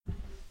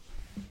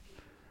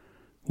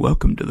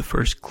Welcome to the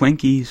first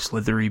clanky,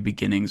 slithery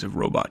beginnings of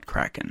Robot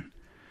Kraken.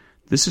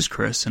 This is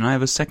Chris, and I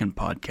have a second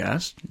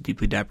podcast,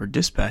 Deeply Dapper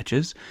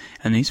Dispatches,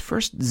 and these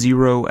first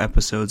 0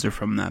 episodes are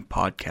from that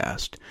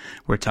podcast,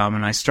 where Tom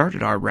and I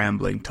started our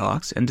rambling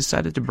talks and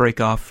decided to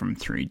break off from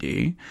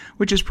 3D,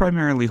 which is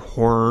primarily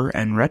horror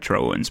and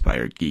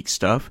retro-inspired geek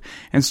stuff,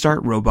 and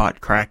start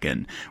Robot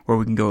Kraken, where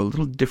we can go a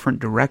little different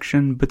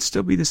direction, but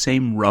still be the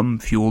same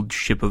rum-fueled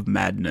ship of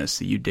madness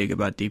that you dig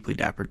about Deeply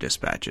Dapper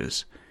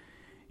Dispatches.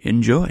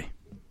 Enjoy!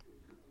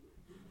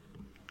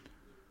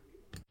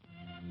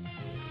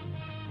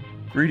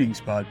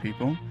 Greetings, pod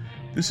people.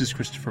 This is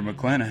Christopher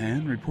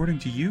McClanahan reporting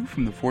to you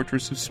from the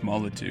Fortress of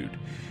Smallitude,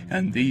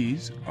 and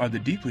these are the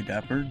Deeply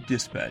Dapper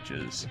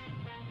Dispatches.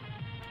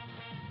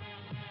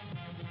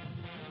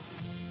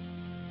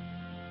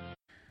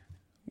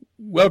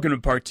 Welcome to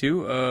part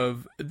 2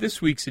 of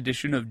this week's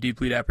edition of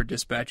Deeply Dapper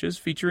Dispatches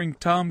featuring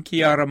Tom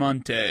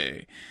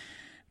Chiaramonte.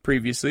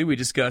 Previously, we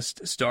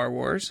discussed Star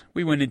Wars,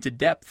 we went into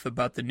depth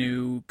about the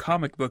new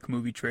comic book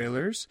movie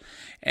trailers,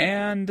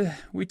 and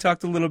we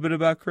talked a little bit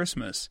about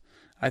Christmas.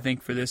 I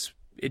think for this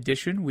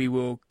edition, we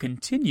will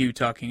continue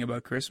talking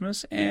about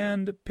Christmas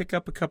and pick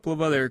up a couple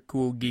of other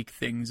cool geek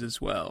things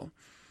as well.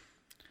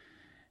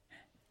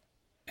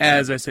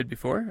 As I said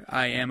before,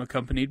 I am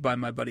accompanied by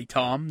my buddy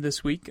Tom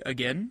this week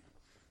again.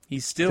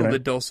 He's still the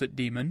dulcet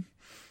demon.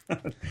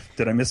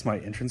 Did I miss my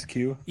entrance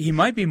cue? He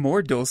might be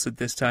more dulcet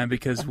this time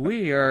because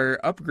we are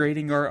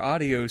upgrading our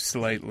audio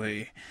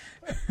slightly.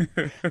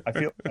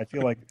 I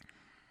feel like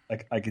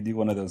I could do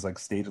one of those like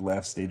stage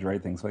left, stage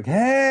right things, like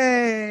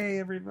 "Hey,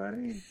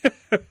 everybody!"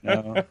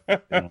 No.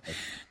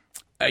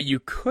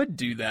 You could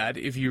do that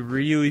if you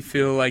really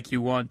feel like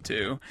you want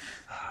to.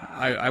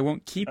 I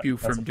won't keep you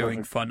from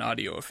doing fun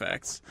audio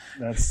effects.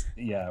 That's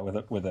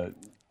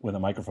with a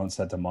microphone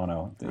set to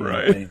mono.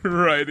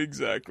 Right,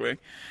 exactly.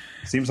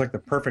 Seems like the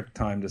perfect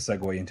time to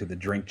segue into the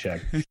drink check.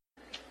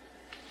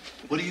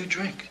 What do you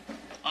drink?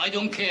 I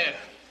don't care.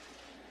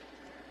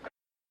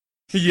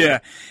 Yeah,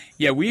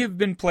 we have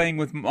been playing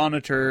with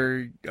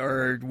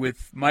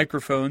with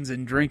microphones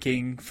and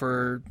drinking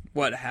for,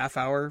 half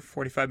hour,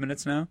 45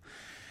 minutes now?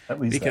 At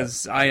least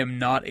because I am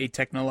not a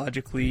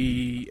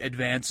technologically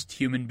advanced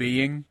human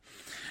being.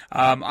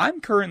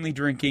 I'm currently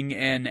drinking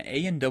an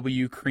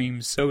A&W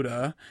cream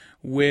soda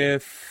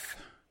with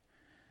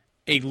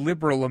a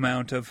liberal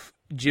amount of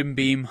Jim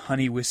Beam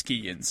honey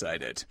whiskey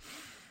inside it.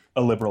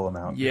 A liberal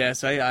amount.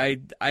 Yes, I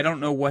don't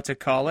know what to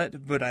call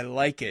it, but I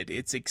like it.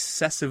 It's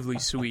excessively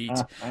sweet,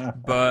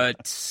 but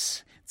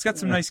it's got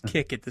some nice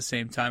kick at the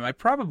same time. I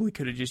probably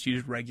could have just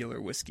used regular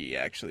whiskey,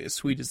 actually, as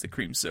sweet as the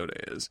cream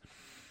soda is.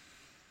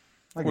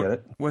 I get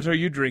it. What are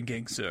you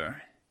drinking,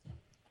 sir?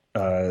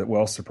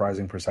 Well,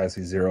 surprising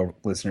precisely 0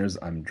 listeners,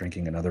 I'm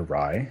drinking another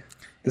rye.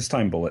 This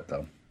time Bullet,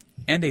 though.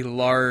 And a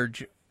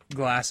large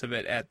glass of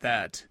it at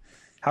that.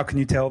 How can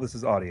you tell this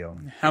is audio?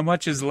 How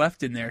much is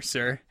left in there,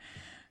 sir?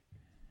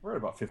 We're at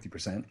about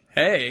 50%.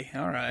 Hey,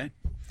 all right.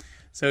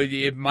 So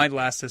it might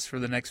last us for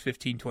the next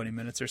 15, 20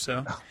 minutes or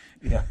so. Oh,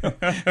 yeah.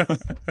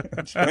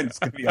 It's going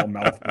to be all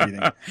mouth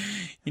breathing.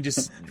 You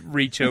just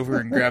reach over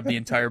and grab the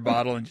entire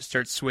bottle and just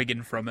start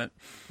swigging from it.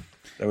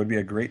 That would be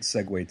a great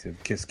segue to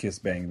Kiss Kiss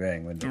Bang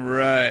Bang, wouldn't it?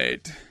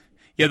 Right.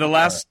 Yeah, the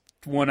last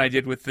one I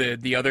did with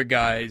the other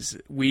guys,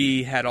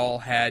 we had all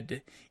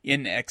had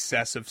in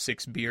excess of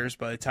 6 beers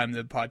by the time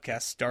the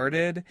podcast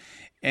started,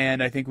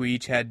 and I think we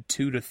each had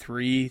 2 to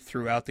 3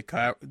 throughout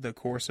the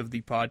course of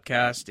the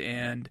podcast,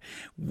 and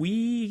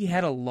we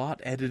had a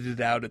lot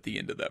edited out at the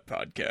end of that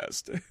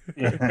podcast.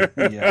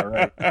 Yeah,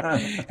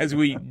 right. As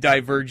we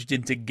diverged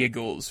into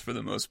giggles for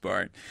the most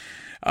part.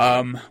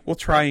 We'll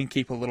try and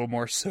keep a little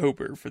more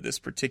sober for this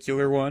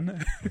particular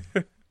one.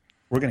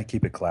 We're going to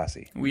keep it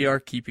classy. We are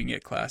keeping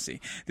it classy.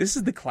 This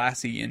is the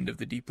classy end of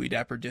the Deeply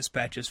Dapper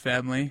Dispatches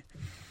family.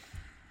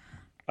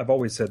 I've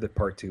always said that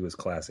part 2 is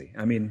classy.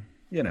 I mean,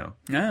 you know.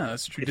 Yeah,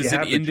 that's true. Does it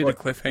end in a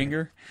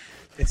cliffhanger?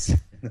 It's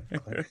in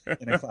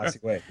a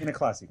classic way. In a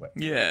classy way.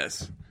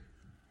 Yes.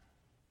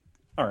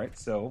 All right,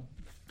 so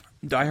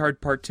Die Hard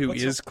Part 2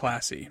 is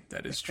classy.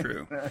 That is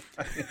true.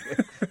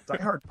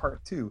 Die Hard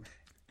Part 2.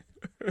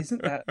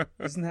 Isn't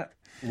that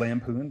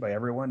lampooned by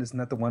everyone? Isn't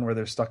that the one where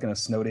they're stuck in a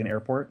snowed-in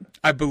airport?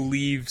 I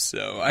believe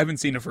so. I haven't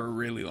seen it for a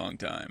really long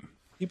time.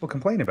 People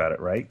complain about it,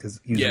 right?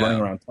 Because he's running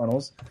around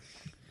tunnels.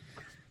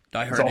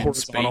 Die Hard it's all in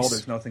horizontal. space.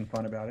 There's nothing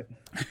fun about it.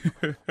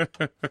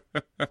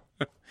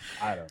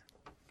 I don't.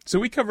 So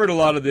we covered a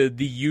lot of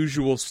the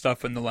usual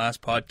stuff in the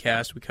last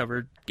podcast. We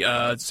covered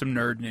some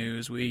nerd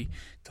news. We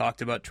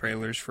talked about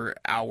trailers for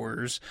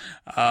hours.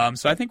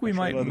 So I think we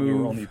might move. We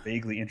were only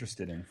vaguely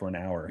interested in for an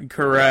hour.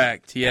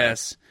 Correct.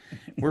 Yes,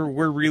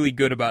 we're really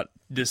good about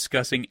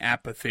discussing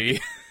apathy.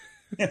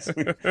 Yes.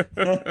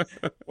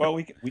 Well,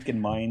 we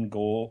can mine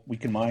gold. We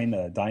can mine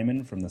a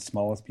diamond from the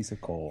smallest piece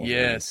of coal.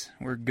 Yes,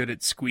 we're good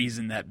at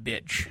squeezing that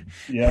bitch.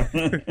 Yeah.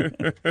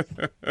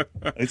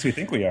 At least we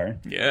think we are.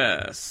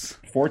 Yes.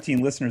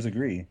 14 listeners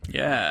agree.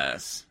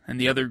 Yes, and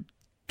the other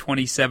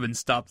 27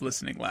 stopped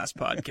listening last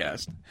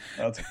podcast.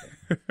 That's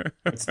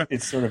okay.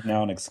 It's sort of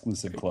now an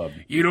exclusive club.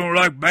 You don't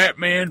like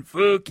Batman?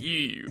 Fuck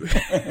you.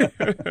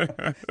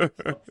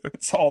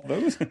 It's all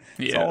those.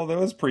 It's all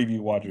those preview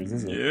watchers,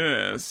 isn't it?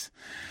 Yes.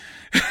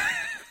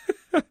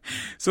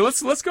 So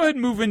let's go ahead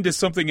and move into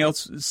something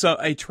else. So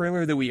a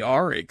trailer that we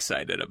are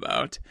excited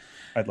about.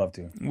 I'd love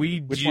to.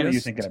 Which one are you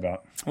thinking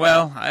about?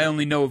 Well, I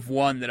only know of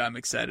one that I'm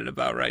excited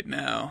about right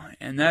now,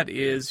 and that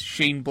is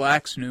Shane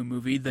Black's new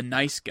movie, The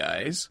Nice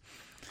Guys.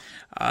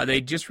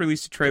 They just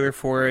released a trailer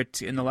for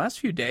it in the last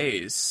few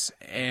days,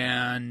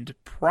 and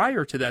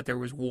prior to that, there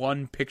was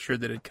one picture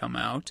that had come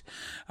out.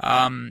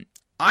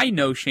 I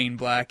know Shane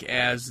Black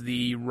as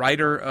the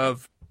writer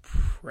of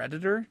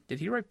Predator. Did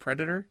he write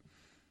Predator?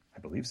 I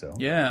believe so.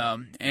 Yeah,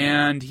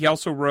 and he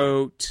also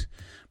wrote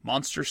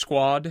Monster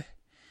Squad.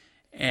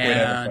 And Wait, I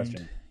have a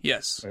question.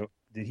 Yes. Wait,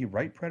 did he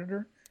write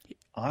Predator?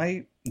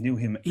 I knew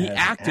him He as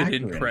acted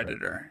in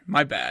Predator.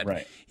 My bad.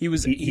 Right. He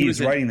was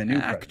writing the new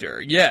actor.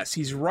 Predator. Yes,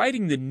 he's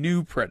writing the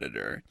new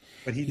Predator.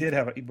 But he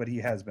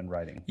has been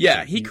writing.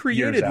 Yeah, he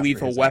created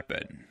Lethal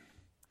Weapon.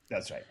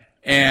 That's right.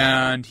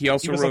 And he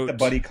also was wrote like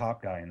the buddy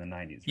cop guy in the 90s.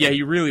 Right? Yeah,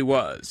 he really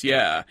was.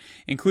 Yeah,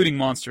 including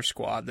Monster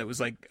Squad. That was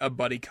like a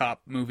buddy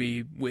cop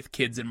movie with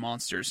kids and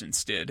monsters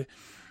instead.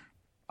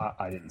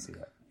 I didn't see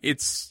that.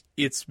 It's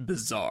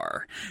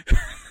bizarre.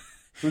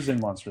 Who's in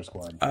Monster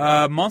Squad?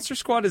 Monster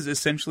Squad is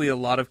essentially a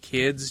lot of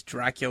kids.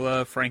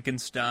 Dracula,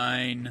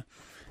 Frankenstein.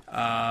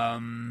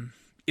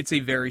 It's a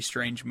very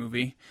strange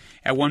movie.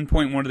 At one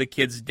point, one of the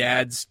kids'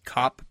 dad's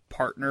cop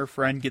partner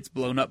friend gets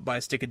blown up by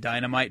a stick of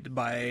dynamite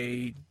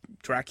by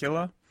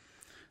Dracula.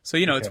 So,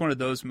 it's one of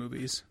those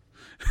movies.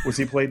 Was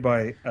he played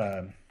by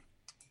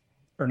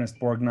Ernest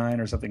Borgnine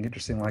or something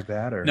interesting like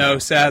that? Or No,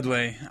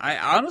 sadly.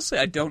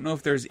 I don't know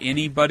if there's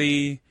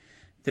anybody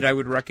that I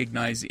would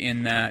recognize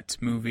in that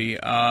movie.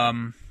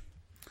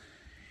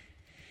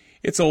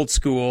 It's old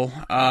school.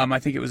 I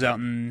think it was out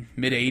in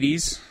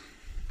mid-'80s.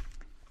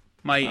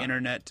 My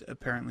internet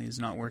apparently is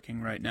not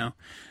working right now.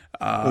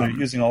 Well, you're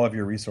using all of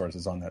your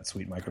resources on that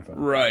sweet microphone.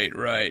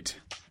 Right.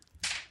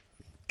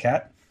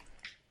 Kat,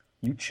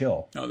 you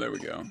chill. Oh, there we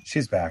go.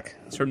 She's back.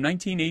 It's from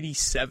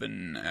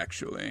 1987,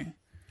 actually. Do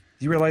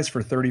you realize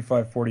for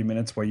 35, 40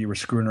 minutes while you were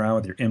screwing around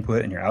with your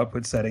input and your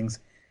output settings,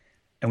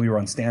 and we were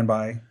on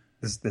standby,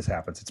 this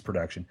happens, it's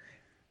production,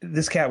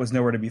 this cat was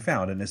nowhere to be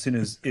found, and as soon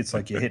as it's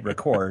like you hit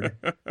record,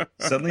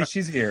 suddenly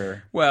she's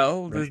here.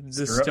 Well,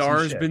 the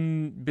star's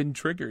been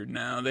triggered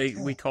now.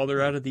 We called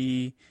her out of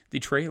the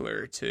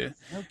trailer to.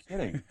 No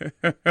kidding.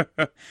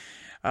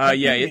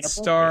 It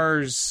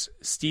stars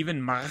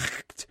Stephen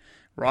Macht,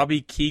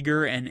 Robbie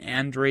Keeger, and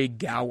Andre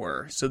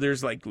Gower. So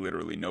there's like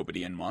literally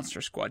nobody in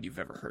Monster Squad you've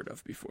ever heard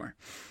of before.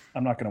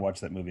 I'm not going to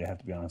watch that movie, I have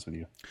to be honest with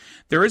you.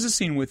 There is a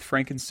scene with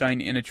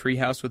Frankenstein in a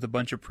treehouse with a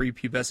bunch of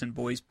prepubescent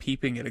boys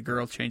peeping at a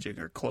girl changing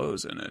her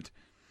clothes in it.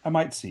 I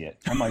might see it.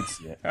 I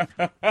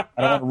don't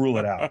want to rule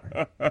it out.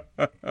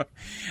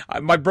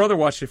 My brother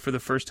watched it for the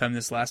first time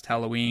this last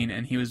Halloween,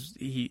 and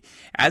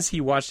as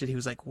he watched it, he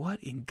was like,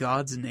 "What in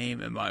God's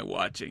name am I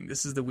watching?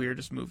 This is the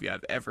weirdest movie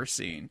I've ever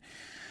seen."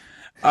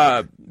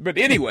 But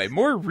anyway,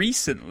 more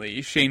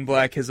recently, Shane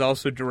Black has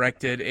also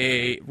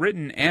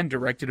written and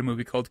directed a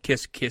movie called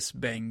Kiss Kiss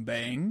Bang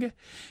Bang.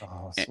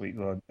 Oh, sweet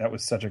Lord. That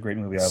was such a great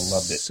movie. I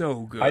loved it.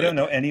 So good. I don't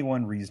know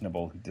anyone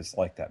reasonable who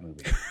disliked that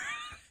movie.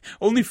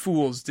 Only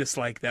fools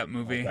dislike that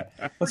movie.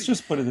 Okay. Let's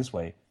just put it this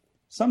way.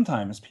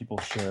 Sometimes people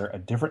share a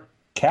different...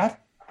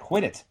 Cat,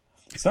 quit it.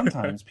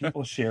 Sometimes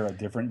people share a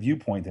different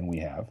viewpoint than we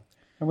have.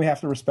 And we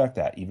have to respect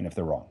that, even if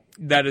they're wrong.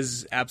 That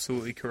is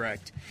absolutely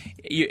correct.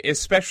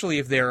 Especially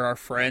if they're our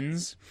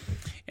friends,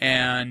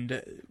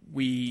 and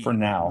we For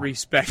now.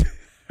 Respect.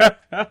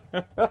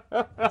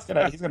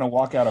 He's gonna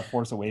walk out of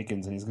Force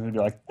Awakens, and he's gonna be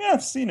like, "Yeah,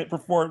 I've seen it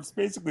before. It's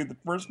basically the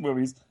first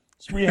movies.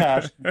 It's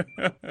rehashed."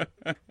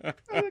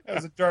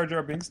 As a Jar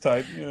Jar Binks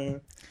type. Yeah.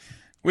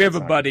 We have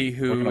a buddy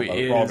who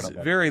is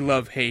very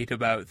love-hate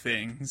about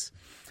things,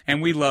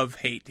 and we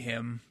love-hate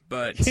him,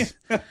 but,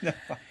 I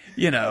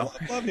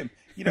love him.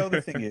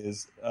 The thing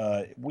is,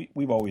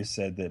 we've always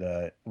said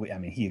that.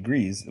 He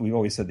agrees. We've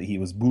always said that he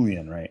was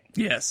Boolean, right?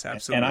 Yes,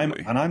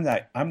 absolutely. And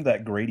I'm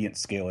that gradient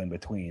scale in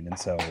between. And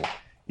so,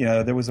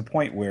 there was a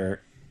point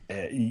where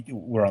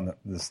we're on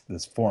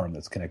this forum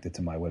that's connected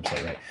to my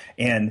website, right?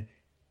 And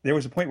there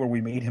was a point where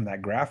we made him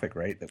that graphic,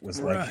 right? That was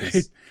like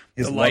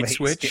his light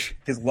switch,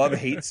 his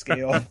love-hate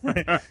scale,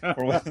 right?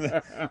 For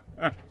whether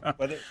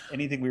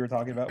anything we were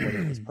talking about, whether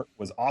it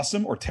was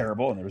awesome or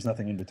terrible, and there was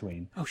nothing in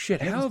between. Oh shit!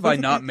 How have I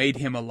not made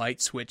him a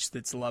light switch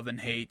that's love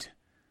and hate?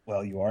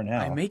 Well, you are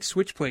now. I make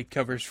switchblade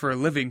covers for a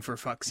living, for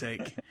fuck's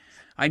sake.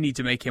 I need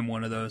to make him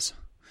one of those.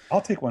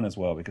 I'll take one as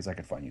well because I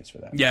could find use for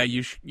that. Yeah,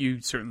 you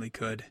certainly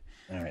could.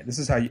 All right, this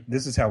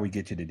is how we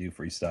get you to do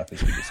free stuff.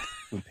 Is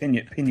we pin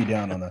you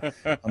down on the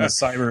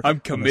cyber. I'm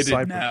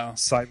committed now.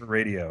 Cyber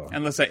radio.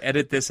 Unless I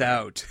edit this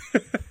out.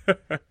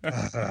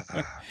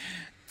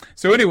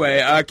 So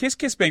anyway, Kiss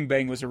Kiss Bang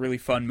Bang was a really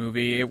fun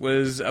movie. It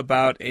was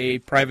about a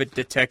private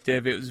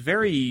detective. It was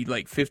very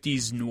like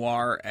 50s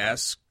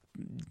noir-esque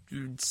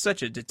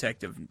such a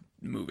detective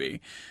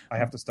movie. I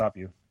have to stop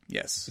you.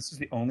 Yes. This is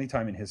the only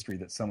time in history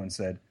that someone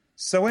said,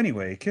 "So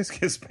anyway, kiss,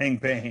 kiss, bang,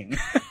 bang."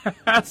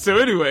 So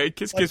anyway,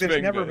 kiss, Like, kiss, bang,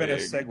 there's never bang. been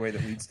a segue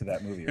that leads to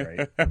that movie,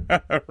 right?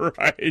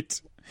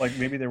 Right. Like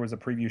maybe there was a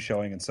preview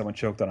showing and someone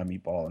choked on a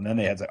meatball, and then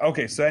they had to,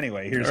 okay, so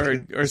anyway, here's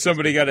Or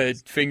somebody got a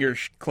finger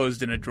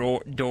closed in a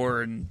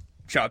door and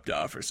chopped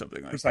off or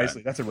something like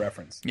precisely. that. That's a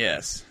reference.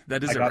 Yes,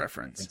 that is I a got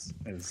reference.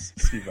 as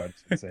Steve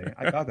Rogers would say.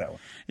 I got that one.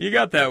 You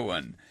got that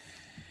one.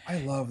 I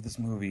love this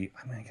movie.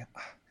 I mean,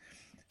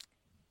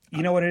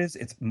 you know what it is?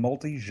 It's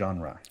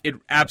multi-genre. It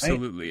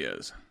absolutely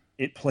is.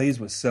 It plays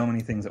with so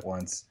many things at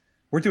once.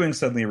 We're doing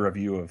suddenly a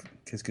review of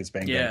Kiss Kiss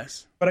Bang Bang.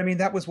 Yes. But I mean,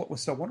 that was what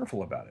was so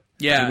wonderful about it.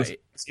 Yeah.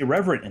 It's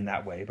irreverent in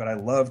that way, but I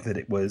loved that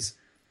it was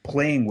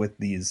playing with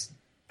these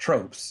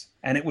tropes,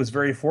 and it was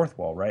very fourth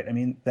wall, right? I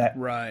mean,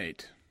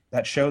 Right.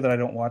 that show that I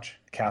don't watch,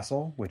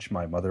 Castle, which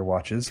my mother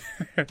watches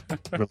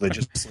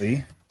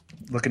religiously,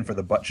 looking for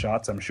the butt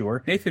shots, I'm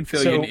sure. Nathan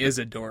Fillion is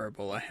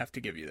adorable. I have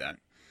to give you that.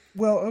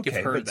 Well, okay,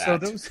 Give her but so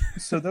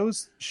that.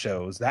 those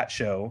shows, that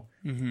show,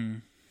 Mm-hmm.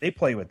 they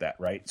play with that,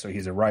 right? So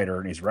he's a writer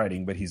and he's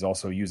writing, but he's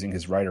also using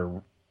his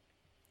writer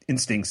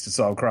instincts to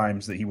solve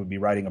crimes that he would be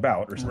writing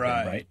about or something,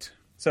 right?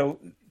 So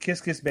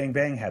Kiss Kiss Bang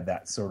Bang had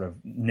that sort of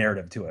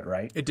narrative to it,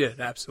 right? It did,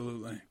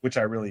 absolutely. Which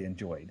I really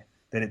enjoyed.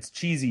 That it's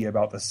cheesy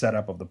about the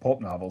setup of the pulp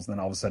novels, then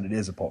all of a sudden it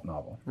is a pulp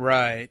novel.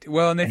 Right.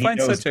 Well, and they And he find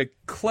knows- such a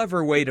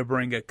clever way to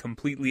bring a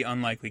completely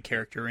unlikely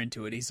character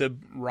into it. He's a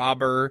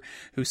robber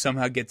who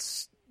somehow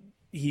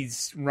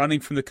he's running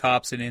from the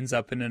cops and ends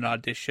up in an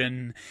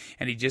audition,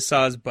 and he just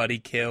saw his buddy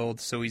killed,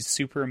 so he's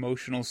super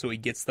emotional, so he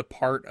gets the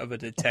part of a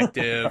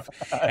detective,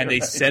 and they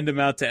send him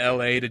out to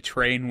LA to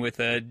train with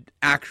an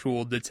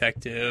actual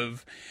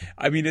detective.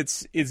 I mean,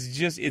 it's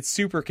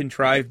super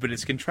contrived, but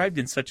it's contrived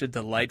in such a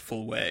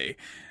delightful way.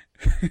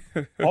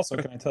 Also,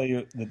 can I tell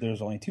you that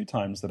there's only 2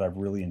 times that I've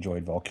really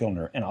enjoyed Val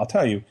Kilmer, and I'll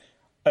tell you,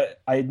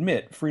 I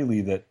admit freely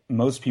that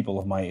most people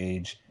of my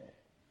age,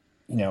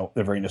 you know,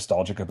 they're very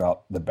nostalgic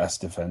about The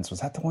Best Defense.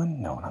 Was that the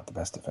one? No, not The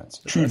Best Defense.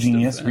 True Best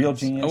Genius, Defense. Real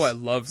Genius. Oh, I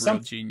love Real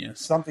Genius.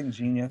 Something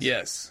Genius.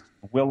 Yes.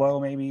 Willow,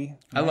 maybe.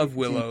 I Right? love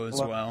Willow as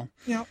Willow. well.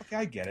 Yeah, okay,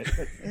 I get it,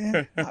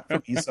 but not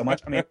for me so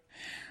much. I mean,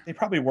 they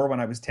probably were when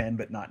I was 10,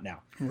 but not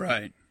now.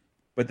 Right.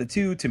 But the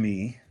 2 to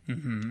me,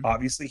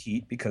 obviously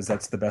Heat, because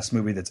that's the best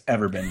movie that's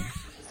ever been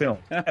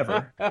filmed,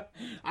 ever. I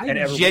And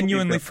ever will be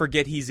genuinely filmed.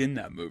 forget he's in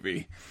that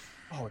movie.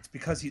 Oh, it's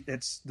because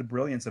it's the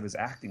brilliance of his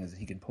acting is that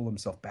he can pull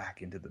himself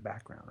back into the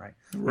background, right?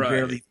 Right. We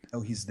barely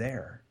know he's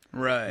there.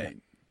 Right.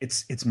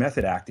 It's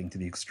method acting to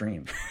the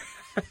extreme.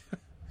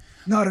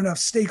 Not enough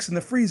steaks in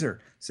the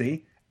freezer.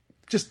 See?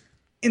 Just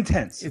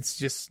intense. It's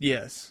just,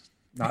 yes.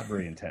 Not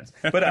very intense,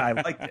 but I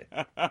liked it.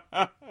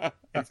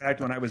 In fact,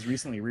 when I was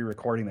recently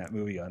re-recording that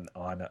movie on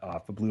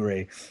a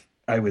Blu-ray,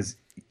 I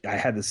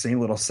had the same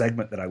little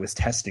segment that I was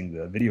testing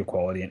the video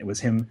quality, and it was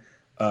him,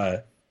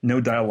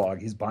 no dialogue.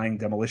 He's buying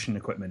demolition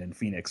equipment in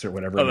Phoenix or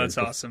whatever. Oh, it that's is,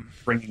 awesome.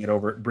 Bringing it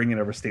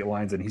over state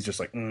lines, and he's just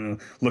like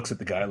looks at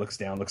the guy, looks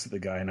down, looks at the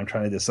guy, and I'm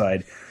trying to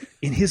decide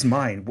in his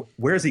mind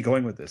where is he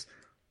going with this.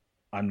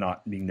 I'm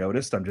not being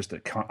noticed. I'm just a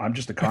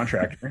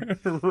contractor.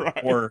 Right.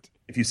 Or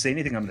if you say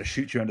anything, I'm going to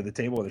shoot you under the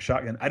table with a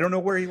shotgun. I don't know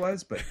where he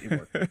was, but it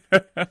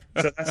worked.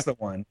 So that's the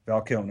one.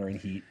 Val Kilmer in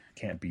Heat,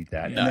 can't beat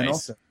that. And then Nice.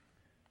 also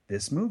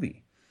this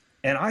movie.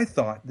 And I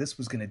thought this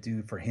was going to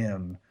do for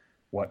him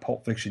what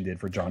Pulp Fiction did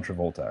for John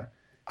Travolta.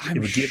 I'm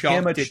would give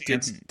him shocked a it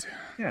chance- didn't.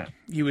 Yeah.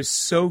 He was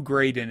so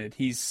great in it.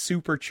 He's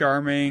super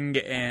charming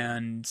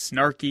and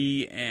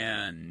snarky,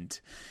 and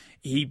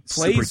he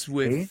plays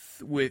Super gay?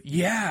 with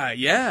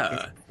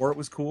yeah. Or it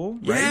was cool,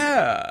 right?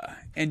 Yeah,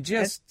 and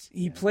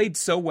he played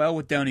so well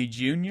with Downey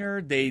Jr.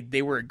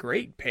 They were a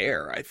great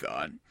pair, I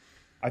thought.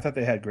 I thought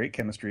they had great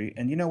chemistry.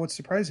 And you know what's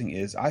surprising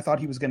is I thought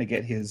he was going to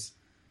get his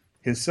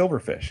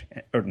Silverfish.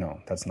 Or no,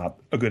 that's not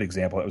a good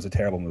example. It was a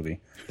terrible movie.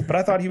 But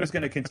I thought he was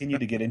going to continue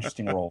to get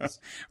interesting roles.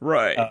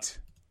 Right.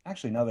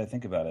 Actually, now that I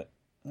think about it,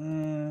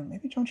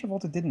 maybe John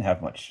Travolta didn't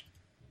have much.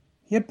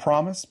 He had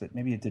promise, but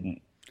maybe it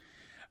didn't.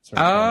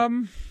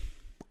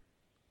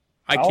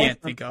 I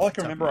can't think of. All I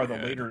can remember are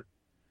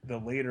the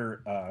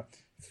later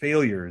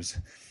failures,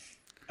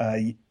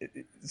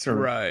 sort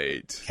of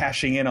Right.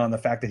 cashing in on the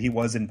fact that he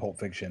was in Pulp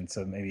Fiction.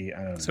 So maybe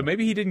I don't know. So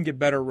maybe he didn't get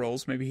better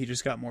roles. Maybe he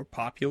just got more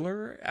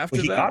popular after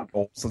Well, he that. got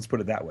roles. Let's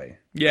put it that way.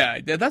 Yeah,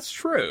 that's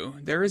true.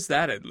 There is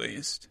that at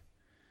least.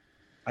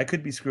 I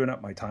could be screwing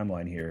up my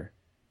timeline here,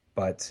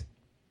 but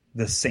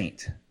The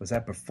Saint, was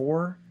that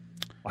before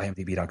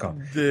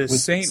IMDb.com? The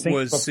Was Saint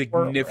was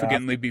before or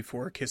significantly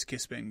before Kiss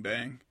Kiss Bang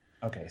Bang.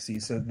 Okay, see,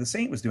 so The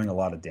Saint was doing a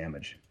lot of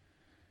damage,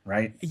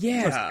 right?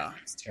 Yeah.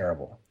 It's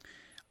terrible.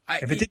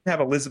 If it didn't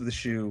have Elizabeth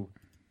Shue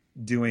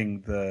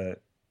doing the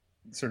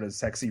sort of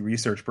sexy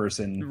research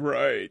person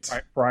Right.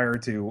 prior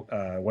to,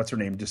 what's her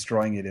name,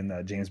 destroying it in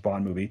the James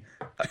Bond movie,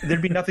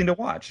 there'd be nothing to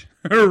watch.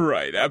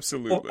 Right,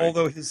 absolutely.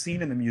 Although his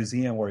scene in the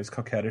museum where he's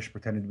coquettish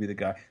pretending to be the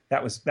guy,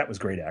 that was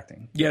great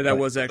acting. Yeah, that But-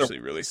 was actually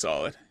really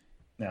solid.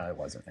 No, it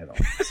wasn't at all.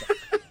 So.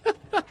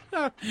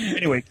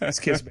 Anyway,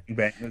 Kiss Bang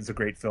Bang is a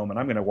great film, and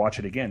I'm going to watch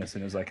it again as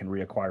soon as I can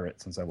reacquire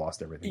it since I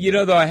lost everything. You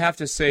know, though, I have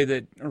to say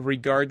that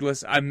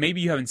regardless,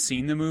 maybe you haven't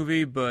seen the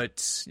movie,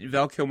 but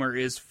Val Kilmer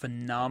is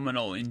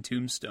phenomenal in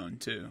Tombstone,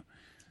 too.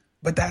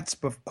 But that's...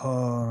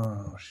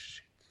 Oh,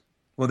 shit.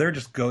 Well, there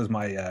just goes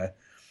my...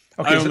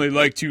 I only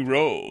like 2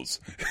 roles.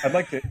 I'd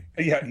like to...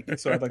 Yeah,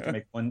 so I'd like to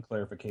make one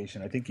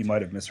clarification. I think you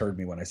might have misheard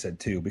me when I said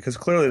 2, because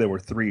clearly there were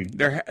 3.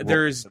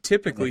 There's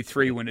typically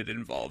 3 when it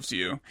involves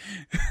you.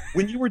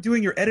 When you were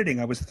doing your editing,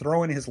 I was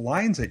throwing his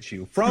lines at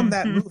you from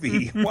that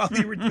movie while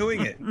you were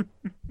doing it.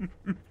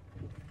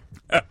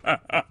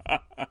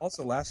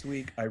 Also, last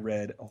week I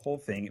read a whole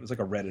thing. It was like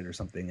a Reddit or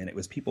something, and it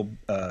was people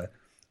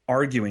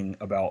arguing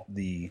about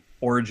the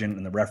origin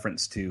and the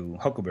reference to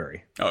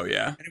Huckleberry. Oh,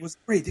 yeah? And it was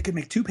great. They could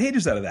make 2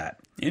 pages out of that.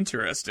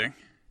 Interesting.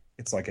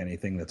 It's like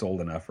anything that's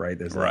old enough, right?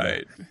 There's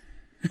right.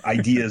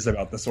 Ideas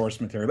about the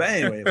source material. But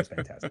anyway, it was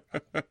fantastic.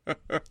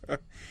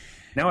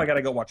 Now I got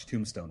to go watch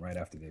Tombstone right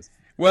after this.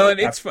 Well, and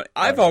it's fun.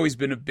 I've always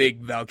been a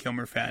big Val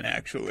Kilmer fan,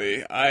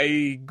 actually.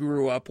 I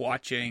grew up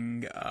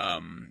watching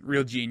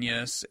Real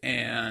Genius,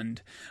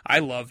 and I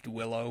loved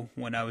Willow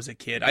when I was a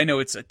kid. I know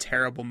it's a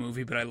terrible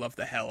movie, but I love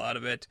the hell out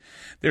of it.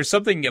 There's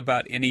something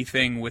about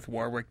anything with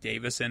Warwick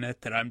Davis in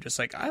it that I'm just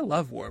like, I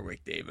love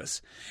Warwick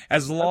Davis.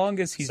 As long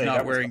as he's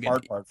not wearing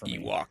an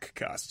Ewok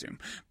costume.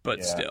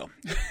 But still.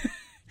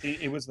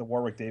 It was the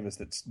Warwick Davis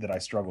that I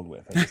struggled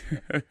with.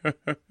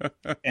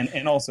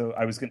 And also,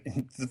 I was going.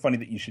 It's funny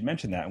that you should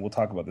mention that, and we'll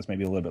talk about this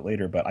maybe a little bit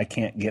later. But I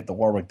can't get the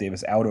Warwick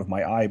Davis out of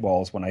my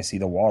eyeballs when I see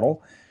the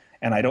Waddle,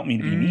 and I don't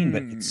mean to be mean,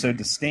 but it's so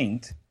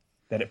distinct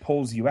that it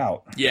pulls you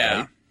out. Yeah,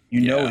 right?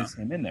 You know it's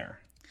him in there.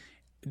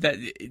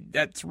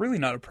 That's really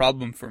not a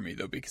problem for me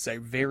though, because I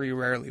very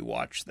rarely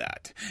watch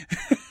that.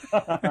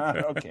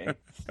 Okay.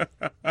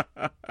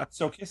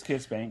 So Kiss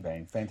Kiss Bang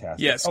Bang,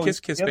 fantastic. Yes, Kiss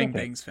Kiss Bang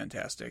Bang's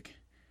fantastic.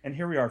 And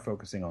here we are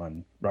focusing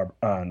on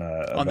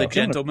the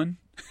gentleman.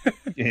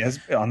 Yes,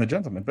 on the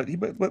gentleman. But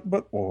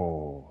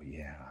oh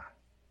yeah,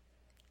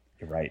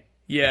 you're right.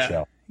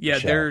 Yeah,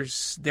 Michelle.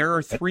 There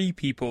are 3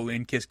 people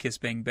in Kiss Kiss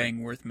Bang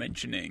Bang worth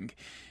mentioning.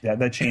 Yeah,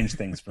 that changed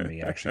things for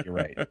me. Actually, you're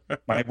right.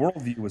 My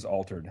worldview was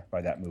altered by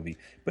that movie.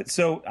 But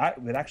I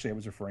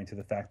was referring to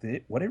the fact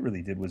that what it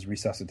really did was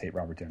resuscitate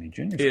Robert Downey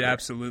Jr. It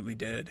absolutely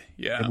did.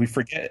 Yeah, and we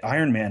forget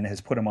Iron Man has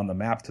put him on the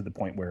map to the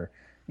point where,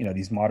 you know,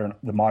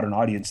 the modern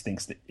audience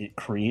thinks that it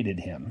created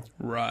him.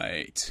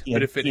 Right.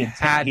 But if he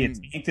had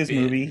tanked this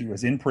movie, he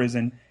was in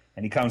prison,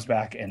 and he comes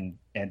back and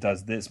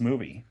does this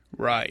movie.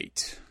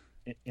 Right.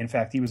 In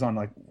fact, he was on,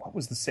 like, what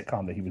was the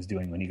sitcom that he was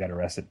doing when he got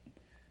arrested?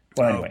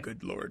 Well, anyway. Oh,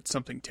 good Lord.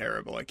 Something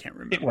terrible. I can't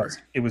remember.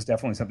 It was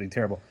definitely something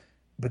terrible.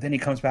 But then he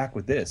comes back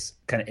with this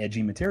kind of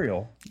edgy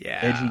material.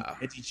 Yeah.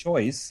 Edgy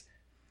choice,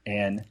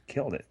 and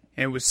killed it.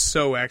 It was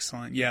so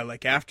excellent. Yeah,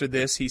 like after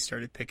this, he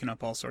started picking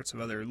up all sorts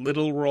of other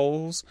little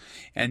roles,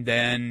 and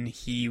then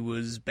he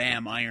was,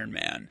 bam, Iron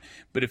Man.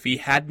 But if he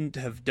hadn't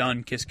have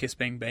done Kiss Kiss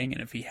Bang Bang,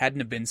 and if he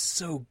hadn't have been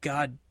so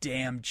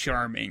goddamn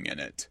charming in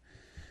it,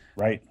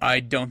 right,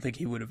 I don't think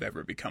he would have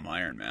ever become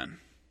Iron Man.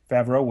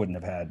 Favreau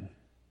wouldn't have had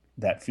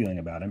that feeling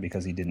about him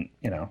because he didn't,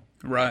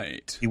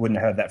 Right. He wouldn't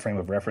have had that frame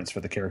of reference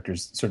for the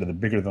character's sort of the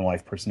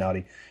bigger-than-life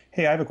personality.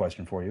 Hey, I have a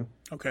question for you.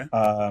 Okay.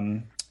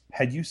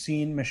 Had you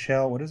seen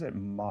Michelle, what is it?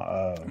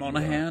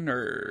 Monaghan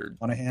or...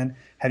 Monaghan.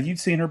 Have you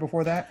seen her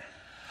before that?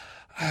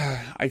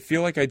 I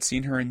feel like I'd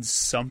seen her in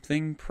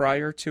something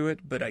prior to it,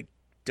 but I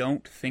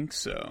don't think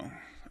so.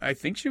 I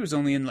think she was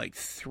only in like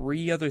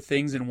 3 other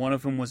things, and one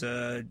of them was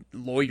a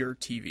lawyer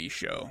TV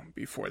show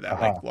before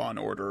that, like Law and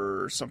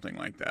Order or something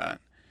like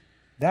that.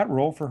 That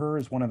role for her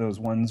is one of those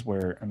ones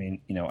where, I mean,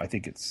 I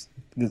think this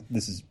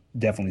is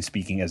definitely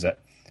speaking as a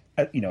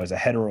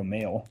hetero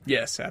male.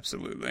 Yes,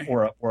 absolutely.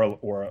 Or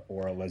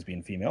a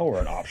lesbian female, or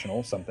an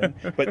optional something.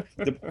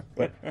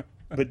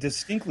 But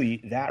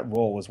distinctly, that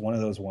role was one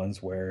of those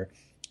ones where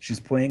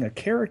she's playing a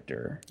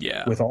character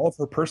with all of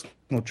her personal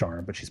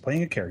charm, but she's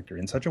playing a character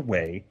in such a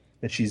way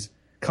that she's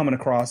coming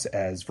across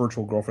as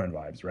virtual girlfriend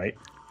vibes, right?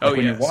 Like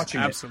when you're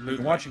watching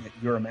it,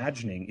 you're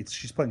imagining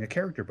she's playing a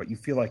character, but you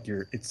feel like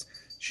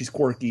she's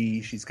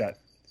quirky, she's got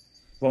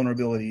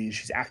vulnerabilities,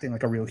 she's acting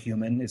like a real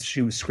human.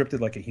 She was scripted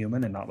like a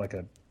human and not like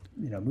a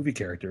movie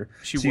character.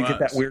 You get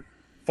that weird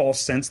false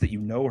sense that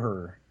you know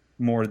her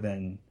more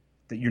than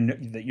that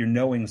you're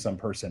knowing some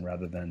person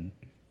rather than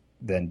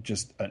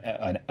just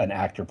an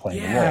actor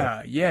playing a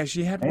role. Yeah,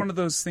 she had one of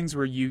those things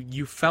where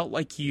you felt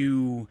like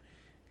you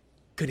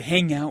could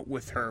hang out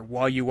with her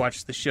while you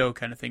watched the show,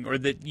 kind of thing, or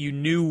that you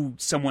knew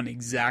someone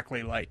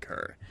exactly like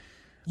her.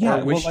 Yeah,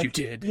 or wished you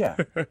did. Yeah,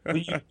 well,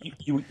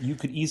 you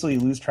could easily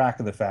lose track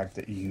of the fact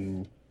that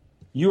you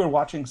are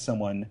watching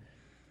someone.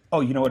 Oh,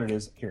 you know what it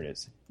is? Here it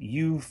is.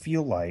 You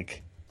feel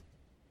like,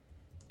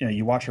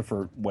 you watch her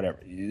for whatever.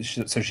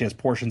 So she has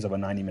portions of a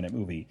 90-minute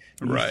movie.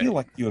 You feel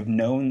like you have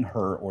known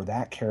her or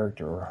that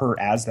character or her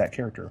as that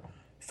character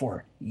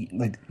for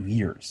like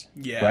years.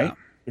 Yeah. Right?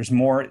 There's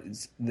more,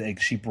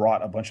 like she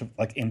brought a bunch of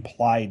like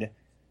implied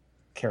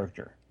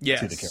character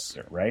to the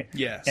character, right?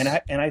 Yes.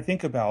 And I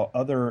think about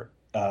other,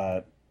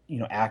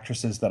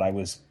 actresses that I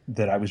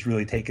was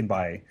really taken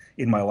by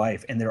in my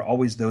life, and there are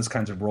always those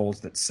kinds of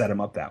roles that set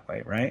them up that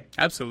way, right?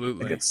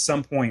 Absolutely. Like at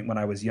some point when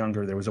I was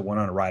younger, there was a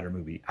Winona Ryder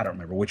movie. I don't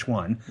remember which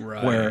one,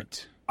 Right. where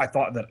I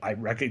thought that I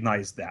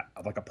recognized that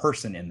like a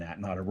person in that,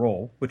 not a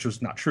role, which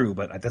was not true,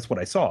 but that's what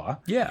I saw.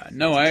 Yeah,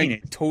 no,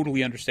 I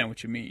totally understand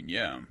what you mean.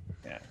 Yeah.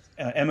 Yeah.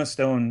 Emma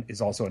Stone is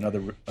also a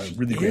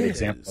really great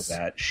example of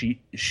that.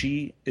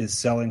 She is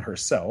selling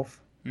herself.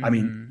 I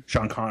mean,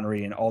 Sean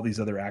Connery and all these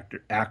other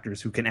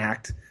actors who can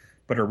act,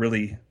 but are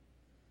really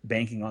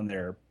banking on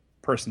their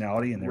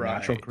personality and their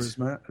natural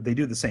charisma. They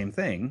do the same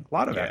thing. A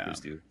lot of actors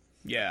do.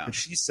 Yeah. But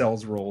she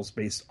sells roles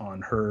based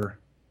on her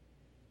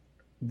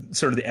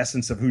sort of the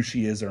essence of who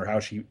she is or how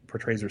she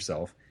portrays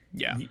herself.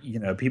 Yeah.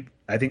 People.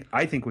 I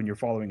think when you're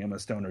following Emma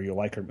Stone or you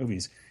like her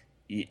movies,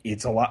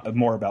 it's a lot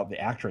more about the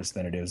actress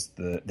than it is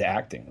the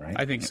acting, right?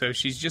 I think so.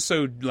 She's just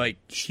so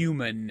like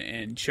human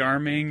and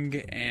charming,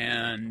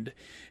 and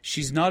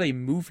she's not a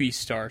movie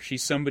star.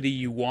 She's somebody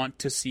you want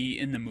to see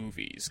in the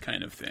movies,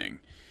 kind of thing.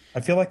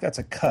 I feel like that's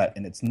a cut,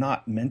 and it's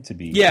not meant to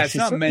be. Yeah, it's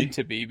not meant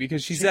to be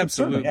because she's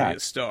absolutely a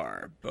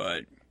star.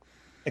 But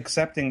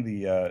accepting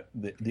the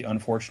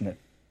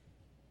unfortunate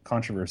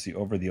controversy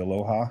over the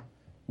Aloha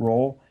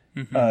role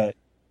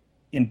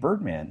in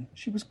Birdman,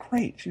 she was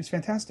great. She was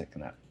fantastic in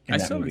that. I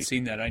still haven't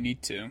seen that. I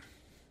need to.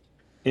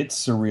 It's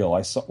surreal.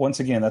 I saw once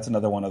again. That's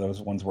another one of those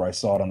ones where I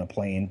saw it on the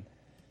plane.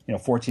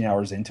 14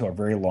 hours into a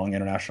very long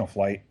international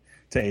flight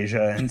to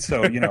Asia, and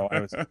so I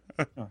was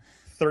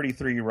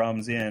 33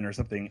 rums in or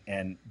something,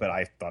 but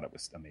I thought it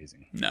was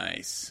amazing.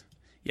 Nice.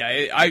 Yeah,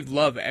 I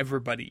love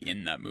everybody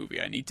in that movie.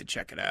 I need to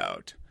check it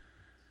out.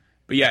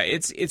 But yeah,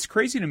 it's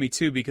crazy to me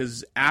too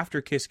because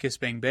after Kiss Kiss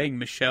Bang Bang,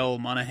 Michelle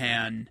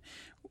Monaghan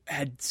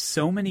had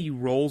so many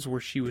roles where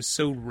she was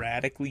so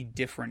radically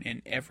different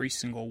in every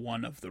single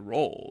one of the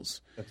roles.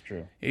 That's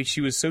true.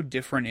 She was so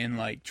different in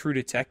like True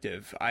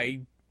Detective.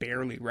 I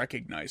barely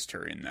recognized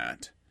her in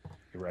that.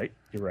 You're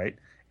right.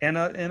 And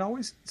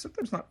always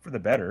sometimes not for the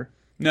better.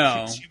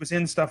 No. She was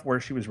in stuff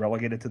where she was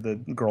relegated to the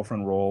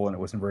girlfriend role and it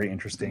wasn't very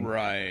interesting.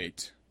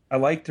 Right. I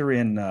liked her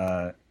in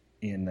the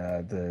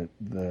oh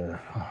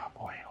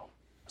boy,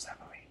 what's that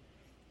movie?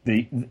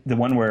 The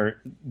one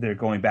where they're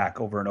going back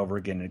over and over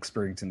again and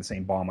experiencing the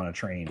same bomb on a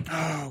train.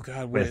 Oh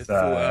God, with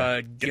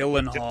Gyllenhaal.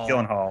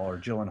 Gyllenhaal or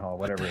Gyllenhaal,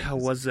 whatever. What the hell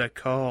was that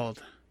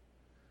called?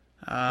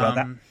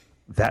 Well,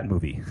 that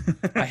movie.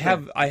 I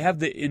have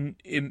the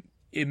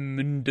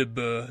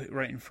Imundaba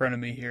right in front of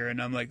me here,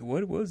 and I'm like,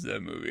 what was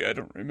that movie? I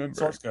don't remember.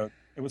 Source Code.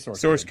 It was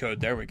Source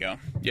Code. There we go.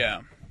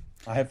 Yeah.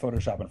 I have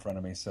Photoshop in front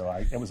of me, so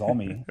it was all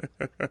me.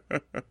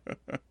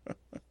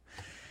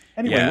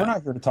 Anyway, We're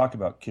not here to talk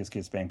about Kiss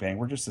Kiss Bang Bang.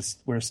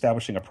 We're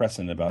establishing a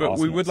precedent about. But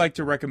we would like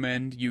to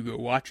recommend you go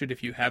watch it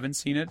if you haven't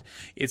seen it.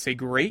 It's a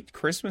great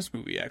Christmas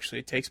movie. Actually,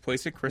 it takes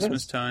place at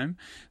Christmas time,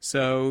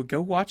 so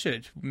go watch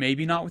it.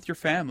 Maybe not with your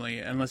family,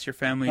 unless your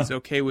family is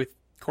okay with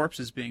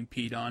corpses being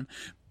peed on.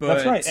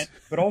 But... That's right.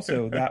 But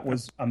also, that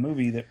was a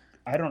movie that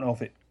I don't know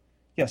if it.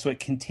 Yeah, so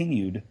it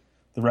continued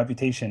the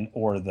reputation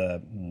or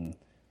the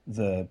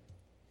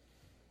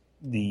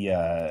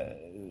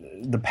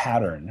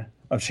pattern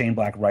of Shane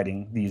Black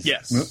writing these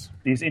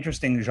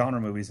interesting genre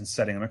movies and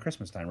setting them at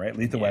Christmas time, right?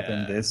 Lethal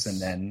Weapon, this, and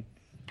then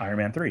Iron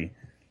Man 3.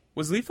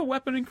 Was Lethal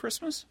Weapon in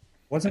Christmas?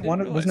 Wasn't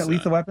it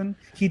Lethal Weapon?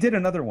 He did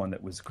another one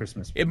that was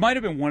Christmas. It might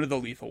have been one of the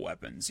Lethal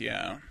Weapons,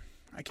 yeah.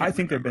 I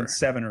think there have been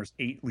 7 or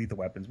 8 Lethal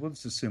Weapons. We'll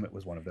just assume it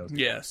was one of those.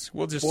 Yes,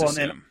 we'll just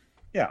assume.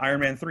 Yeah,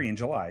 Iron Man 3 in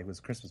July was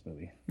a Christmas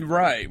movie.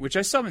 Right, which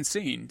I still haven't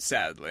seen,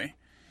 sadly.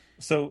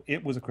 So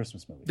it was a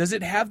Christmas movie. Does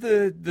it have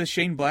the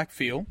Shane Black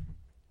feel?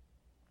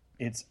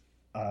 It's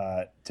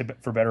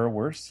for better or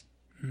worse.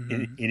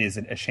 Mm-hmm. It is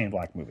a Shane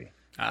Black movie.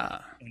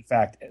 In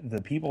fact,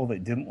 the people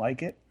that didn't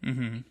like it,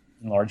 in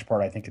large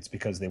part, I think it's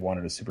because they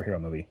wanted a superhero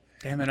movie.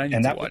 Damn it! I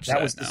need to watch that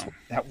now.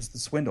 That was the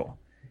swindle.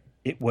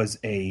 It was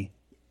a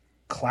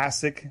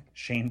classic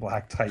Shane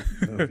Black type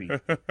movie.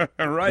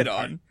 Right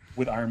on.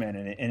 With Iron Man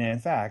in it, and in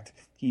fact,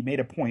 he made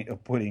a point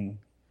of putting.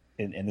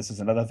 And this is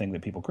another thing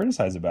that people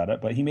criticize about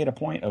it, but he made a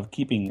point of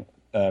keeping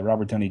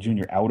Robert Downey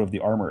Jr. out of the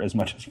armor as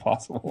much as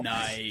possible.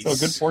 Nice. So a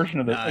good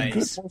portion of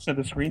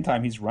the screen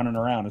time he's running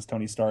around as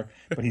Tony Stark,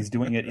 but he's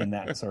doing it in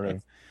that sort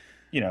of,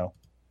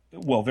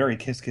 very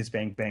Kiss Kiss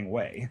Bang Bang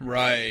way.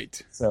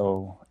 Right.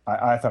 So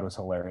I thought it was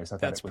hilarious. I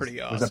thought That's pretty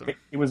awesome.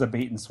 It was a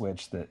bait and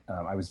switch that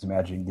I was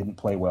imagining didn't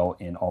play well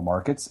in all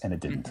markets, and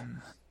it didn't. Mm-hmm.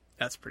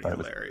 That's pretty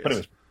hilarious. But it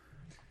was.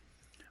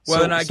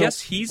 Well, and I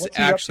guess he's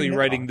actually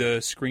writing the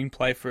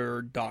screenplay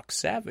for Doc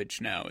Savage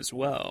now as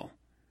well.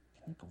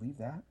 Can you believe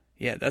that?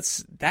 Yeah,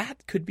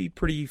 that could be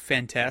pretty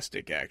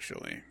fantastic,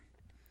 actually.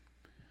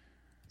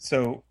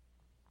 So,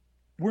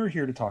 we're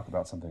here to talk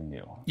about something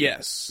new.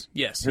 Yes.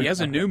 He has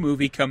a new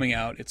movie coming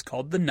out. It's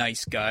called The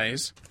Nice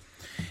Guys.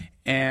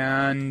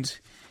 And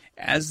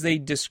As they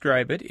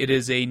describe it, it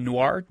is a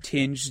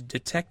noir-tinged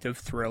detective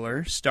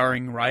thriller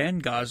starring Ryan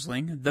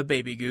Gosling, the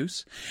baby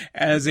goose,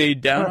 as a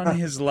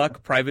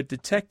down-on-his-luck private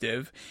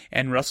detective,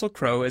 and Russell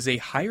Crowe as a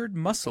hired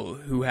muscle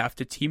who have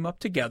to team up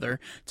together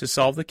to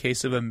solve the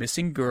case of a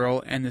missing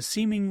girl and the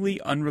seemingly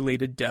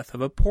unrelated death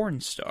of a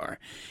porn star,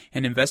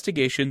 an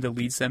investigation that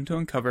leads them to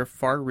uncover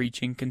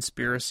far-reaching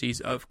conspiracies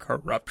of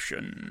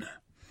corruption.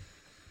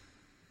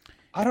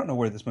 I don't know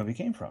where this movie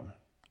came from.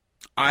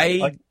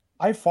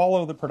 I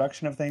follow the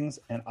production of things,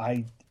 and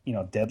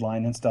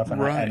Deadline and stuff,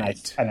 and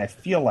right. I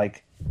feel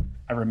like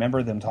I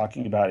remember them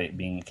talking about it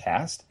being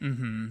cast,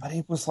 but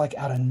it was like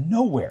out of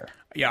nowhere.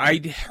 Yeah,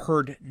 I'd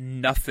heard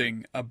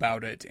nothing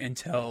about it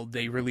until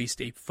they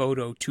released a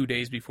photo 2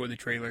 days before the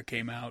trailer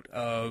came out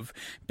of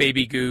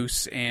Baby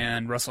Goose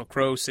and Russell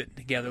Crowe sitting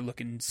together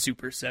looking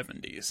super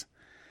 70s.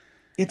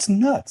 It's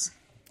nuts.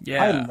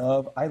 Yeah.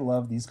 I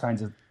love these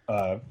kinds of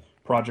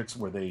projects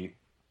where they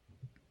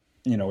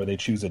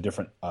choose a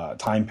different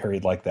time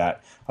period like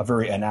that, a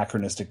very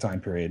anachronistic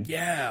time period.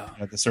 Yeah.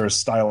 The sort of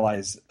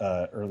stylized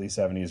early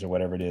 70s or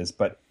whatever it is.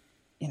 But,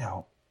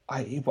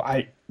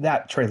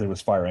 that trailer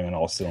was firing on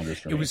all cylinders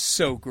for me. It was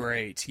so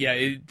great. Yeah,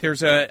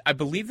 I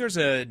believe there's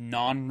a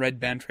non-Red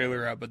Band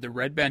trailer out, but the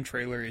Red Band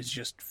trailer is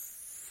just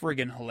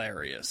friggin'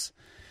 hilarious.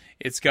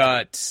 It's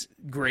got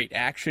great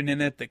action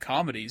in it. The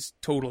comedy's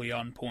totally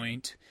on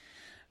point.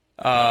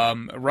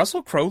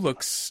 Russell Crowe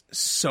looks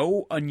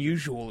so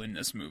unusual in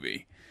this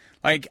movie.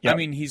 Yep. I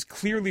mean, he's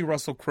clearly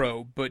Russell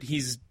Crowe, but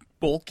he's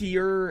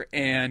bulkier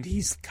and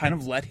he's kind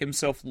of let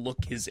himself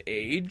look his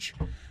age,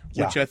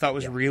 which I thought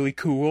was really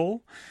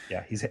cool.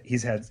 Yeah,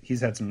 he's had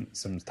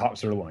some top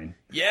sirloin.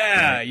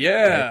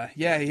 Yeah.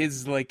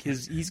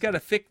 He's got a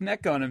thick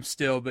neck on him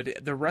still, but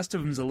the rest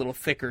of him's a little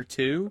thicker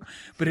too.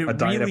 But it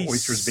really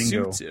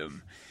suits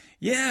him.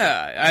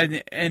 Yeah,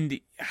 and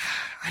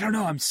I don't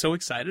know. I'm so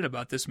excited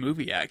about this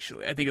movie.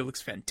 Actually, I think it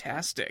looks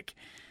fantastic.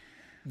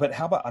 But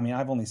how about? I mean,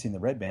 I've only seen the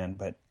Red Band,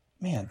 but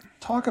man,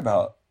 talk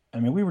about. I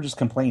mean, we were just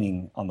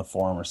complaining on the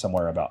forum or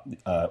somewhere about,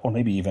 or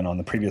maybe even on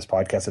the previous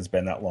podcast. It's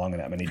been that long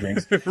and that many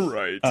drinks,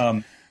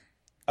 right?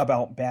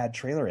 About bad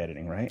trailer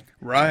editing, right?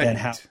 Right. And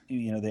how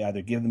they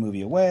either give the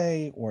movie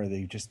away or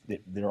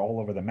they're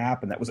all over the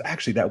map. And that was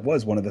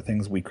one of the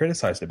things we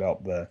criticized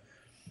about the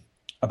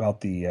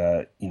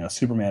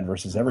Superman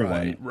versus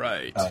everyone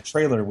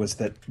trailer, was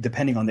that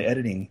depending on the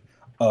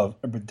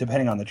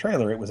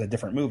trailer, it was a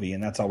different movie,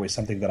 and that's always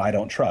something that I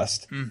don't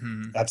trust.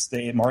 That's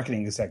the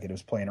marketing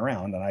executives playing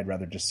around, and I'd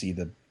rather just see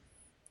the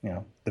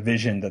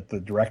vision that the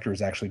director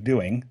is actually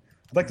doing.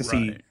 I'd like to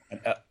see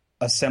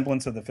a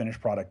semblance of the finished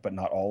product, but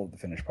not all of the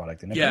finished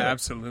product. And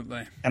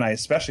absolutely. And I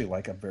especially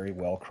like a very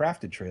well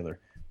crafted trailer.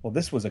 Well,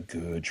 this was a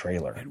good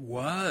trailer. It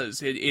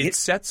was. It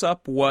sets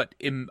up what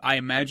I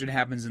imagine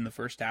happens in the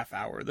first half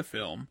hour of the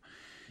film.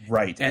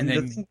 Right. And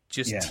then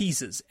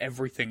teases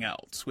everything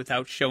else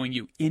without showing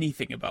you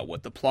anything about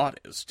what the plot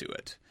is to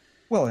it.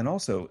 Well, and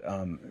also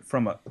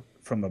from a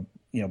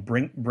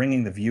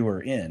bringing the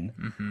viewer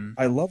in,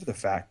 I love the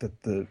fact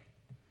that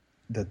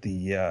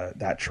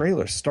that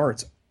trailer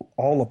starts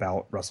all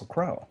about Russell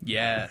Crowe.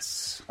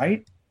 Yes.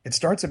 Right? It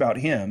starts about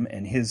him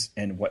and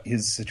what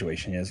his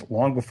situation is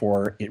long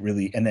before it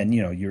really, and then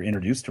you're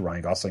introduced to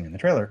Ryan Gosling in the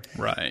trailer.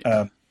 Right.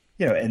 And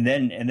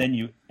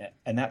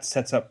that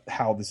sets up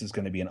how this is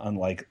going to be an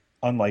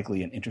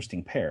unlikely and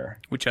interesting pair.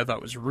 Which I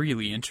thought was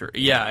really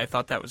interesting. Yeah, I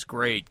thought that was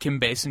great. Kim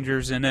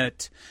Basinger's in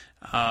it,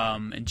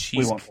 and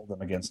we won't hold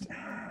them against.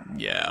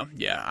 Yeah.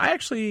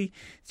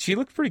 She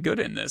looked pretty good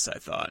in this. I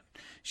thought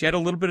she had a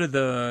little bit of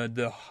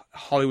the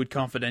Hollywood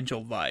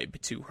Confidential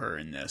vibe to her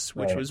in this,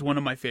 which was one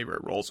of my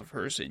favorite roles of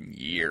hers in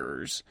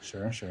years.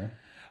 Sure.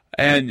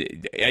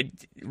 And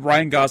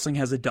Ryan Gosling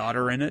has a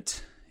daughter in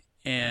it.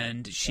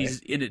 And she's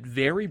in it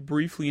very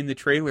briefly in the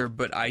trailer,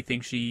 but I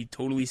think she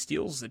totally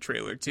steals the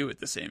trailer too at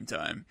the same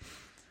time.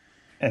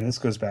 And this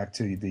goes back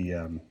to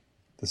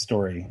the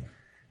story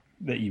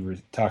that you were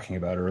talking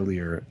about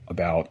earlier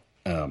about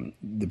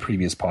the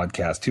previous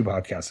podcast, 2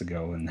 podcasts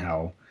ago, and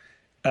how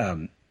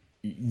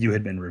you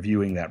had been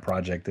reviewing that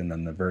project, and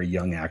then the very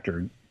young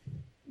actor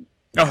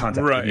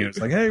contacted you. It's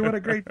like, hey, what a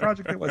great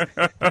project it was.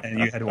 And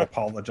you had to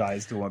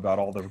apologize to him about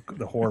all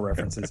the horror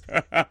references.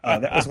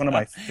 That was one of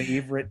my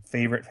favorite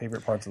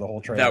parts of the whole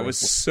trailer. That was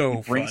so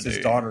he brings funny.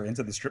 his daughter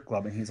into the strip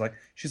club, and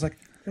she's like,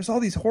 there's all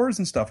these whores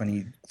and stuff. And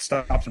he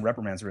stops and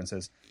reprimands her and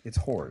says, it's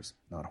whores,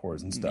 not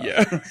whores and stuff.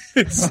 Yeah,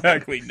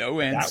 exactly. No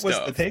and that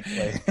stuff. Was the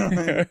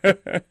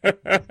takeaway.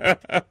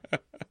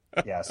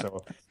 Yeah,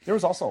 so there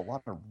was also a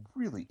lot of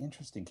really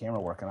interesting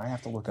camera work, and I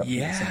have to look up.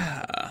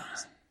 Yeah.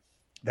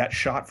 That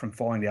shot from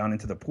falling down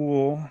into the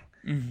pool.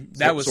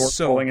 That was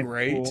so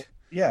great.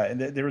 Yeah,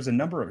 and there was a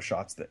number of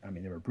shots that,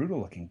 they were brutal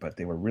looking, but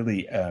they were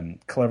really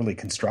cleverly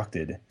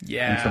constructed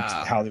in terms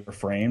of how they were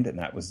framed, and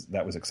that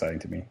was exciting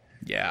to me.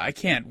 Yeah, I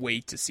can't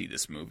wait to see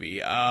this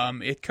movie.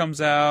 It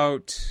comes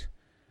out,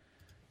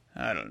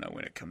 I don't know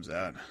when it comes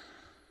out.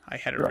 I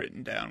had it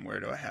written down. Where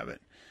do I have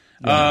it?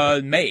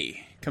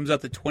 May. Comes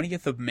out the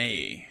 20th of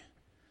May,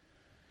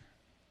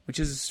 which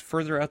is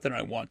further out than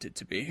I want it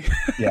to be.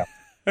 Yeah.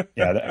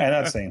 Yeah, and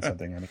that's saying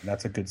something. I mean,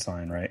 that's a good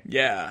sign, right?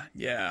 Yeah,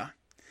 yeah.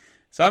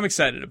 So I'm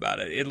excited about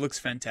it. It looks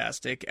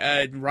fantastic.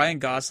 Ryan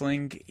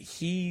Gosling,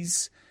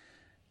 he's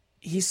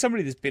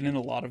somebody that's been in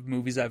a lot of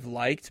movies I've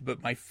liked,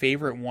 but my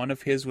favorite one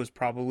of his was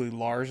probably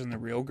Lars and the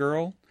Real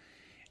Girl.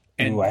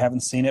 And Ooh, I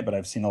haven't seen it, but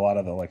I've seen a lot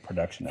of the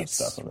production of it's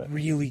stuff of it.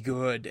 really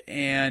good.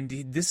 And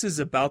this is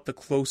about the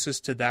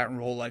closest to that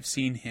role I've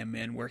seen him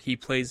in, where he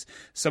plays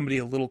somebody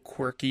a little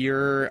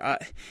quirkier.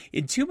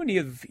 In too many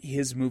of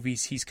his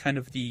movies, he's kind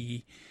of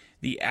the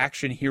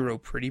action hero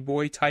pretty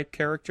boy type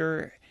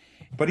character.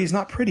 But he's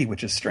not pretty,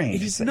 which is strange.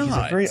 He's a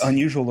not. very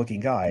unusual looking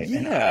guy.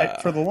 Yeah.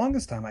 And for the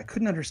longest time, I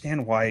couldn't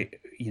understand why,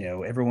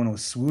 everyone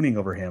was swooning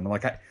over him.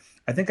 Like,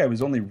 I think I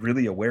was only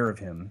really aware of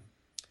him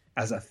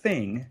as a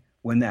thing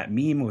when that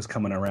meme was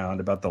coming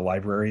around about the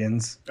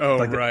librarians. Oh,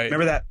 like right.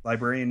 Remember that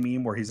librarian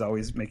meme where he's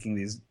always making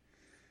these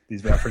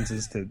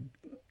references to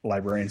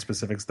librarian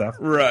specific stuff?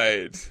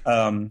 Right.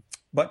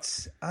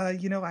 But I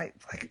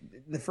like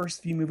the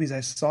first few movies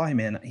I saw him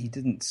in, he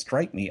didn't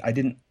strike me. I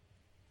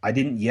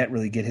didn't yet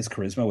really get his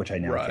charisma, which I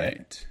now get.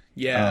 Right.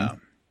 Yeah.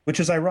 Which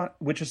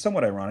is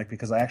somewhat ironic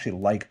because I actually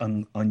like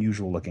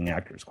unusual looking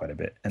actors quite a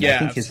bit, and Yeah, I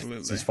think absolutely.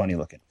 his is funny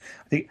looking.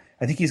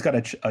 I think he's got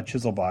a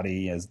chisel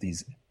body, as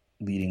these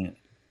leading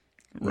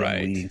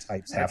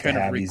types have to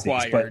have these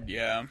days. But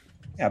yeah.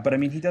 yeah, but I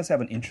mean, he has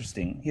an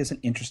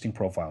interesting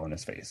profile in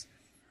his face.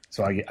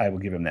 So I will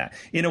give him that.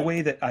 In a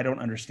way that I don't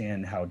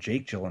understand how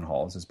Jake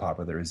Gyllenhaal is as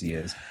popular as he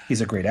is.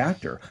 He's a great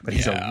actor, but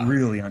he's a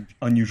really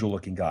unusual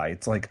looking guy.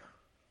 It's like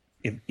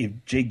if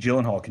Jake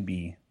Gyllenhaal can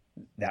be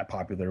that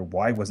popular,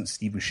 why wasn't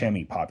Steve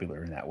Buscemi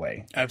popular in that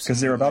way? Absolutely.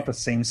 Because they're about the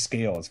same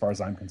scale as far as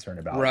I'm concerned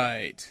about.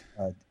 Right.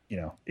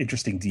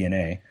 Interesting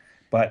DNA,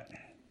 but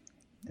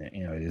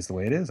it is the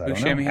way it is. I don't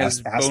know. Buscemi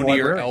has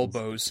bonier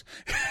elbows.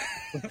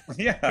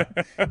 Yeah.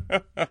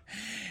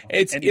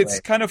 It's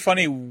kind of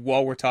funny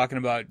while we're talking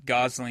about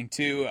Gosling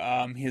too.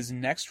 His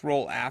next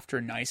role after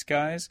Nice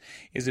Guys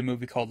is a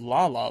movie called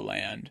La La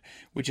Land,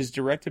 which is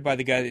directed by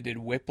the guy that did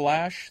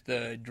Whiplash,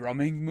 the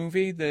drumming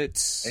movie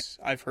that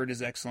I've heard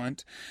is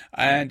excellent,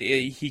 and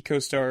he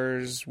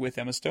co-stars with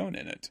Emma Stone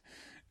in it.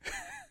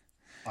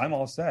 I'm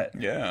all set.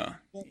 Yeah.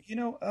 Well,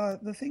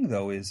 the thing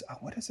though is,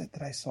 what is it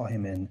that I saw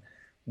him in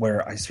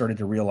where I started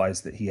to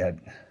realize that he had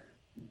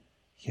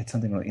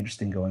something really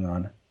interesting going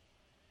on.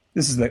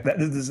 This is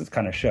the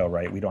kind of show,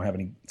 right? We don't have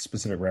any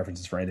specific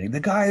references for anything. The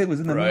guy that was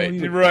in the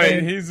movie,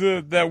 right? He's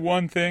that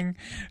one thing.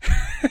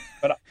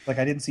 But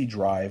I didn't see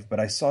Drive,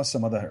 but I saw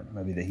some other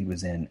movie that he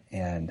was in,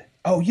 and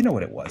you know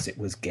what it was? It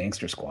was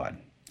Gangster Squad.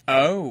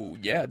 Oh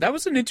yeah, that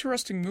was an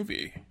interesting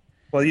movie.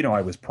 Well,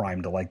 I was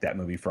primed to like that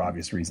movie for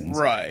obvious reasons,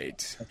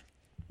 right?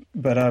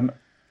 But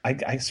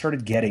I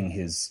started getting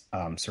his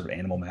sort of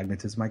animal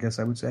magnetism, I guess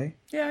I would say.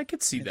 Yeah, I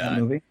could see that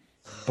movie.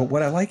 But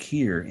what I like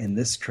here in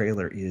this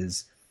trailer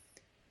is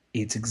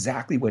it's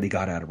exactly what he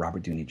got out of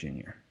Robert Downey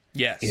Jr.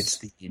 Yes. It's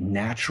the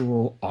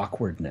natural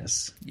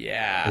awkwardness.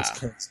 Yeah. It's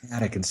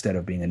charismatic instead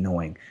of being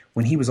annoying.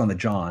 When he was on the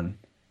John,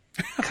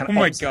 oh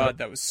my God,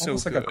 that was so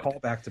almost good. Like a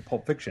callback to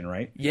Pulp Fiction,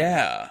 right?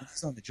 Yeah.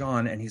 He's on the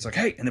John, and he's like,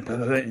 hey,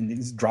 and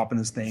he's dropping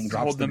this thing.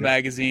 Holding the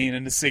magazine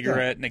and a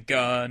cigarette and a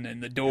gun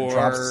and the door.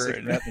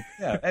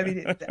 Yeah, I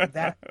mean,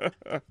 that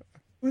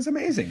was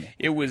amazing.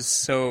 It was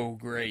so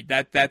great.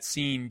 That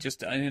scene,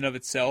 just in and of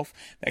itself,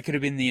 that could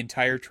have been the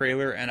entire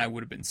trailer, and I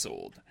would have been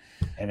sold.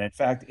 And in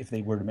fact, if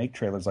they were to make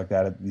trailers like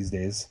that these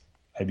days,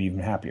 I'd be even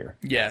happier.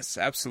 Yes,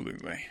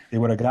 absolutely. They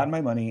would have gotten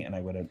my money, and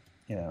I would have,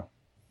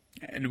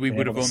 And we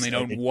would have only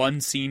known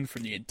one scene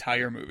from the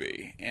entire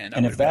movie.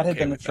 And if that had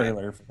been the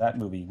trailer for that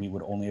movie, we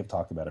would only have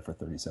talked about it for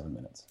 37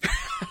 minutes.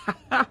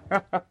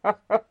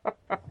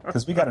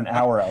 Because we got an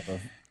hour out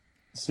of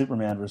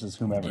Superman versus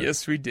whomever.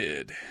 Yes, we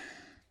did.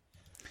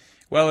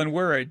 Well, and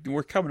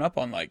we're coming up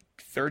on like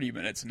 30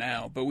 minutes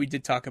now, but we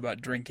did talk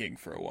about drinking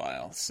for a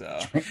while, so...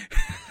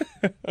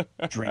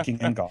 Drinking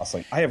and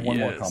Gosling. I have one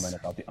more comment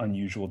about the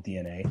unusual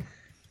DNA.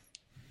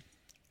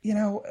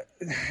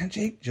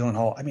 Jake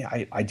Gyllenhaal, I mean,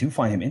 I do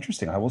find him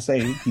interesting. I will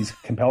say he's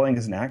compelling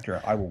as an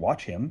actor. I will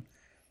watch him.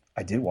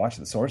 I did watch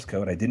The Source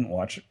Code. I didn't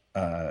watch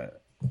the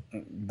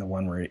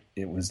one where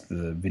it was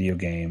the video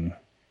game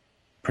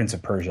Prince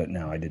of Persia.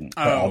 No, I didn't.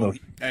 Although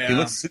he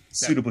looks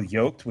suitably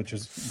yoked, which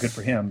is good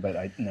for him, but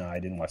I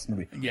didn't watch the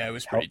movie. Yeah, it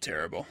was pretty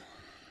terrible.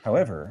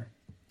 However,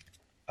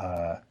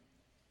 a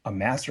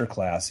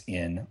masterclass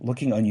in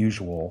looking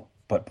unusual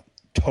but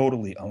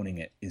totally owning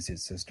it is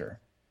his sister.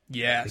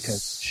 Yes.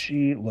 Because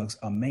she looks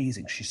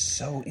amazing. She's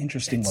so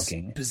interesting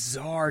looking. It's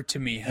bizarre to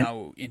me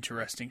how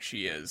interesting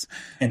she is.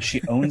 And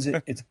she owns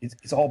it.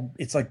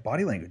 It's like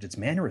body language. It's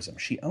mannerism.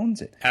 She owns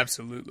it.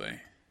 Absolutely.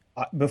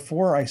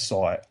 Before I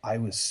saw it, I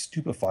was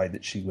stupefied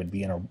that she would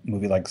be in a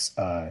movie like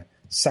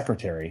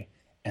Secretary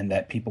and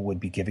that people would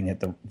be giving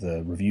it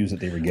the reviews that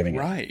they were giving it.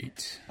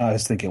 Right. I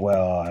was thinking,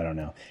 well, I don't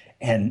know.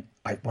 And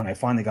when I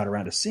finally got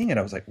around to seeing it,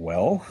 I was like,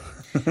 well.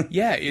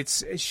 Yeah,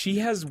 she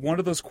has one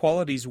of those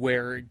qualities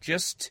where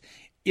just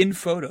in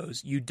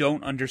photos, you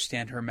don't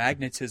understand her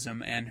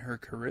magnetism and her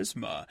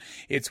charisma.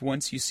 It's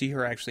once you see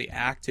her actually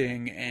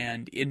acting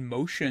and in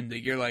motion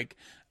that you're like,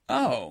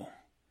 oh,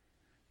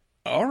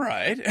 all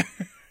right.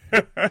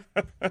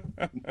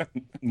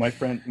 My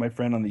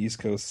friend on the East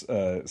Coast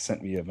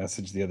sent me a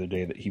message the other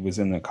day that he was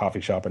in the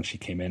coffee shop and she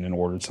came in and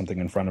ordered something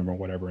in front of him or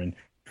whatever, and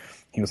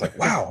he was like,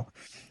 "Wow,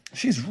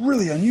 she's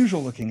really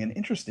unusual looking and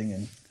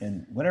interesting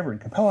and whatever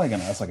and compelling."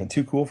 And I was like, "And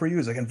too cool for you?"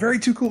 He's like, "And very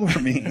too cool for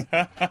me."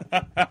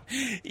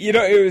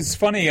 It was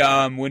funny.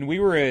 When we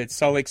were at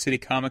Salt Lake City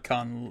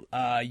Comic-Con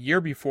year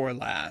before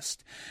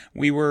last,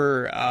 we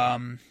were.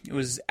 It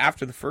was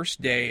after the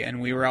first day, and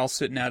we were all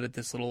sitting out at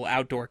this little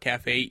outdoor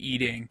cafe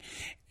eating,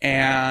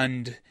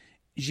 and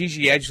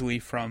Gigi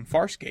Edgley from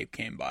Farscape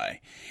came by,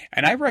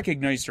 and I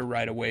recognized her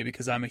right away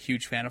because I'm a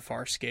huge fan of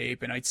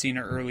Farscape, and I'd seen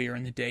her earlier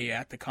in the day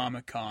at the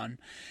Comic-Con.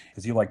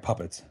 Because you like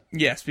puppets.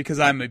 Yes, because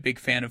I'm a big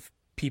fan of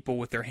people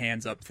with their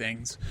hands up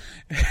things.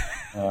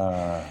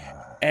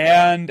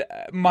 And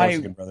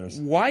my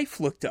wife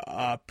looked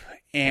up,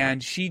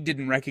 and she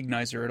didn't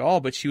recognize her at all,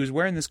 but she was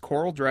wearing this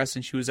coral dress,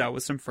 and she was out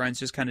with some friends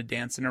just kind of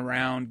dancing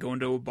around, going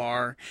to a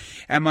bar.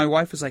 And my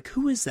wife was like,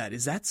 "Who is that?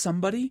 Is that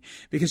somebody?"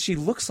 Because she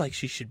looks like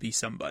she should be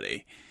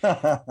somebody.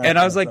 And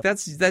I was like,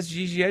 that's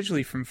Gigi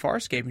Edgley from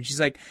Farscape. And she's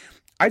like,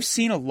 "I've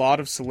seen a lot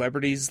of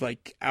celebrities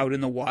like out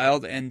in the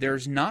wild, and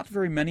there's not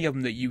very many of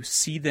them that you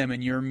see them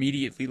and you're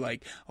immediately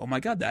like, oh my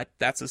God,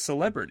 that's a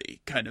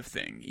celebrity kind of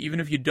thing, even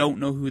if you don't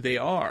know who they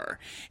are."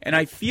 And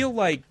I feel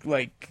like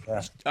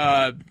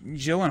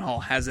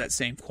Gyllenhaal has that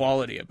same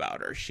quality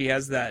about her. She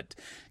has that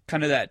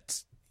kind of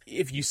that.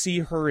 If you see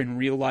her in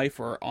real life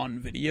or on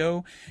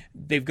video,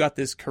 they've got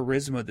this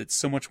charisma that's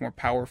so much more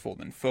powerful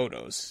than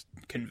photos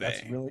convey.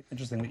 That's really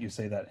interesting that you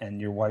say that. And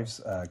your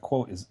wife's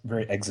quote is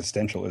very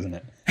existential, isn't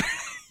it?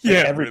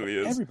 Yeah, it really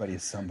is. Everybody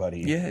is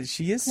somebody. Yeah,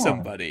 she is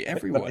somebody.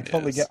 Everyone I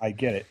totally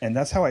get it. And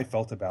that's how I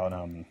felt about,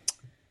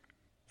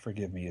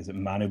 forgive me, is it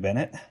Manu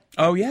Bennett?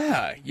 Oh,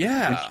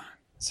 yeah.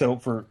 So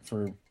for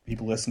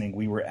people listening,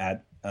 we were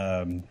at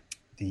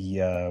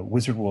the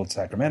Wizard World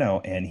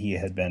Sacramento, and he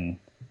had been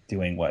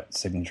doing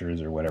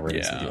signatures or whatever it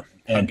is to do.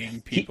 And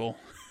hugging people.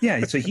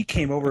 So he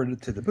came over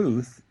to the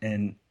booth,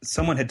 and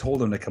someone had told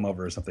him to come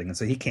over or something. And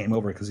so he came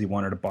over because he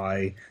wanted to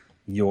buy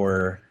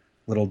your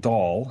little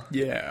doll.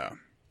 Yeah.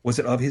 Was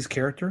it of his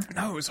character?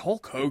 No, it was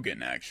Hulk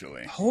Hogan,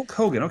 actually. Hulk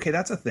Hogan. Okay,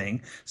 that's a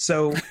thing.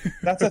 So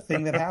that's a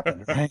thing that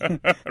happened,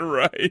 right?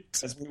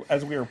 Right.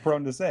 As we were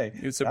prone to say.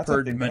 It was a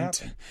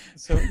perdment.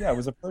 So yeah, it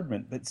was a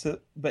perdment.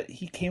 But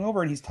he came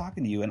over and he's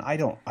talking to you, and I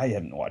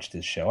haven't watched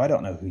his show. I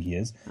don't know who he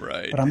is.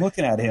 Right. But I'm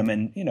looking at him,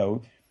 and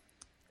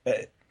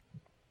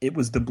it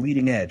was the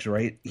bleeding edge,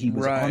 right? He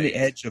was on the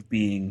edge of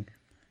being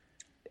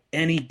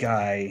any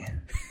guy,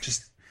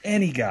 just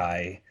any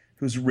guy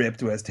who's ripped,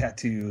 who has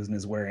tattoos and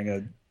is wearing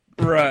a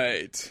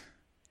right.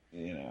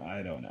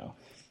 I don't know.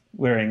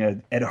 Wearing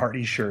a Ed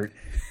Hardy shirt.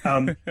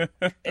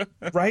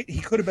 Right? He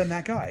could have been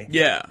that guy.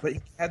 Yeah. But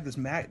he had this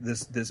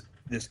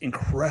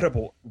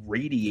incredible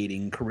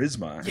radiating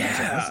charisma.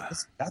 Yeah. Like,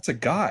 that's a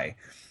guy.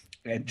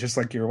 And just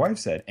like your wife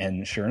said.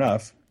 And sure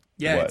enough,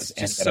 yeah, was. It's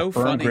just and so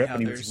funny grip, how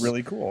and he was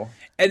really cool.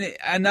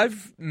 And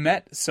I've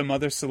met some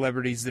other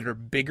celebrities that are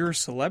bigger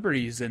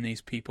celebrities than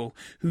these people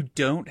who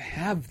don't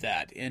have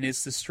that, and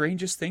it's the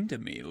strangest thing to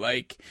me.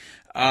 Like,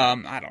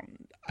 I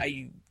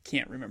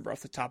can't remember off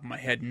the top of my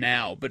head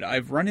now, but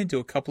I've run into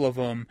a couple of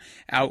them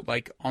out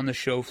like on the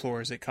show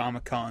floors at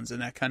Comic-Cons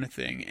and that kind of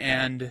thing,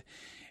 and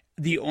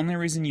the only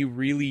reason you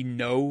really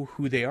know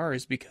who they are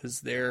is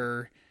because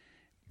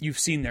you've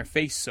seen their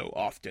face so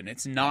often.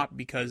 It's not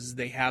because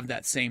they have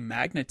that same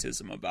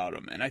magnetism about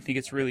them, and I think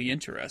it's really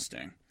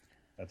interesting.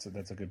 That's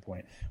a good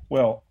point.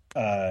 Well,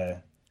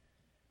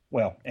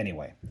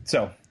 anyway,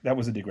 so that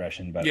was a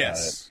digression, but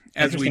yes,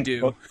 as we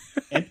do.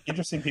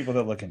 Interesting people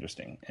that look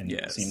interesting and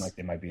yes. seem like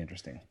they might be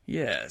interesting.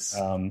 Yes.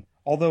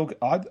 Although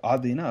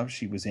oddly enough,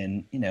 she was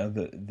in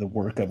the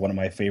work of one of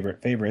my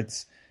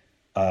favorites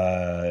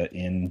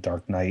in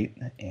Dark Knight,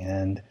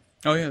 and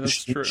oh yeah,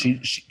 that's true.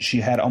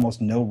 She had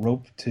almost no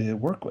rope to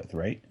work with,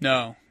 right?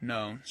 No.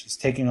 She's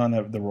taking on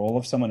the role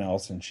of someone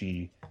else, and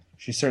she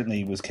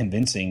certainly was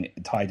convincing,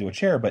 tied to a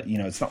chair. But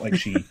it's not like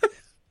she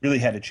really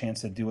had a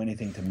chance to do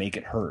anything to make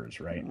it hers,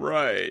 right?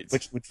 Right.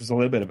 Which was a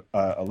little bit of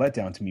a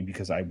letdown to me,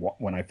 because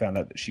when I found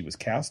out that she was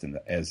cast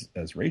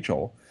as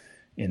Rachel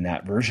in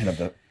that version of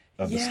the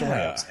story,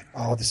 I was like,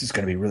 oh, this is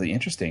going to be really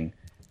interesting.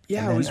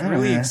 Yeah, I was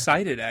really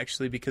excited,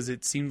 actually, because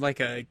it seemed like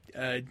a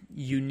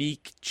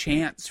unique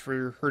chance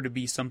for her to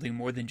be something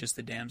more than just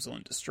the damsel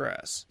in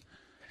distress.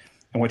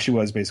 And what she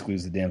was basically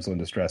was the damsel in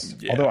distress.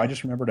 Yeah. Although I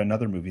just remembered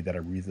another movie that I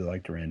really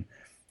liked her in.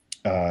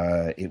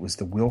 It was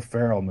the Will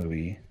Ferrell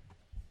movie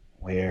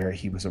where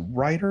he was a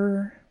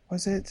writer,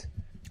 was it?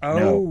 Oh.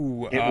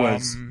 No, it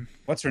was...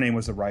 What's her name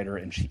was the writer,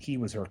 and he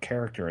was her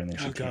character. And then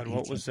she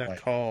what was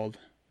that called?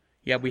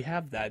 Yeah, we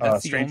have that.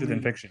 That's Stranger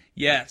Than Fiction.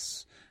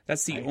 Yes.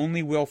 That's the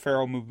only Will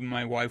Ferrell movie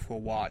my wife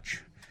will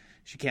watch.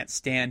 She can't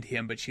stand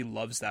him, but she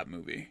loves that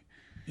movie.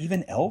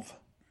 Even Elf?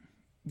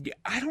 Yeah,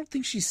 I don't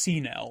think she's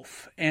seen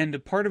Elf, and a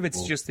part of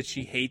it's just that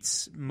she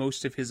hates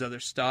most of his other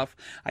stuff.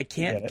 I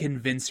can't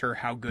convince her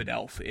how good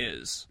Elf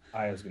is.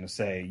 I was going to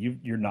say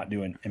you're not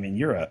doing. I mean,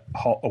 you're a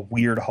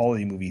weird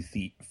holiday movie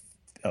theme.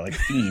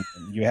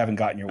 You haven't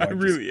gotten your wife. I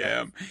really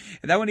am,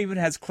 and that one even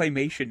has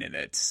claymation in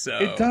it. So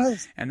it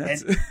does, and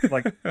that's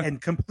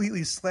and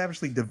completely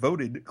slavishly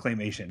devoted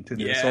claymation to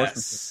the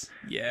source.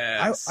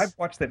 Yes, I've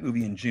watched that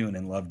movie in June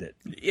and loved it.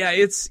 Yeah,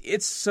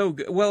 it's so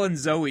good. Well, and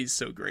Zoe's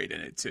so great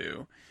in it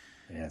too.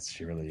 Yes,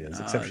 she really is.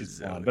 Except she's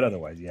blonde, but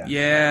otherwise,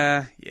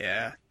 yeah.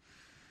 Yeah.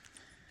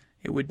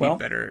 It would be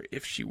better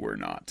if she were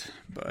not,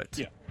 but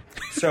yeah.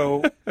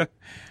 So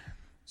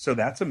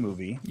that's a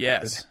movie.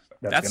 Yes.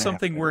 That's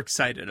something we're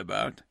excited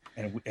about.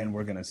 And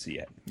we're going to see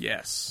it.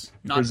 Yes.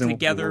 Not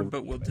together,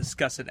 but we'll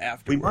discuss it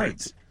afterwards. We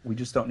might. We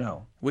just don't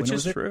know. Which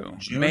is true.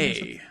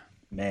 May.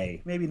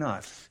 Maybe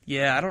not.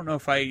 Yeah, I don't know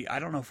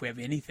if we have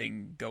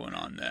anything going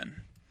on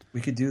then. We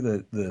could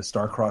do the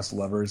star-crossed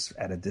lovers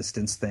at a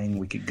distance thing.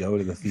 We could go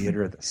to the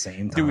theater at the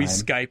same time. Do we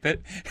Skype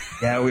it?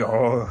 Yeah,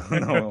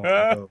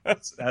 no,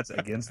 that's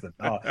against the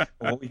law. But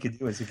what we could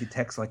do is we could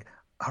text like,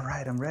 "All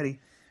right, I'm ready."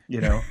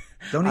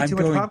 Don't eat too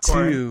much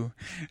popcorn.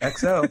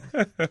 XO.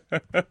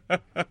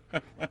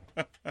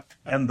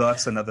 And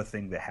thus another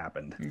thing that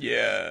happened.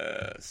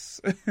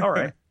 Yes. All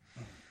right.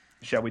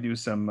 Shall we do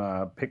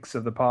some picks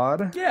of the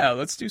pod? Yeah,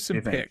 let's do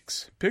some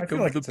picks. Pick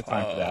of the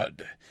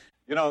pod.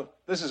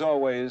 This is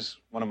always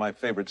one of my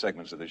favorite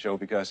segments of the show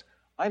because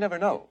I never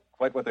know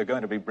quite what they're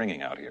going to be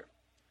bringing out here.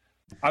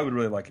 I would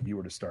really like if you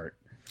were to start.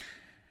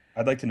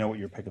 I'd like to know what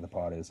your pick of the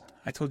pod is.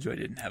 I told you I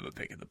didn't have a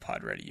pick of the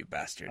pod ready, you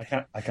bastard.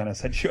 I kind of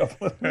set you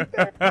up a little bit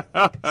there.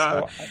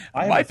 So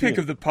my pick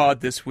of the pod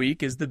this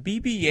week is the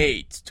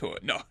BB-8 toy.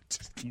 No.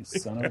 You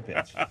son of a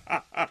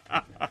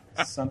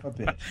bitch. Son of a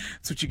bitch.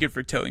 That's what you get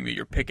for telling me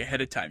your pick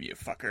ahead of time, you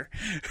fucker.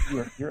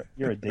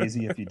 You're a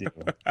daisy if you do.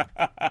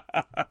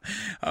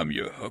 I'm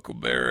your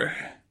huckleberry.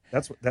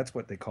 That's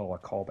what they call a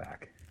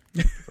callback.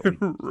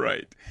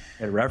 Right.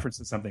 It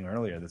references something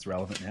earlier that's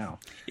relevant now.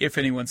 If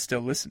anyone's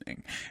still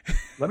listening.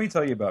 Let me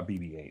tell you about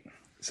BB-8.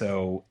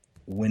 So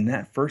when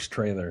that first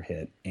trailer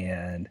hit,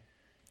 and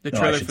the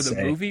trailer for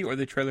the movie or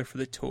the trailer for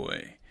the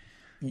toy?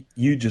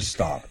 You just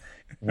stop.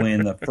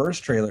 When the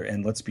first trailer,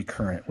 and let's be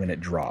current, when it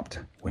dropped.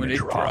 When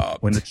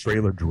the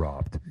trailer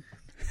dropped.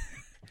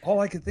 All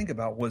I could think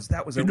about was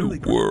that was a really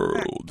good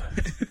world.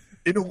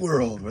 In a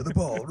world where the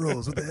ball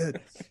rolls with the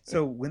head.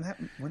 So when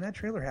that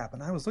trailer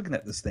happened, I was looking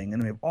at this thing,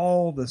 and we have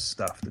all this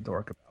stuff to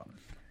dork about.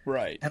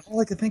 Right. And all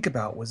I could think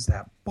about was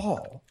that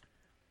ball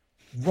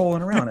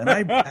rolling around. And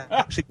I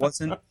actually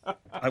wasn't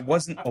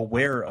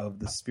aware of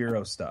the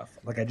Sphero stuff.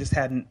 Like I just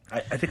hadn't. I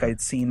think I had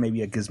seen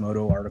maybe a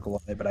Gizmodo article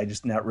on it, but I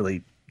just not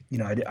really.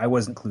 I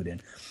wasn't clued in.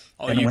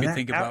 All you could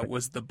think about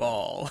was the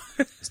ball.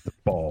 It's the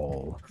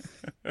ball.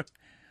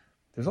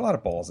 There's a lot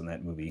of balls in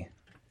that movie.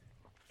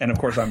 And of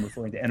course, I'm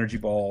referring to energy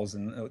balls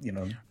and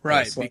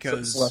right,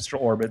 because celestial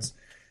orbits.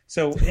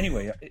 So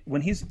anyway,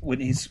 when he's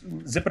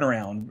zipping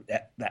around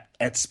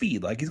at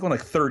speed, like he's going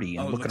like 30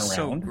 and looking around,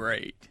 so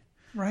great,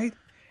 right?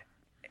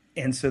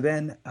 And so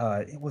then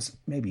it was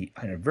maybe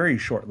very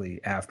shortly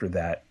after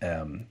that,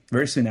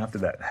 very soon after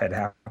that had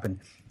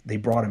happened, they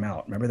brought him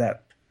out. Remember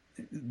that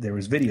there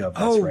was video of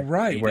this,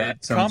 right,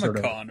 at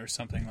Comic-Con or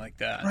something like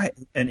that, right?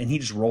 And he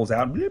just rolls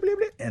out, blah, blah,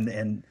 blah,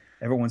 and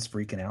everyone's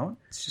freaking out.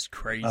 It's just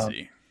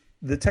crazy.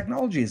 The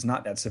technology is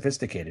not that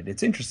sophisticated.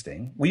 It's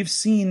interesting. We've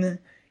seen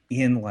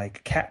in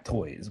like cat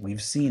toys,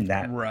 we've seen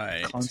that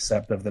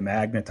concept of the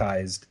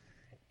magnetized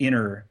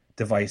inner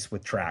device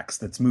with tracks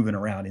that's moving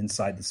around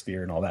inside the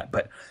sphere and all that.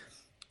 But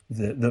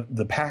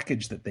the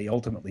package that they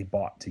ultimately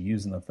bought to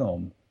use in the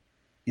film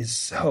is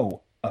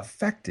so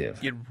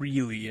effective. It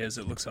really is.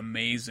 It looks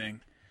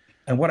amazing.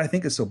 And what I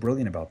think is so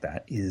brilliant about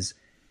that is,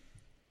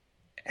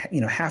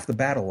 half the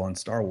battle on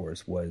Star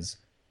Wars was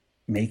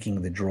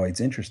making the droids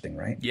interesting,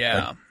 right?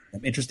 Yeah.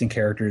 Interesting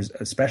characters,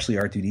 especially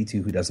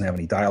R2-D2, who doesn't have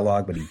any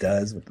dialogue, but he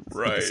does. With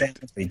the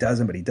sentence, but he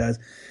doesn't, but he does.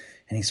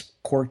 And he's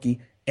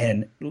quirky.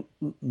 And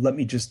let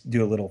me just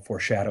do a little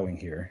foreshadowing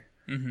here.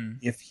 Mm-hmm.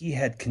 If he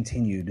had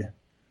continued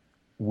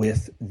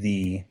with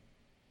the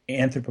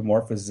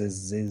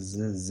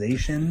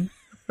anthropomorphization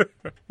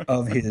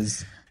of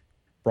his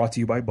brought to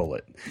you by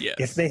Bullet,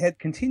 if they had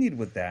continued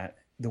with that,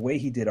 the way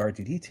he did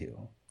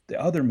R2-D2, the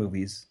other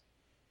movies,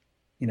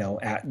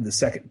 at the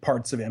second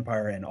parts of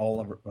Empire and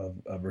all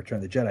of Return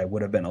of the Jedi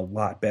would have been a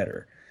lot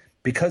better,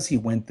 because he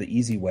went the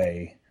easy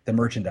way, the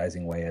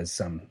merchandising way, as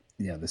some,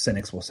 the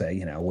cynics will say,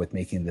 with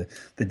making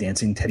the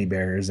dancing teddy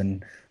bears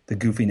and the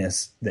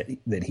goofiness that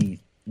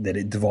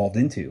it devolved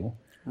into.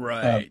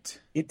 Right.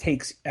 It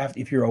takes,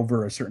 if you're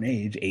over a certain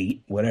age,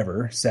 8,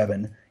 whatever,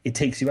 7, it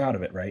takes you out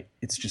of it, right?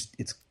 It's just,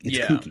 it's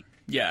kooky.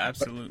 Yeah,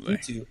 absolutely.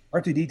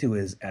 R2-D2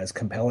 is as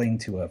compelling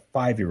to a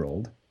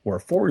 5-year-old or a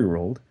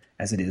 4-year-old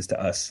as it is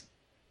to us.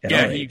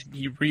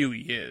 He really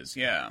is.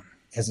 Yeah,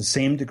 has the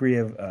same degree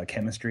of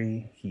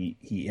chemistry. He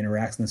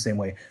interacts in the same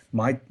way.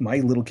 My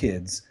little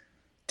kids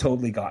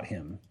totally got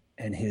him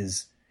and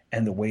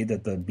the way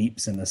that the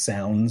beeps and the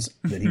sounds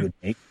that he would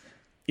make.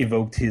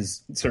 evoked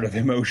his sort of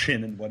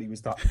emotion and what he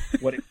was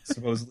what it was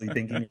supposedly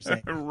thinking or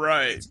saying.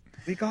 Right.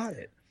 We got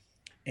it.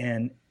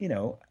 And,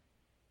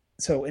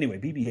 so anyway,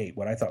 BB-8,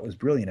 what I thought was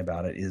brilliant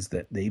about it is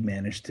that they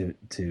managed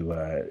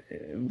to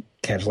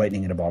catch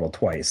lightning in a bottle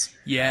twice.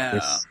 Yeah.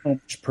 There's so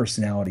much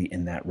personality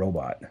in that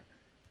robot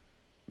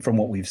from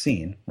what we've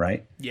seen,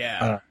 right?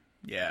 Yeah.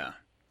 Yeah.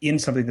 In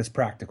something that's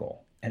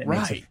practical. And it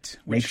Right.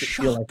 Which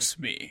shocks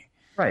me.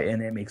 Right,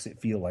 and it makes it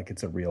feel like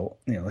it's a real,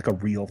 like a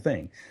real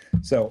thing.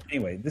 So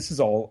anyway, this is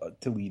all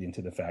to lead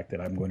into the fact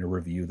that I'm going to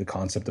review the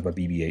concept of a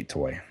BB-8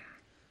 toy.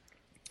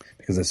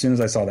 Because as soon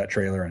as I saw that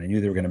trailer and I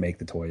knew they were going to make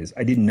the toys,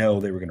 I didn't know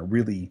they were going to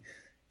really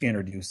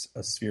introduce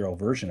a spherical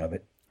version of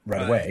it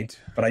right away.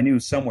 But I knew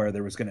somewhere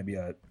there was going to be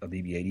a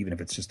BB-8, even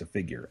if it's just a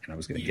figure, and I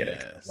was going to get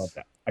it. I love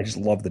that. I just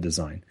love the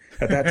design.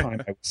 At that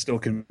time, I was still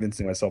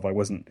convincing myself I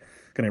wasn't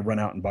going to run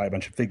out and buy a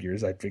bunch of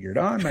figures. I figured,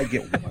 I might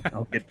get one.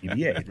 I'll get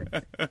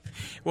BB-8.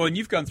 Well, and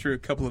you've gone through a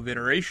couple of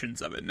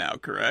iterations of it now,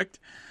 correct?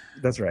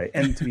 That's right.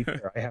 And to be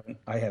fair,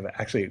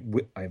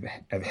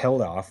 I've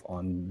held off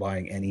on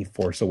buying any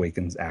Force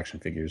Awakens action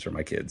figures for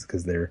my kids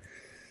because they're,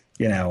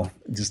 I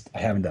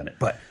haven't done it.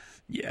 But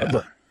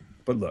yeah.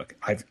 But look,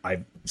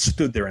 I've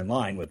stood there in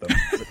line with them.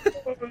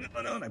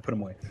 And I put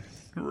them away.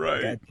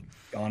 Right. I be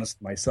honest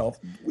with myself.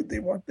 Would they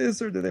want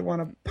this or do they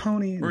want a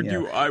pony? Or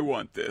do I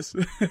want this?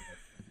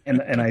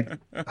 and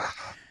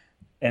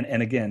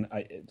again,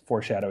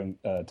 foreshadowing,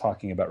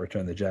 talking about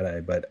Return of the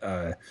Jedi, but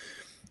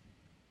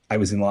I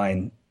was in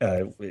line.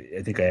 I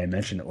think I had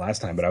mentioned it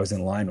last time, but I was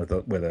in line with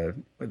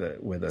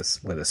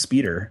a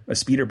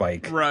speeder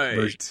bike.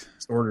 Right.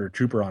 Order a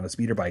trooper on a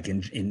speeder bike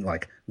in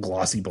like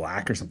glossy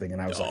black or something,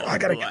 and I was I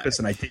gotta get this,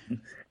 and I didn't,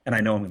 and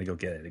I know I'm going to go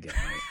get it again.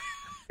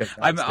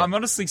 I'm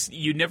honestly,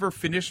 you never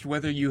finished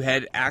whether you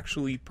had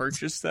actually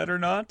purchased that or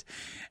not.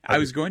 I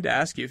was going to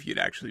ask you if you'd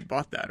actually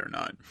bought that or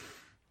not.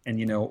 And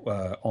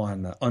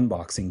on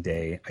unboxing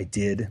day, I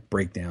did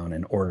break down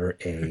and order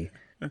a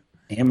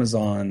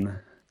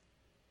Amazon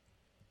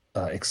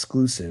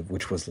exclusive,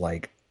 which was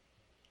like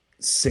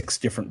 6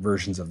 different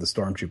versions of the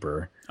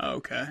Stormtrooper.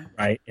 Okay.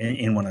 Right,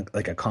 in one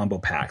like a combo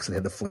pack. So they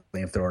had the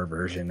flamethrower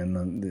version and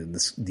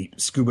the deep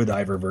scuba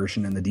diver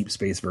version and the deep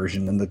space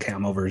version and the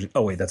camo version.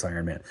 Oh wait, that's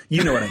Iron Man.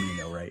 You know what I mean,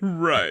 though, right?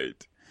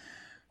 Right.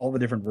 All the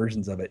different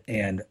versions of it,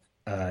 and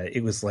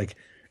it was like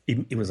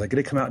it was like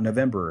going to come out in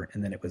November,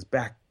 and then it was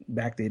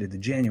backdated to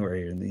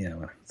January,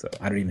 and so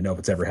I don't even know if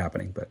it's ever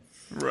happening, but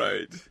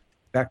right.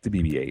 Back to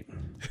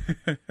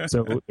BB-8.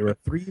 So there are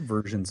 3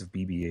 versions of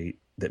BB-8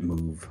 that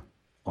move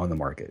on the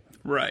market.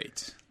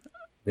 Right.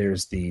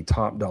 There's the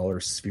top dollar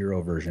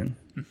Sphero version.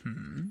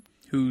 Mm-hmm.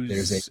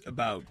 Who's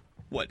about,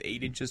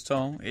 8 inches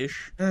tall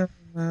ish?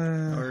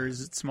 Or is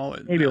it smaller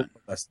than maybe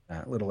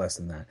that? A little less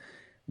than that.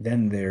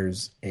 Then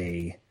there's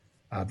a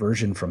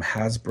version from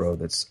Hasbro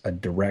that's a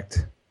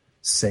direct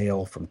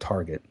sale from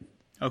Target.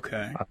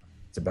 Okay.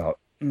 It's about,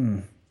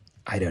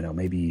 I don't know,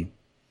 maybe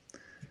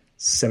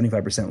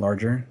 75%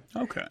 larger.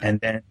 Okay.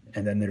 And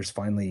then there's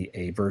finally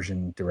a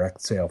version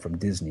direct sale from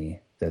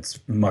Disney that's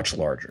much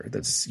larger.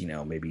 That's,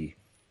 maybe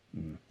a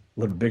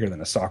little bigger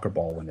than a soccer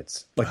ball when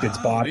it's like its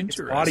body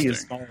is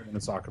smaller than a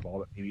soccer ball,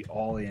 but maybe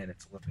all in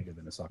it's a little bigger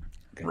than a soccer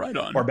ball. Okay? Right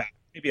on. Or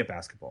maybe a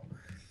basketball.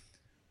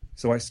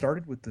 So I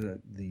started with the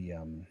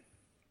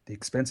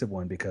expensive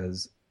one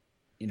because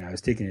I was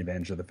taking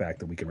advantage of the fact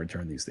that we can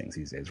return these things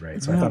these days,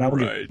 right? So I thought I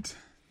would. Right.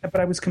 But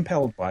I was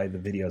compelled by the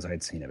videos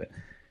I'd seen of it.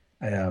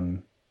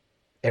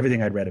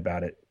 Everything I'd read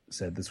about it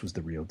said this was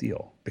the real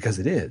deal because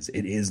it is.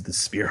 It is the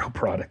Sphero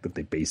product that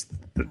they based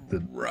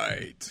the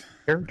right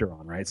character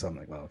on, right? So I'm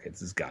like, well, okay,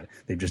 this has got it.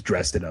 They've just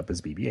dressed it up as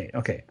BB-8.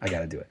 Okay, I got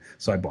to do it.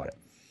 So I bought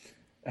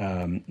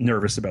it.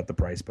 Nervous about the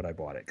price, but I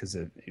bought it because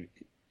if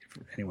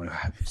anyone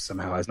who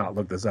somehow has not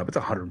looked this up, it's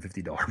a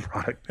 $150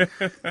 product.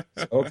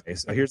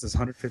 So here's this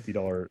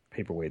 $150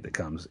 paperweight that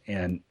comes,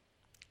 and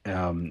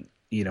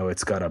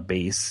it's got a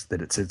base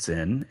that it sits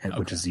in,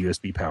 which is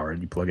USB powered.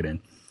 You plug it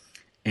in.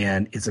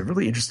 And it's a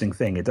really interesting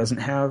thing. It doesn't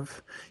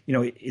have,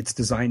 it's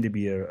designed to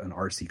be an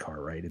RC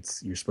car, right?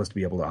 You're supposed to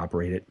be able to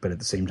operate it, but at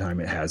the same time,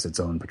 it has its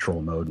own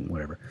patrol mode and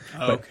whatever.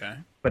 Okay.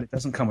 But it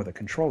doesn't come with a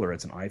controller.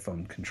 It's an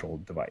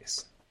iPhone-controlled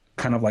device,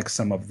 kind of like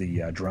some of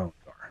the drones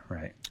are,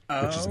 right?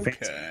 Which is a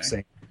fancy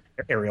saying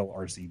aerial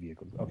RC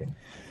vehicles. Okay,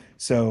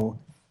 so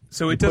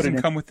it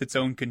doesn't come with its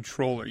own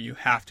controller. You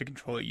have to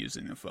control it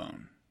using the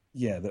phone.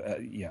 Yeah,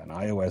 an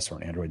iOS or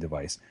an Android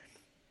device.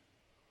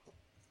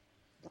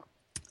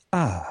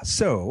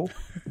 So,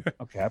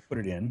 okay, I put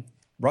it in.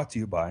 Brought to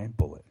you by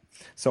Bullet.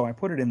 So I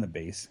put it in the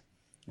base,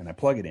 and I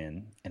plug it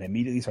in, and it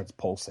immediately starts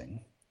pulsing,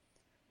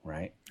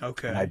 right?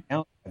 Okay. And I've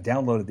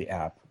downloaded the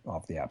app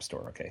off the App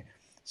Store, okay?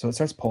 So it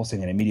starts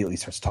pulsing and immediately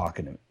starts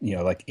talking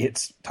to, like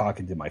it's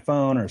talking to my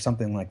phone or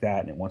something like that,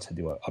 and it wants to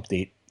do an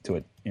update to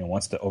it,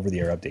 wants to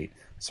over-the-air update.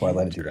 So I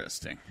let it do that.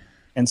 Interesting.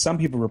 And some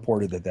people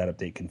reported that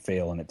update can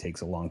fail and it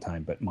takes a long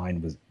time, but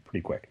mine was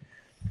pretty quick.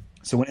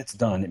 So when it's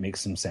done, it makes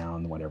some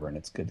sound, whatever, and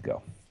it's good to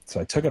go. So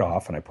I took it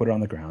off and I put it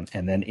on the ground,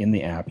 and then in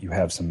the app you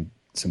have some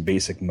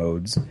basic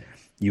modes.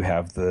 You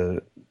have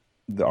the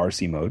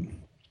RC mode,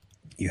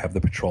 you have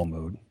the patrol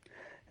mode,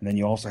 and then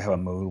you also have a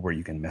mode where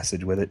you can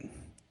message with it,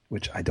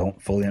 which I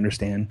don't fully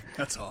understand.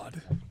 That's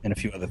odd. And a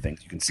few other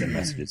things. You can send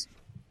messages.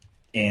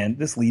 And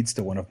this leads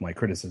to one of my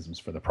criticisms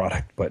for the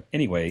product. But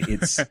anyway,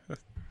 it's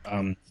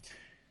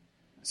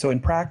so in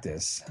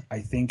practice, I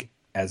think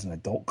as an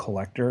adult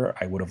collector,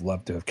 I would have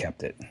loved to have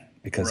kept it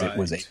because it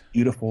was a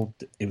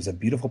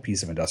beautiful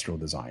piece of industrial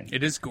design.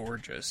 It is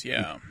gorgeous,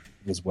 yeah.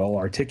 It was well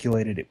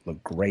articulated. It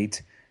looked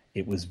great.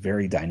 It was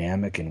very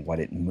dynamic in what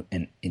it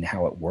in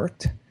how it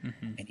worked.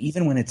 Mm-hmm. And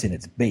even when it's in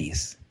its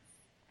base,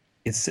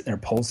 it's sitting there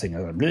pulsing.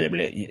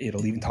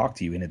 It'll even talk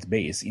to you in its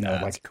base. You know,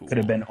 That's like cool. It could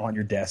have been on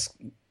your desk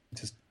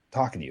just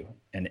talking to you,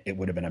 and it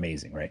would have been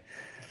amazing, right?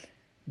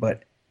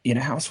 But in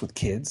a house with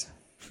kids,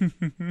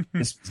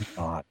 this was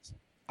not.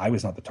 I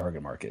was not the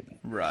target market.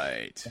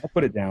 Right. I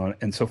put it down,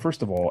 and so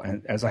first of all,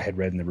 and as I had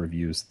read in the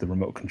reviews, the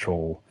remote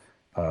control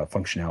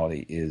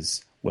functionality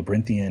is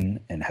labyrinthian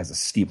and has a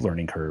steep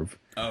learning curve.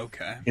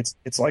 Okay.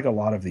 It's like a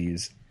lot of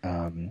these.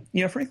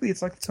 Frankly,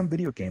 it's like some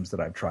video games that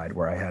I've tried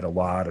where I had a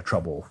lot of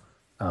trouble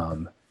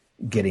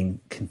getting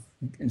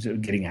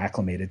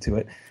acclimated to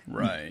it.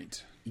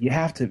 Right. You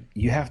have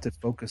to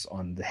focus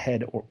on the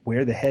head or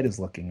where the head is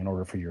looking in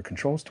order for your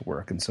controls to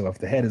work. And so if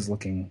the head is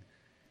looking,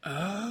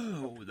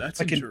 that's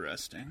like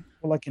interesting.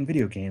 like in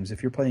video games,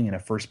 if you're playing in a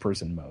first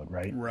person mode,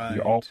 right? Right.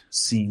 You're all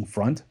seeing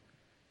front.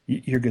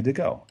 You're good to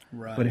go.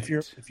 Right. But if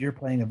you're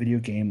playing a video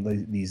game,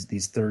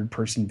 these third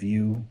person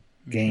view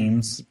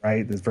games,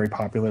 right? That's very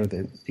popular,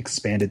 the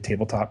expanded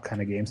tabletop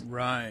kind of games.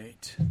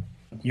 Right.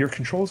 Your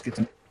controls get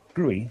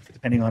screwy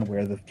depending on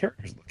where the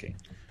character's looking.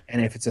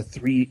 And if it's a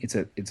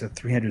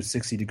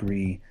 360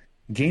 degree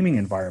gaming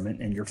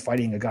environment and you're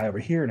fighting a guy over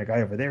here and a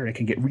guy over there, it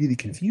can get really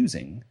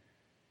confusing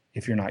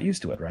if you're not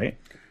used to it, right?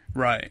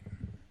 Right.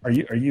 Are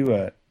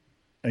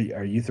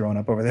you throwing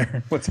up over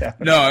there? What's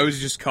happening? No, I was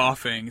just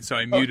coughing, so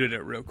I muted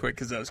it real quick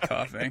because I was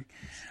coughing.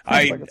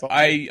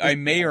 I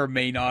may or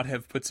may not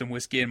have put some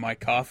whiskey in my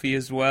coffee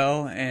as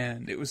well,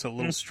 and it was a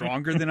little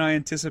stronger than I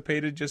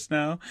anticipated just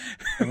now.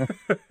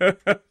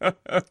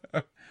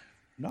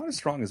 Not as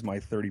strong as my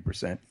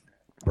 30%.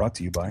 Brought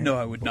to you by. No,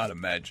 I would not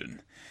imagine.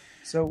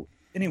 So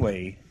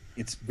anyway,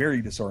 it's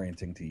very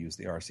disorienting to use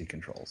the RC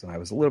controls, and I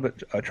was a little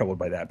bit troubled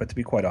by that. But to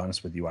be quite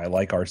honest with you, I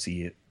like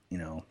RC.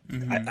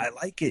 I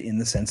like it in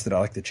the sense that I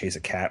like to chase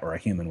a cat or a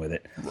human with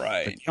it.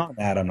 Right. But beyond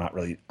that, I'm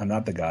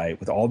not the guy.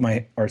 With all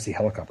my RC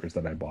helicopters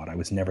that I bought, I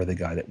was never the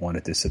guy that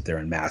wanted to sit there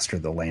and master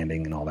the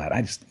landing and all that.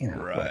 I just,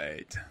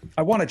 Right.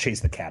 I want to chase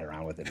the cat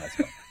around with it. That's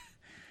what.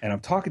 And I'm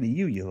talking to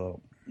you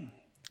little.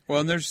 Well,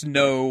 and there's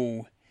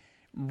no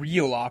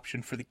real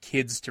option for the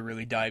kids to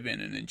really dive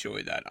in and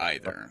enjoy that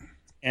either.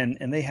 And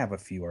they have a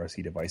few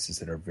RC devices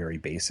that are very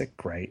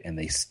basic, right? And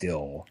they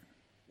still,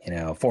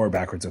 forward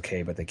backwards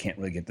okay, but they can't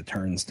really get the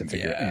turns to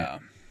figure it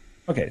out.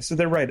 Okay, so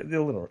they're right.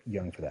 They're a little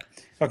young for that.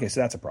 Okay, so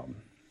that's a problem.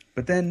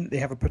 But then they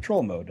have a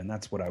patrol mode, and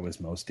that's what I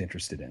was most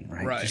interested in,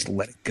 right? Just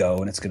let it go,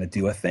 and it's going to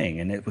do a thing.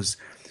 And it was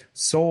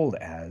sold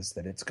as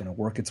that it's going to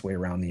work its way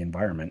around the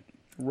environment.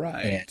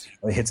 Right.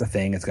 And it hits a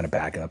thing, it's going to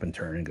back up and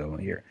turn and go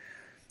here.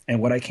 And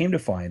what I came to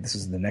find, this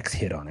is the next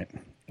hit on it,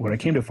 what I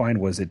came to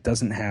find was it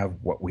doesn't have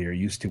what we are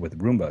used to with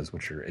Roombas,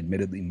 which are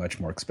admittedly much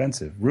more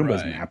expensive.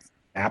 Roombas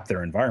map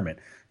their environment.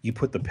 You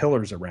put the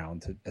pillars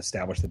around to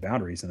establish the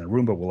boundaries, and the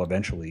Roomba will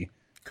eventually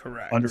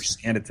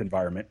understand its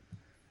environment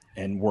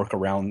and work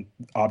around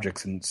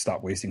objects and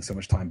stop wasting so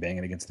much time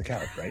banging against the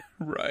couch, right?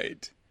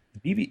 Right.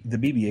 The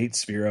BB-8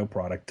 Sphero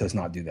product does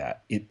not do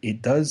that.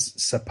 It does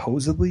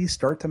supposedly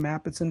start to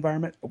map its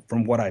environment.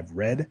 From what I've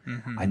read,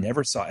 I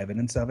never saw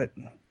evidence of it.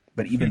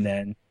 But even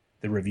then,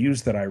 the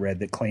reviews that I read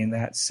that claim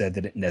that said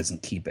that it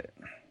doesn't keep it.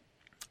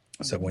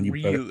 So when you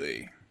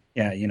the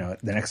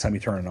next time you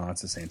turn it on,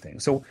 it's the same thing.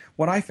 So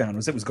what I found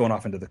was it was going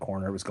off into the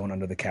corner, it was going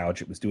under the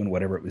couch, it was doing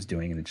whatever it was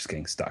doing, and it just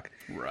getting stuck.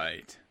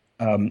 Right.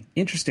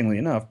 Interestingly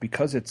enough,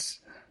 because it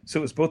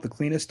was both the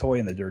cleanest toy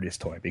and the dirtiest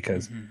toy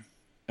because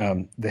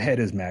the head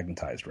is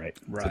magnetized to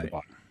the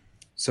bottom.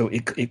 So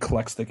it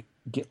collects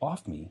get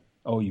off me.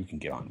 Oh, you can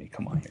get on me.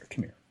 Come on here.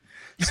 Come here.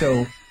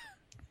 So.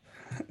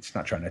 It's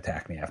not trying to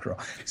attack me after all.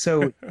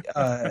 So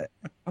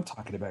I'm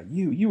talking about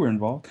you. You were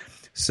involved.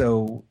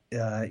 So,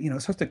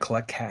 it's supposed to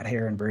collect cat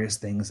hair and various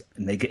things,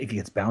 and it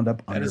gets bound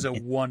up under. That is a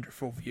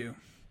wonderful view.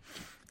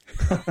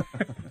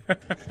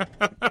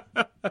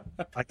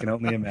 I can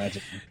only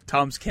imagine.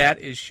 Tom's cat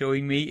is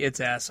showing me its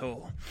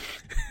asshole.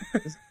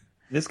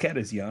 This cat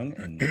is young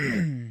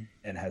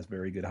and has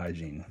very good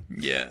hygiene.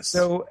 Yes.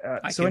 So,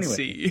 I can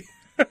see.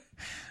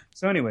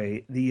 So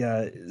anyway,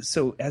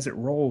 so as it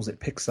rolls, it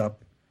picks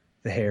up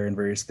the hair and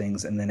various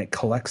things, and then it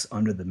collects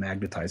under the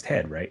magnetized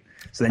head, right?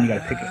 So then you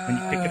got to pick it. When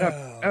you pick it up,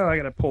 I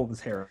got to pull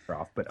this hair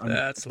off. But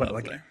that's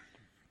lovely. Like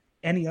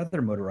any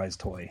other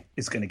motorized toy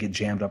is going to get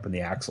jammed up in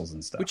the axles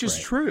and stuff, which is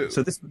true.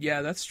 So this,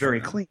 that's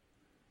very true. clean,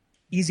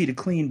 easy to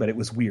clean, but it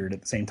was weird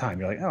at the same time.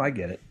 You're like, oh, I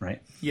get it,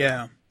 right?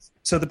 Yeah.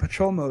 So the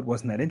patrol mode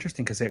wasn't that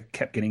interesting because it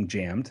kept getting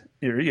jammed,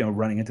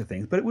 running into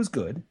things, but it was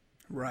good.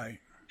 Right.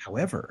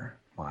 However,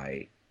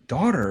 my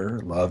daughter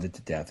loved it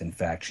to death. In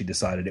fact, she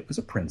decided it was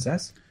a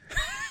princess.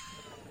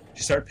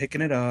 She started picking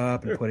it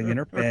up and putting it in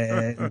her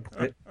bed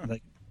and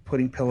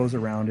putting pillows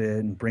around it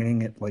and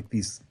bringing it like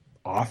these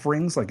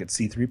offerings, like it's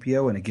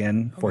C-3PO, and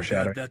again,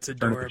 foreshadowing. God, that's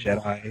Return of the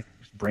adorable. Jedi,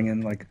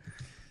 bringing like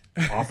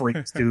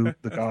offerings to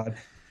the god.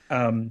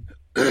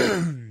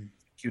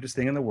 Cutest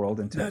thing in the world.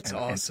 That's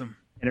awesome.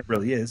 And it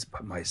really is.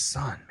 But my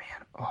son,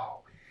 man,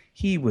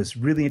 he was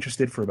really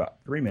interested for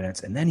about 3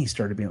 minutes, and then he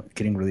started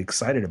getting really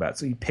excited about it.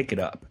 So he'd pick it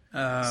up.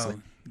 Oh,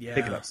 yeah.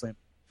 Pick it up, slam,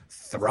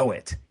 throw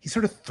it. He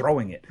started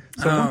throwing it.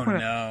 So Oh, at one point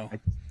no.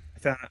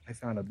 I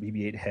found a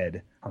BB-8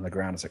 head on the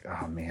ground. It's like,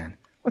 oh man,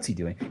 what's he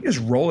doing? He just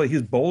roll it. He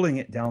was bowling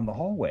it down the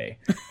hallway,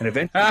 and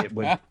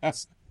eventually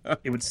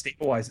it would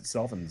stabilize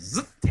itself and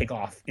take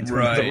off into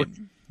Right. the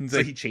room. It's So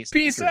like, he chased.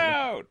 peace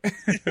after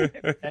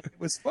it. out. And it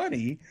was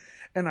funny,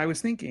 and I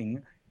was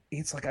thinking,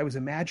 it's like I was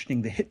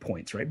imagining the hit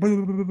points, right?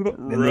 And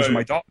those are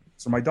my dollars.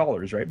 So my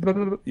dollars, right?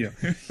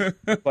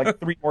 Like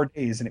 3 more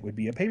days, and it would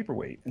be a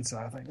paperweight. And so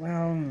I was like,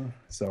 well,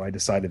 so I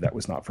decided that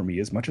was not for me.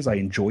 As much as I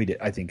enjoyed it,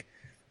 I think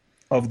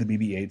of the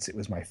BB-8s, it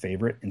was my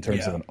favorite in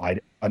terms of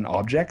an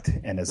object,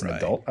 and as an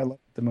adult, I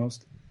loved it the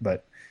most.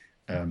 But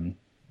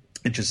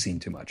it just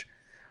seemed too much.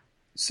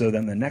 So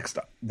then the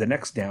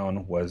next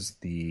down was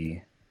the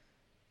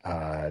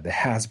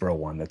Hasbro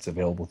one that's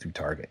available through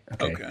Target.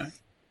 Okay.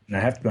 And I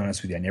have to be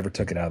honest with you, I never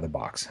took it out of the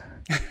box.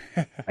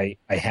 I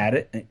had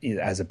it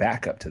as a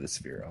backup to the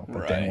Sphero,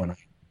 but then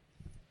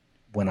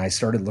when I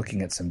started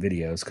looking at some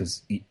videos,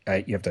 because you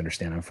have to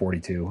understand, I'm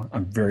 42.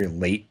 I'm very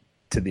late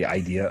to the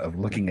idea of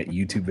looking at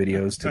YouTube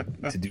videos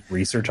to do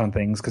research on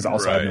things, because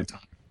also I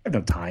have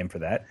no time for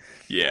that.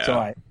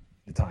 Yeah.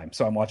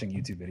 So I'm watching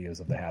YouTube videos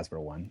of the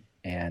Hasbro one,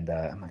 and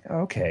I'm like,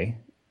 oh, okay,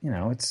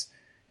 it's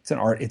an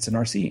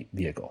RC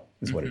vehicle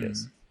is what it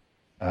is.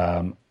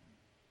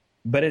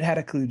 But it had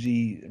a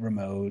Kluge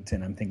remote,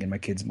 and I'm thinking my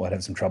kids might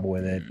have some trouble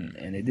with it,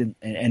 and it didn't,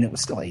 and it was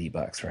still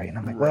 $80, right? And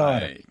I'm like, well,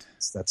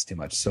 that's too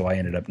much. So I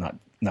ended up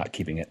not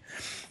keeping it.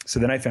 So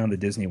then I found the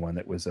Disney one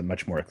that was a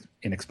much more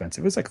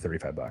inexpensive. It was like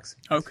 $35.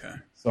 Okay.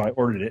 So I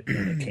ordered it,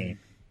 and it came.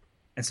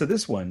 And so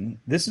this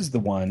is the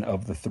one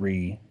of the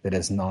 3 that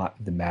is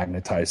not the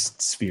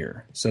magnetized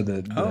sphere. So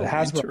the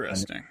Hasbro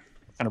one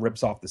kind of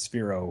rips off the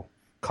Sphero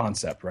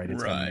concept, right?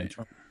 It's got an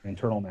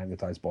internal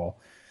magnetized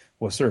ball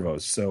with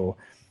servos. So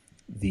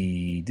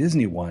the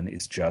Disney one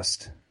is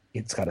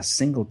it's got a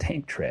single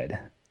tank tread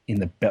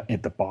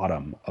at the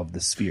bottom of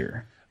the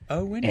sphere.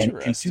 Oh,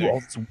 interesting. And do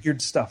all this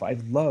weird stuff. I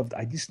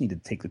just need to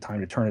take the time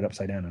to turn it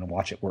upside down and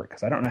watch it work,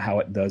 because I don't know how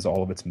it does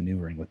all of its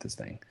maneuvering with this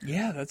thing.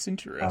 Yeah, that's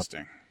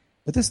interesting.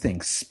 But this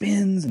thing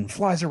spins and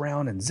flies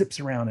around and zips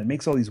around and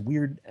makes all these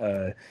weird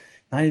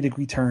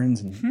 90-degree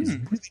turns, and is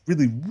really,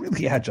 really,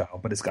 really agile,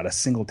 but it's got a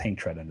single tank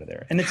tread under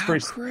there. And it's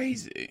very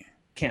crazy.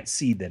 Can't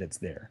see that it's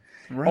there.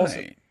 Right.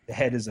 Also, the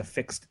head is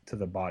affixed to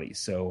the body.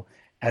 So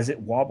as it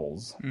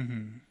wobbles,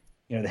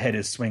 the head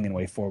is swinging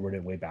way forward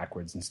and way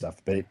backwards and stuff.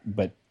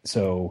 But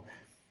so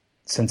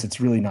since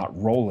it's really not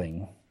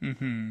rolling,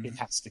 it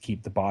has to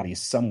keep the body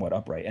somewhat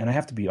upright. And I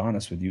have to be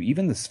honest with you,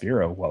 even the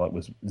Sphero, while it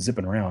was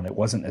zipping around, it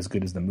wasn't as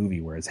good as the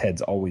movie, where its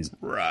head's always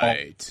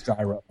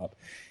gyro up.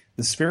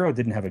 The Sphero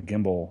didn't have a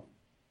gimbal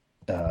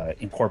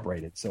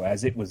incorporated. So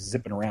as it was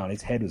zipping around,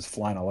 its head was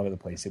flying all over the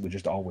place. It would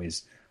just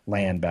always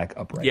land back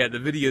upright. Yeah, the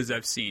videos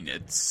I've seen,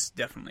 it's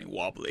definitely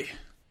wobbly.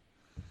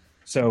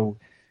 So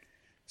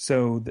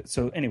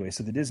anyway,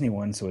 so the Disney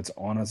one, so it's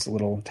on its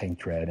little tank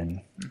tread,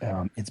 and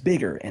it's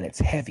bigger and it's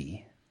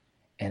heavy,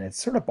 and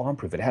it's sort of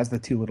bomb-proof. It has the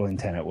 2 little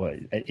antennae. Well,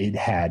 it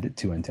had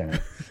 2 antennae.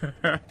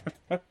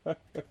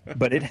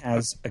 But it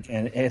has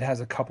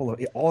a couple of,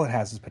 all it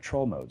has is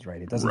patrol modes,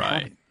 right? It doesn't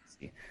have it.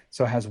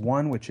 So it has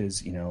one, which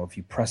is, if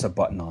you press a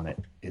button on it,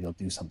 it'll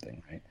do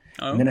something, right?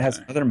 And then it has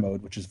another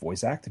mode, which is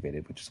voice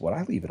activated, which is what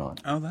I leave it on.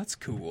 Oh, that's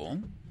cool.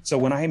 So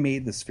when I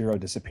made the Sphero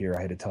disappear,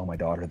 I had to tell my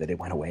daughter that it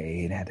went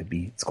away and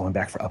it's going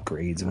back for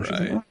upgrades. And she's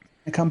like, oh,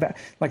 I come back.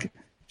 Like,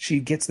 she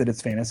gets that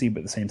it's fantasy,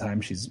 but at the same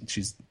time, she's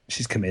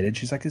committed.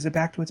 She's like, is it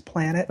back to its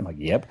planet? I'm like,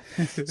 yep.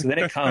 So then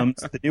it comes,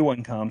 the new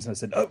one comes, and I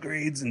said,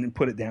 upgrades, and then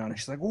put it down. And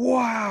she's like,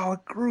 wow,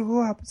 it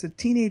grew up. It's a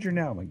teenager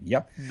now. I'm like,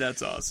 yep.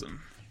 That's awesome.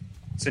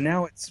 So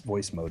now it's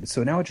voice mode.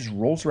 So now it just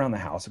rolls around the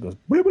house. It goes,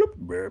 boop, boop,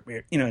 boop,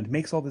 boop, it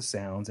makes all the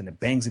sounds, and it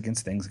bangs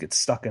against things, gets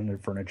stuck under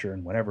furniture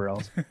and whatever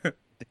else.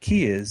 The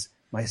key is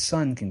my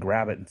son can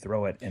grab it and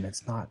throw it, and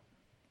it's not.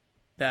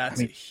 That's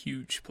a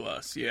huge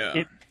plus,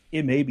 yeah.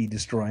 It may be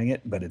destroying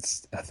it, but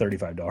it's a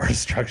 $35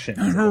 destruction.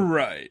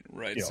 Right.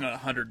 It's not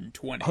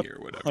 120 or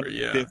whatever,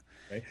 yeah.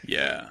 Right?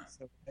 Yeah.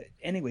 So,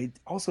 anyway,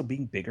 also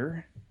being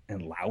bigger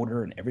and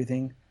louder and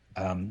everything,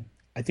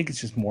 I think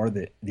it's just more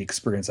the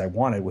experience I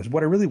wanted.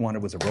 What I really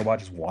wanted was a robot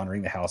just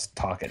wandering the house,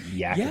 talking,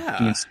 yakking.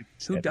 Yeah,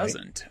 who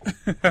doesn't?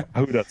 Right?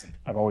 Who doesn't?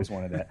 I've always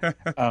wanted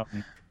that.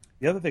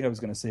 The other thing I was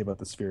going to say about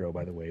the Sphero,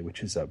 by the way,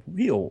 which is a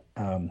real,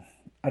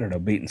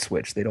 bait and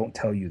switch. They don't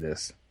tell you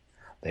this.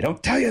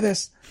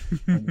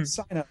 When you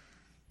sign up,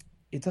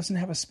 it doesn't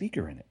have a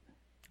speaker in it.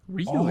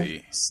 Really?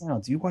 All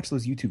sounds. You watch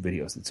those YouTube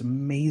videos. It's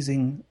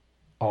amazing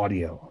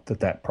audio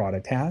that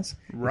product has.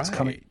 Right. It's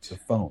coming to the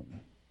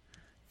phone.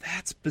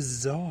 That's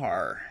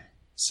bizarre.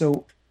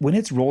 So when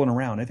it's rolling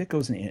around, if it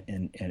goes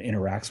and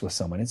interacts with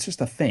someone, it's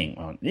just a thing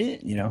on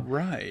it, you know.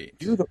 Right.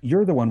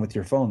 You're the one with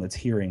your phone that's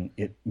hearing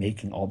it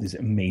making all these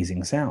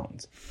amazing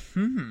sounds.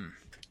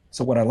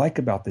 So what I like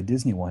about the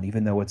Disney one,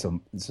 even though it's a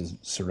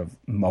sort of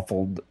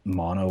muffled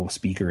mono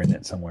speaker in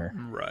it somewhere,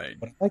 Right.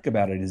 what I like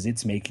about it is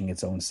it's making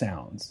its own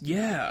sounds.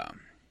 Yeah.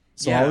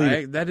 So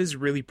that is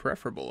really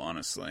preferable,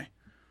 honestly.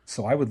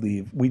 So I would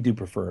leave. We do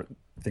prefer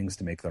things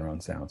to make their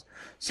own sounds.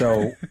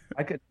 So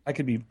I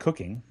could be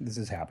cooking. This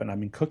has happened.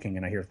 I'm cooking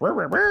and I hear,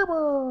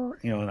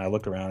 you know, and I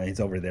look around and he's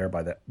over there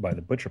by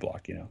the butcher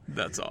block. You know,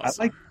 That's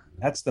awesome.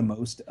 That's the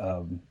most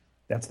of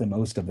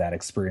that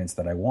experience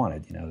that I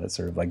wanted. You know, that's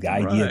sort of like the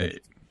idea that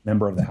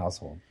member of the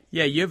household.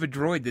 Yeah, you have a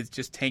droid that's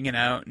just hanging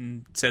out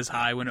and says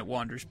hi when it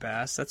wanders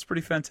past. That's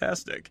pretty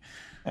fantastic.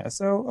 Yeah,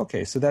 so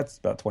that's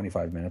about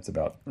 25 minutes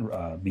about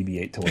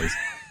BB-8 toys.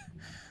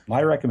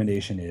 My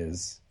recommendation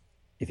is,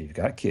 if you've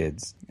got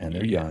kids and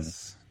they're young,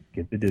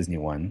 get the Disney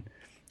one.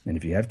 And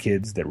if you have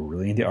kids that were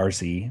really into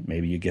RC,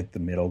 maybe you get the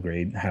middle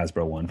grade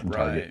Hasbro one from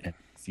Target. And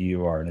if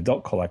you are an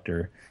adult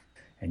collector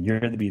and you're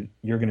going to be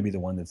the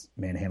one that's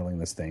manhandling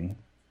this thing,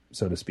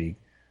 so to speak,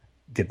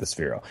 get the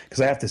Sphero.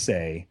 Because I have to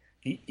say,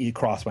 it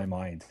crossed my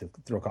mind to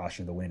throw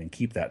caution to the wind and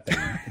keep that thing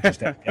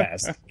just at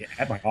desk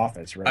at my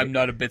office. Right? I'm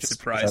not a bit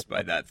surprised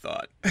by that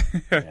thought.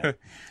 Yeah.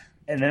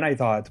 And then I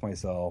thought to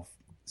myself,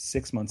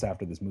 6 months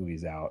after this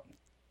movie's out,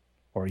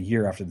 or a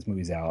year after this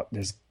movie's out,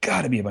 there's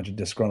got to be a bunch of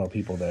disgruntled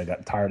people that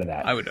got tired of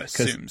that. I would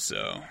assume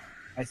so.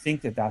 I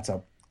think that's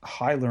a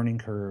high learning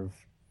curve,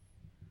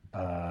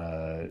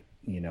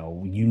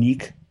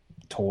 unique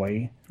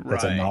toy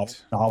that's a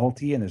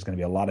novelty, and there's going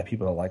to be a lot of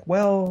people that are like,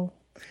 well,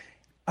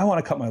 I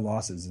want to cut my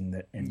losses, and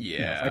if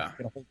I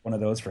could get one of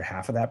those for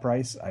half of that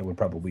price, I would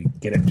probably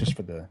get it just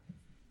for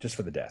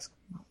the desk.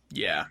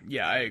 Yeah,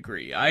 I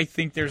agree. I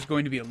think there's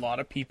going to be a lot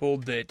of people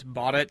that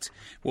bought it,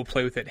 will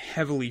play with it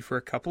heavily for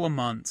a couple of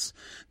months.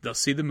 They'll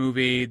see the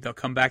movie, they'll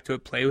come back to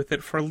it, play with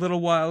it for a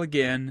little while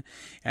again,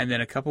 and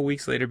then a couple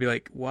weeks later be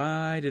like,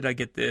 why did I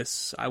get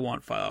this? I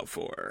want Fallout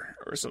 4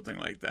 or something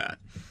like that.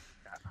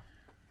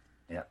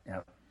 Yeah.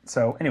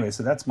 So anyway,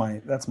 that's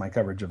my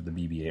coverage of the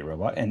BB-8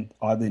 robot, and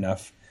oddly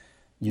enough,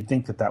 you'd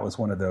think that was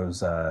one of those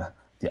the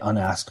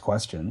unasked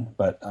question,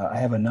 but I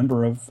have a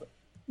number of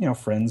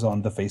friends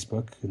on the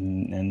Facebook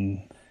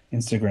and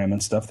Instagram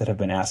and stuff that have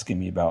been asking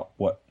me about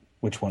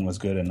which one was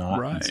good and not.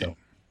 Right. And so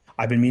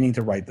I've been meaning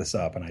to write this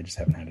up, and I just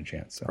haven't had a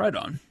chance. So right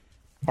on.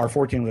 Our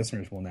 14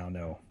 listeners will now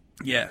know.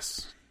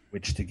 Yes.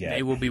 Which to get.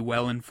 They will be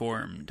well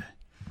informed.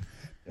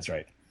 That's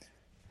right.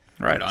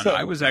 Right on. So,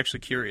 I was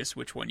actually curious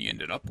which one you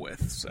ended up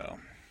with, so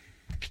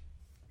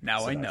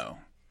now I know.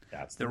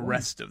 That's the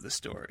rest of the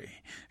story.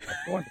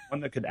 The one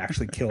that could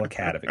actually kill a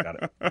cat if it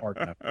got it hard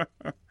enough.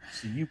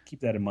 So you keep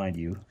that in mind,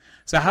 you.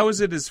 So how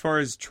is it as far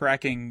as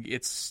tracking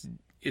its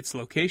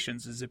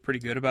locations? Is it pretty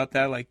good about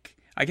that? Like,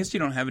 I guess you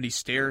don't have any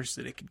stairs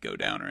that it could go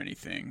down or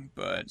anything,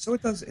 but so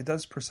it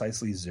does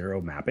precisely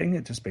zero mapping.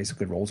 It just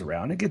basically rolls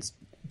around. It gets,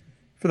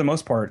 for the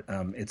most part,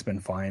 it's been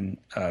fine.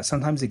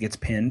 Sometimes it gets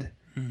pinned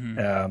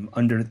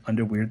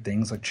under weird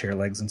things like chair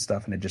legs and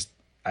stuff, and it just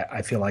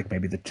I feel like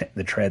maybe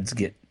the treads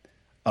get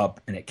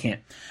up and it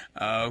can't.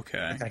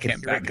 Okay. I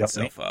can't back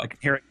itself up. I can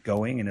hear it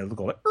going, and it'll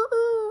go like,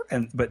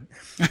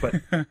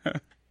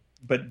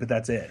 but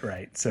that's it,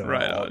 right? So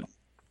right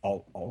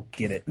I'll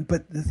get it.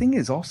 But the thing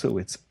is also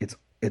its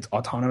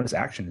autonomous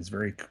action is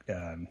very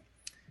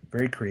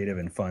very creative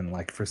and fun.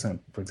 Like for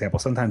example,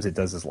 sometimes it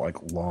does this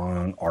like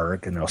long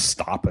arc, and it'll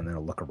stop and then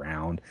it'll look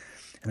around.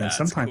 And then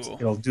sometimes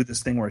it'll do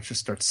this thing where it just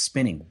starts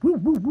spinning. Woo,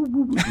 woo, woo,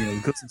 woo, woo.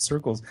 It goes in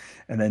circles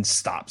and then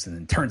stops and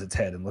then turns its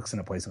head and looks in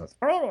a place and goes,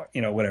 oh,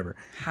 whatever.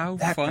 How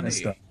that funny.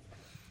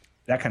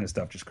 That kind of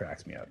stuff just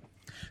cracks me up.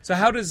 So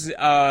how is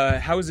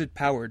it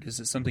powered?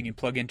 Is it something you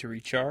plug in to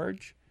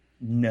recharge?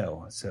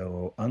 No.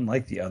 So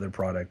unlike the other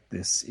product,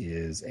 this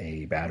is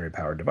a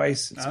battery-powered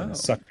device. It's going to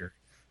suck your...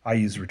 I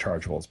use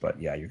rechargeables, but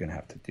yeah, you're going to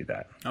have to do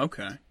that.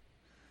 Okay.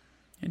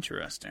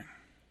 Interesting.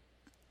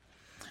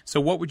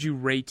 So what would you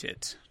rate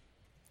it?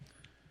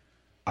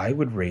 I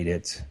would rate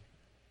it.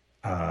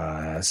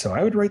 So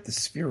I would rate the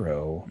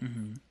Sphero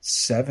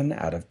 7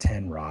 out of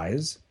 10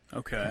 Rise.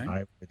 Okay.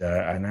 I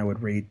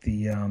would rate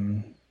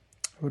the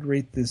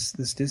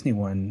this Disney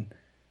one.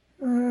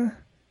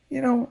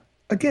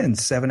 Again,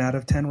 7 out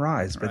of 10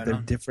 Rise, but they're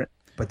different.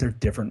 But they're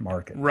different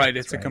markets. Right.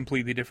 It's a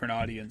completely different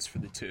audience for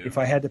the two. If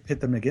I had to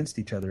pit them against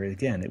each other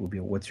again, it would be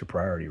what's your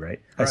priority,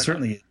 right? I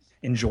certainly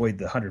enjoyed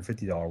the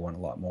 $150 one a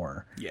lot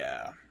more.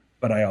 Yeah.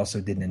 But I also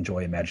didn't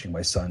enjoy imagining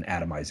my son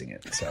atomizing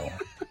it. So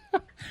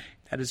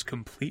that is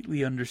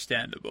completely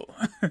understandable.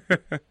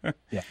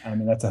 Yeah, I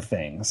mean that's a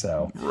thing.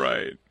 So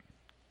right.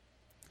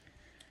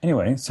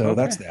 Anyway, so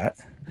that's that.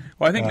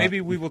 Well, I think maybe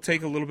we will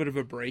take a little bit of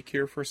a break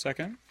here for a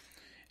second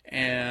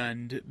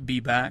and be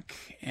back,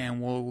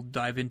 and we'll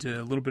dive into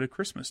a little bit of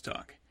Christmas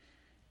talk.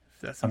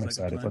 If that sounds I'm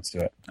excited. Like Let's do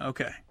it.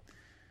 Okay.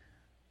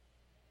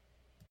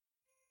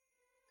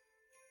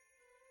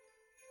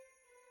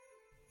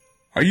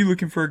 Are you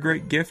looking for a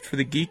great gift for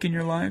the geek in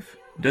your life?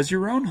 Does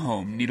your own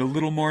home need a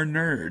little more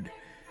nerd?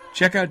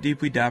 Check out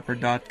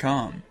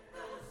DeeplyDapper.com.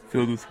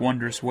 Filled with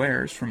wondrous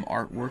wares from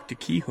artwork to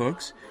key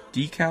hooks,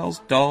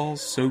 decals,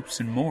 dolls, soaps,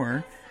 and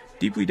more,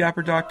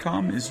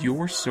 DeeplyDapper.com is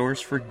your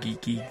source for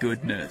geeky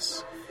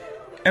goodness.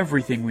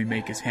 Everything we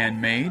make is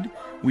handmade,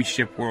 we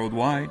ship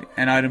worldwide,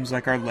 and items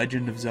like our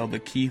Legend of Zelda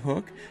key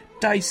hook,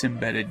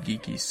 dice-embedded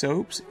geeky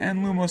soaps, and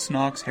Lumos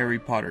Nox Harry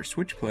Potter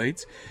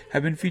switchplates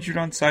have been featured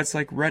on sites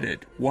like Reddit,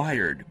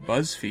 Wired,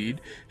 BuzzFeed,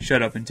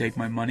 Shut Up and Take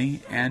My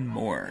Money, and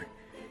more.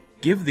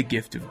 Give the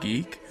gift of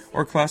geek,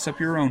 or class up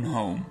your own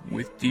home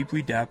with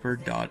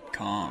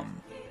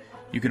DeeplyDapper.com.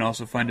 You can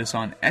also find us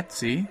on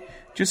Etsy.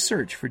 Just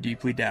search for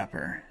Deeply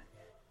Dapper.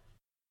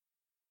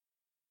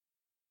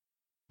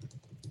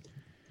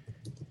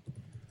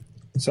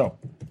 So,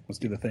 let's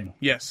do the thing.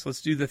 Yes,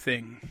 let's do the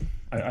thing.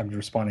 I'm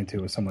responding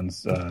to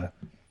someone's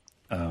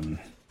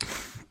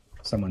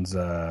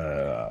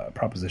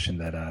proposition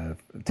that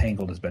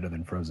Tangled is better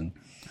than Frozen,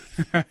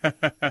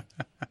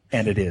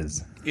 and it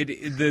is.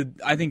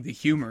 I think the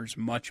humor's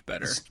much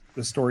better.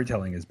 The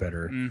storytelling is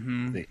better.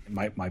 Mm-hmm.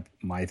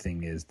 My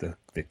thing is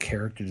the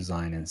character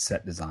design and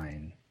set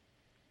design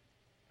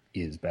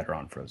is better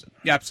on Frozen.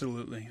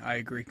 Absolutely, I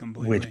agree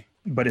completely.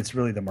 But it's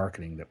really the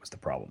marketing that was the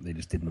problem. They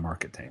just didn't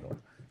market Tangled.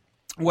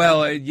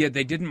 Well, yeah,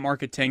 they didn't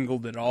market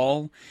Tangled at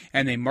all,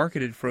 and they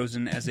marketed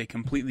Frozen as a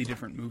completely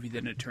different movie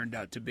than it turned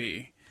out to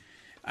be.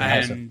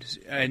 And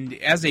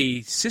as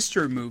a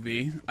sister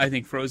movie, I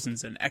think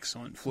Frozen's an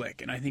excellent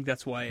flick, and I think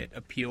that's why it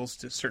appeals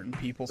to certain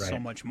people so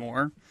much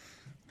more.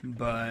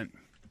 But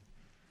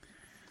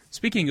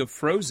speaking of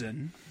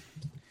Frozen,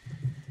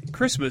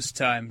 Christmas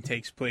time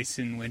takes place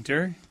in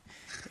winter.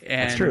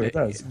 And that's true, it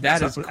does.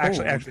 That is cold.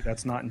 Actually,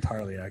 that's not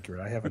entirely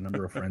accurate. I have a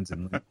number of friends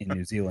in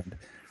New Zealand.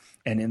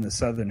 And in the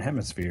Southern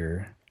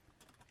Hemisphere,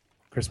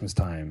 Christmas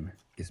time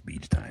is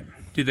beach time.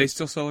 Do they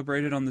still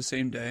celebrate it on the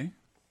same day?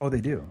 Oh,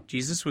 they do.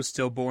 Jesus was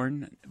still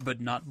born, but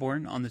not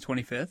born on the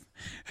 25th?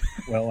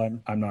 Well,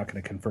 I'm not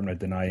going to confirm or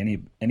deny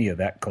any of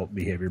that cult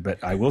behavior,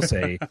 but I will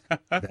say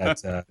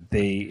that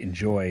they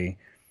enjoy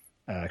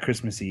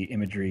Christmassy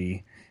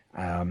imagery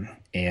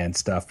and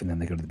stuff, and then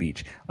they go to the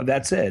beach.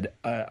 That said,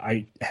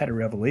 I had a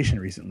revelation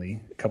recently,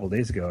 a couple of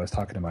days ago. I was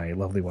talking to my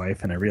lovely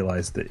wife, and I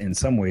realized that in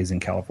some ways in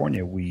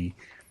California,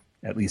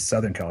 at least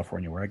Southern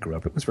California where I grew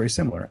up, it was very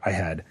similar. I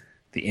had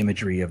the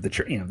imagery of the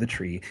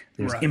tree.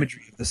 There's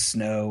imagery of the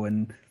snow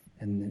and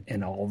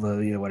all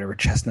the whatever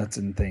chestnuts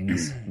and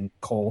things and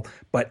coal,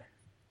 but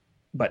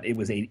it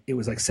was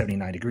like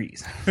 79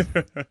 degrees.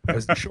 It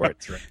was the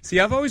shorts, right?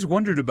 See, I've always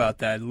wondered about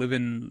that,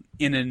 living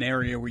in an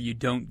area where you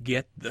don't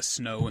get the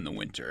snow in the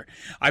winter.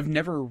 I've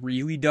never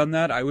really done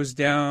that. I lived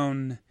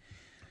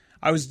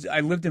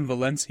in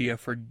Valencia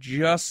for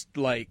just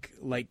like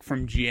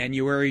from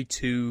January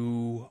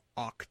to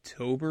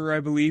October,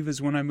 I believe,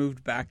 is when I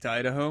moved back to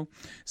Idaho.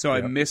 So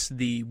I missed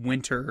the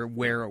winter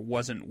where it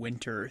wasn't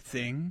winter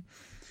thing.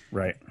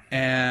 Right.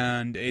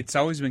 And it's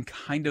always been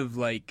kind of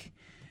like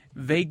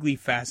vaguely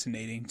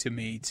fascinating to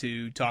me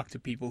to talk to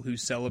people who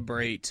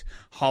celebrate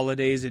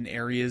holidays in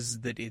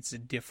areas that it's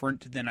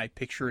different than I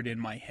picture it in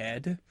my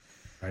head.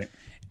 Right.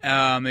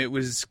 It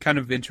was kind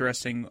of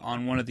interesting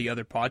on one of the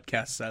other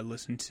podcasts I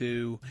listened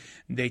to.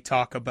 They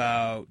talk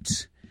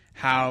about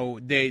how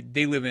they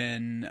live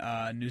in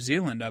New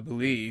Zealand, I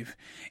believe,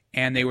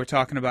 and they were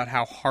talking about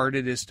how hard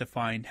it is to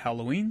find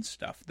Halloween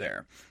stuff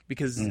there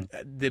because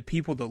the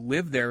people that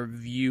live there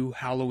view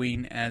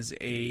Halloween as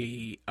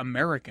a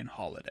American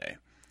holiday.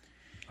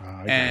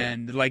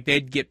 And like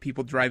they'd get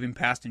people driving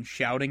past and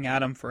shouting at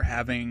them for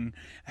having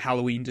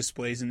Halloween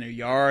displays in their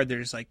yard.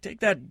 They're just like,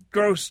 take that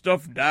gross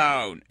stuff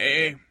down,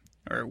 eh?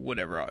 Or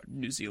whatever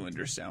New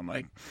Zealanders sound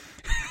like.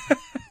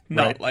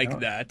 Not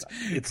that.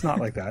 It's not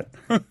like that.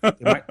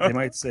 They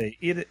might say,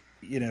 eat it,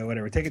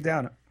 whatever. Take it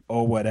down.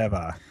 Oh,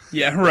 whatever.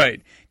 Yeah,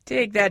 right.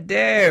 Take that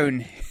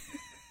down.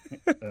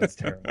 That's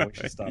terrible. We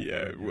should stop.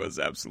 Yeah, it was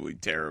absolutely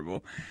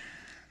terrible.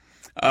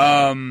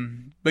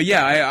 But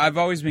yeah, I've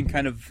always been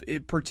kind of,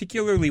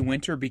 particularly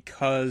winter,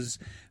 because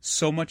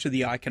so much of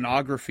the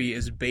iconography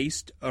is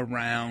based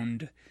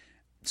around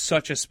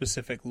such a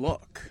specific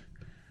look.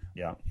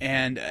 Yeah.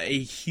 And a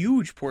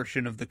huge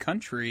portion of the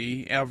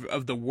country,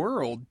 of the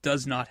world,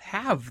 does not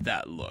have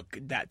that look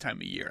that time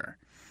of year.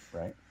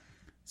 Right.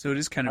 So it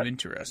is kind of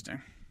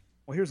interesting.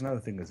 Well, here's another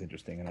thing that's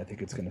interesting, and I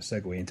think it's going to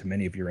segue into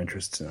many of your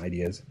interests and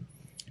ideas.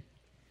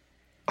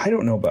 I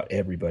don't know about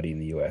everybody in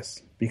the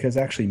U.S. because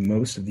actually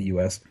most of the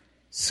U.S.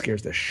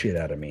 scares the shit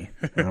out of me.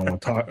 I don't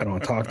want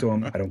to talk to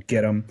them. I don't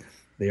get them.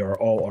 They are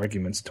all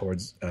arguments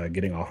towards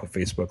getting off of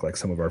Facebook, like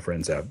some of our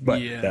friends have.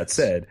 But that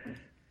said,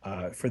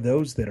 for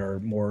those that are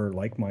more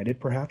like-minded,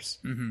 perhaps,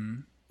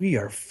 we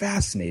are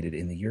fascinated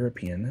in the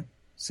European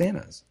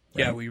Santas.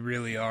 Right? Yeah, we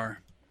really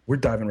are. We're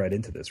diving right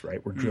into this,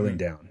 right? We're drilling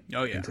down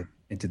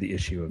into the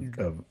issue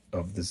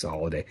of this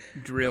holiday.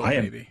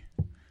 Baby.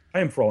 I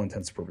am, for all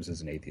intents and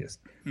purposes, an atheist,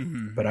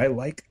 but I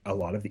like a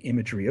lot of the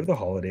imagery of the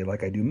holiday,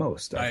 like I do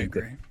most. I think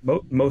agree.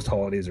 That most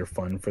holidays are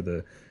fun for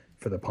the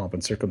pomp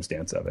and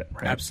circumstance of it.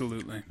 Right?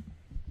 Absolutely.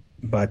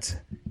 But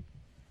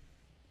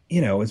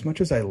as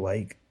much as I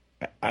like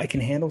I can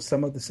handle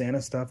some of the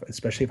Santa stuff,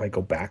 especially if I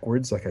go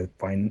backwards. Like I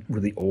find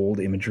really old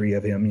imagery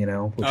of him,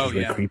 which is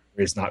really creepy.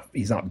 He's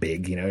not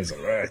big, He's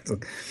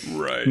like,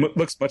 right.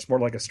 Looks much more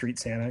like a street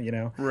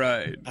Santa,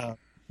 Right.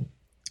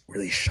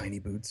 Really shiny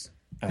boots,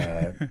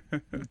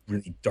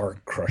 really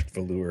dark crushed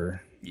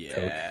velour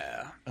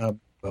coat.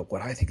 But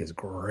what I think is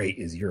great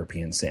is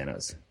European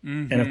Santas,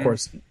 and of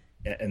course,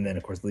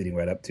 leading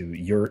right up to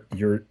your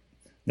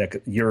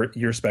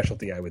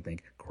specialty, I would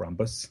think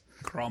Krampus.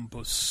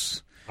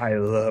 Krampus. I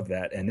love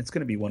that, and it's going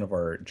to be one of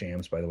our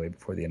jams, by the way,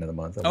 before the end of the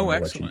month. Oh,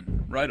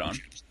 excellent! Right on.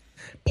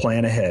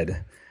 Plan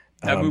ahead.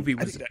 That movie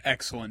was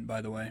excellent,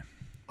 by the way.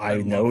 I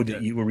know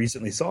that you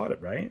recently saw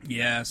it, right?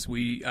 Yes,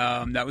 we.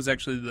 That was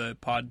actually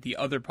the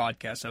other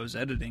podcast I was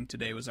editing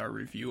today was our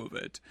review of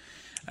it,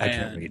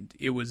 and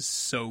it was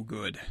so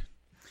good.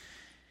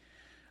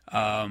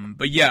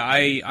 But yeah,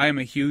 I am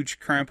a huge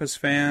Krampus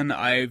fan.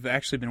 I've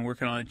actually been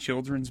working on a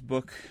children's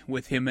book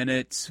with him in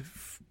it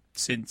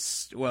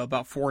since,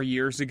 about 4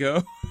 years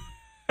ago.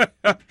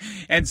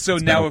 And so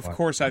now, of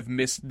course, I've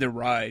missed the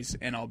rise,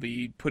 and I'll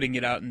be putting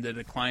it out in the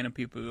decline, and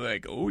people are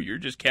like, oh, you're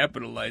just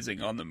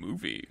capitalizing on the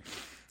movie.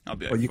 I'll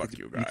be like, fuck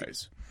you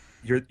guys.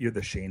 You're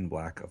the Shane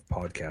Black of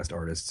podcast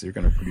artists. You're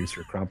going to produce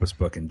your Krampus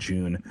book in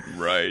June.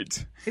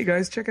 Right. Hey,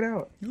 guys, check it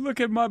out. Look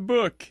at my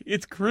book.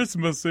 It's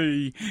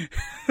Christmassy.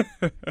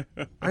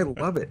 I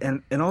love it.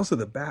 And also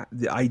the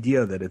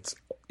idea that it's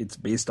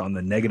based on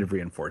the negative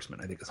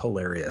reinforcement, I think is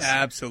hilarious.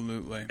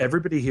 Absolutely.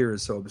 Everybody here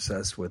is so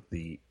obsessed with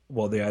they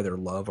either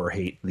love or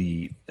hate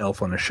the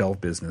elf on a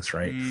shelf business,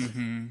 right?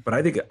 Mm-hmm. But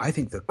I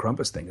think the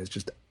Krampus thing is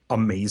just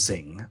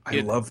amazing. I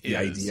love the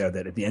idea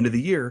that at the end of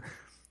the year,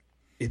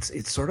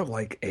 it's sort of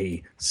like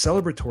a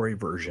celebratory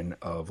version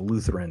of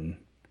Lutheran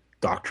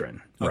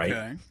doctrine, right?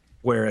 Okay.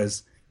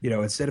 Whereas,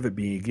 instead of it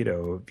being,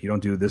 if you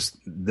don't do this,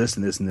 and this,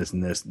 and this,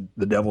 and this,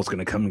 the devil's going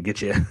to come and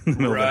get you in the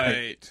middle of the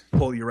night,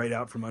 pull you right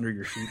out from under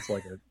your sheets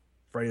like a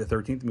Friday the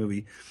 13th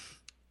movie.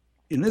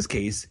 In this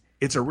case,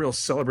 it's a real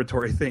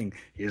celebratory thing.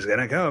 He's going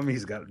to come.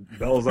 He's got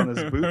bells on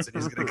his boots, and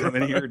he's going to come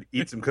in here and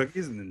eat some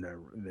cookies and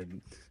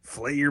then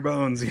flay your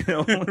bones,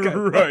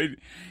 Right.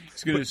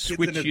 He's going to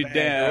switch you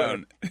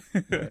down.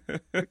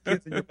 Put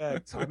kids in your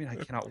bag. So, I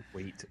cannot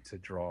wait to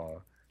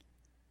draw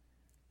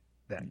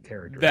that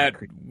character. That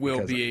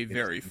will be a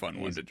very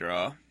fun one to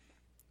draw.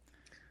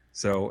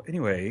 So,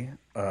 anyway,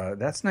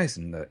 that's nice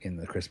in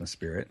the Christmas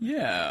spirit.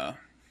 Yeah.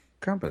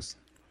 Krampus.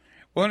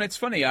 Well, and it's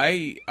funny,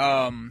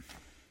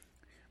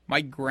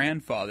 my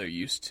grandfather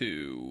used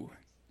to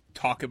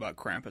talk about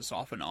Krampus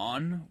off and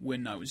on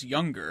when I was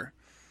younger.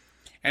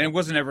 And it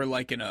wasn't ever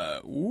like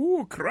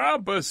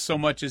Krampus so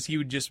much as he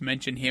would just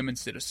mention him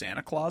instead of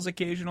Santa Claus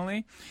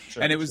occasionally.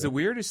 Sure, and it was the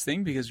weirdest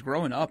thing because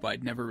growing up,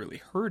 I'd never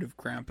really heard of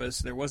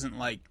Krampus. There wasn't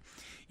like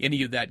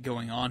any of that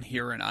going on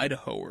here in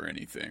Idaho or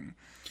anything.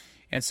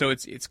 And so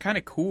it's kind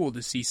of cool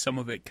to see some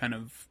of it kind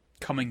of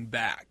coming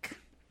back.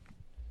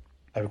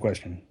 I have a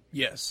question.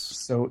 Yes.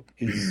 So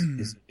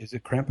is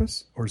it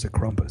Krampus or is it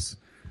Krampus?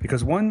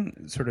 Because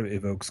one sort of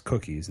evokes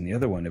cookies and the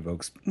other one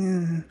evokes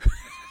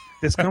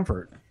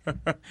discomfort.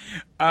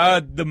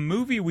 The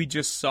movie we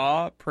just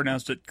saw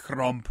pronounced it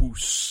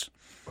Krampus.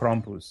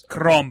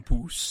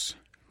 Krampus.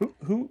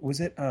 Who was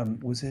it?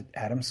 Was it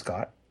Adam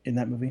Scott in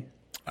that movie?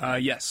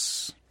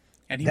 Yes.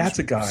 And that's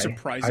a guy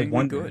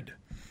surprisingly good.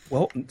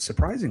 Well,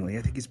 surprisingly,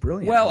 I think he's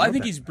brilliant. Well, I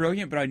think he's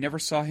brilliant, but I never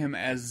saw him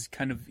as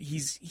kind of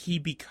he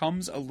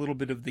becomes a little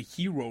bit of the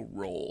hero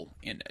role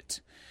in it,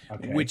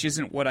 which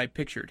isn't what I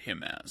pictured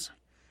him as.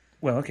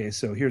 Well, okay,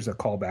 so here's a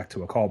callback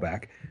to a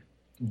callback.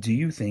 Do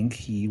you think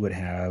he would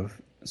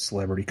have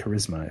celebrity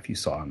charisma if you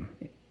saw him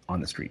on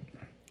the street?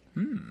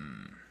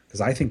 Because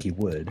I think he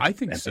would. I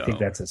think so. I think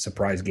that's a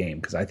surprise game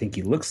because I think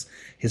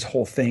his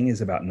whole thing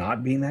is about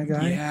not being that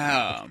guy.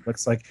 Yeah. It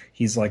looks like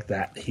he's like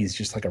that. He's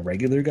just like a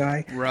regular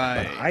guy.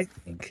 Right.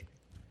 But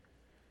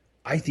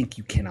I think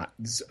you cannot.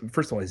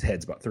 First of all, his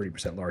head's about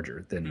 30%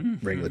 larger than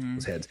regular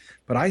people's heads.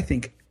 But I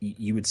think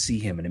you would see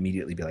him and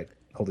immediately be like,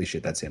 holy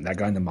shit, that's him. That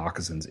guy in the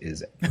moccasins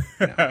is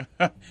it.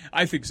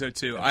 I think so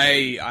too.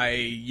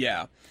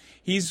 Yeah.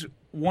 He's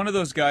one of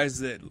those guys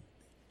that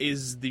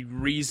is the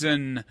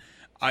reason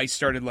I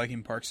started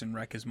liking Parks and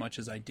Rec as much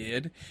as I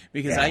did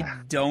because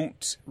I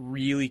don't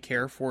really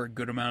care for a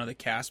good amount of the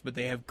cast, but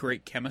they have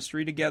great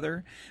chemistry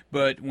together.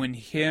 But when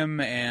him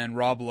and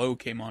Rob Lowe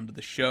came onto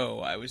the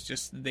show,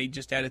 they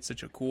just added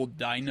such a cool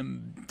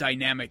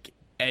dynamic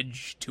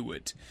edge to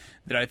it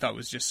that I thought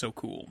was just so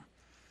cool.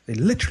 They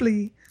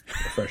literally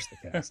refreshed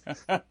the cast.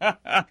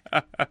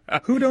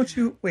 Who don't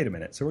you? Wait a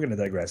minute. So we're going to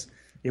digress.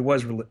 It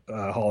was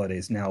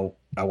holidays. Now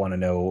I want to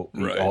know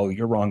all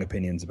your wrong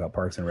opinions about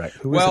Parks and Rec.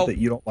 Who is it that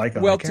you don't like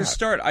on the cast? To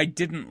start, I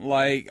didn't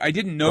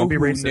know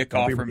who Nick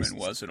Offerman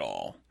was at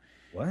all.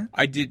 What?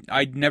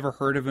 I'd never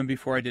heard of him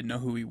before. I didn't know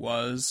who he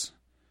was.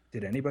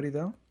 Did anybody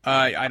though?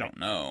 I don't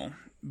know,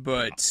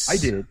 but I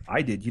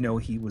did.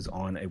 He was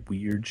on a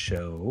weird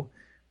show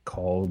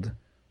called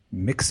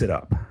Mix It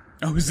Up.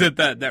 Oh, is it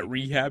that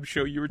rehab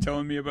show you were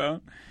telling me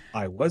about?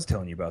 I was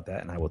telling you about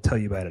that, and I will tell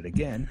you about it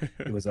again.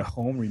 It was a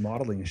home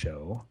remodeling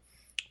show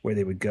where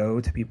they would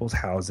go to people's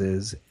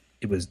houses.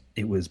 It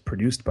was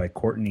produced by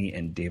Courtney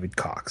and David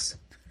Cox,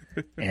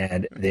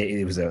 and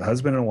it was a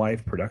husband and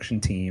wife production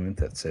team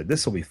that said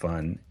this will be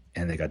fun,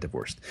 and they got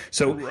divorced.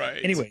 So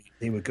anyway,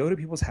 they would go to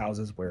people's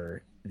houses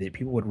where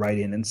people would write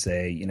in and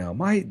say, you know,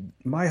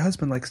 my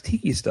husband likes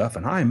tiki stuff,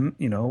 and I'm,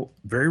 you know,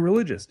 very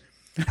religious.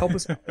 Help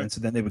us out. And so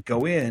then they would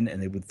go in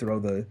and they would throw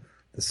the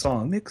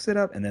song, mix it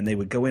up, and then they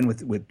would go in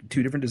with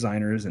two different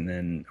designers and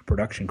then a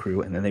production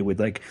crew, and then they would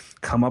like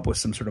come up with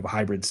some sort of a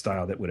hybrid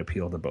style that would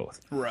appeal to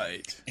both.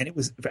 Right. And it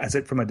was, as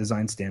it from a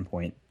design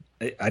standpoint,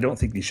 I don't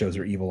think these shows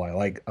are evil. I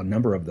like a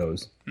number of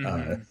those,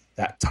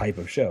 that type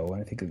of show.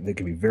 And I think they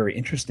can be very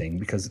interesting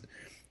because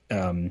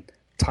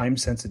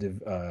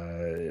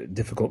time-sensitive,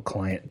 difficult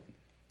client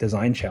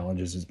design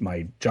challenges is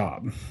my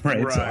job,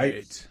 right? So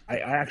I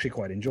actually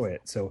quite enjoy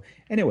it. So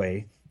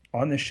anyway,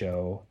 on the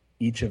show,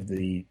 each of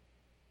the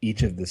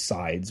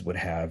sides would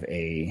have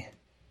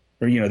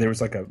there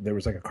was like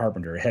a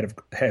carpenter, a head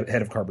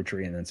of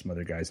carpentry, and then some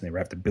other guys, and they would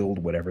have to build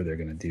whatever they're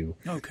going to do.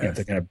 Okay. You know,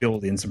 they're going to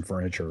build in some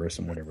furniture or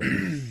some whatever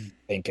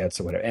banquettes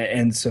or whatever.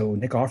 And so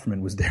Nick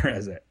Offerman was there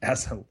as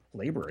a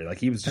laborer. Like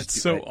he was just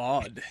so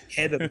odd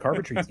head of the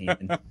carpentry team,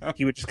 and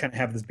he would just kind of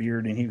have this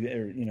beard and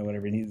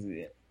whatever, and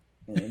he's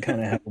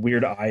kind of have a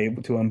weird eye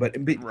to him, but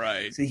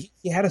right. So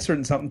he had a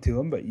certain something to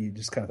him, but you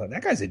just kind of thought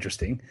that guy's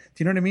interesting. Do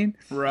you know what I mean?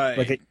 Right.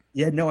 Like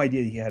you had no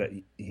idea he had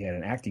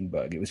an acting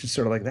bug. It was just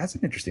sort of like, that's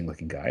an interesting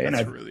looking guy. And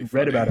I've really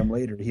read about him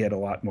later. He had a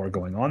lot more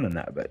going on than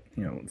that, but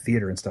you know,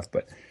 theater and stuff.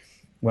 But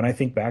when I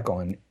think back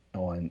on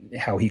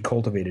how he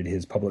cultivated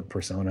his public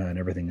persona and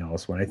everything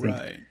else,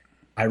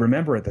 I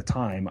remember at the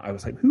time I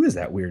was like, who is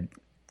that weird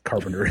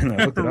carpenter? And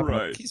I looked it up. And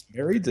I'm like, he's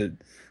married to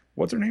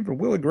what's her name from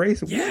Will and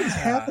Grace? What is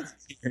happening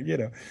here? You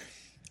know.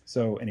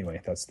 So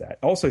anyway, that's that.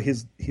 Also,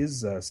 his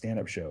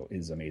stand-up show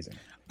is amazing.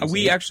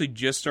 We actually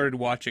just started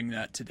watching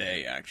that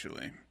today,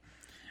 actually.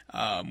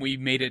 We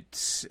made it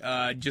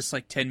just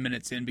like 10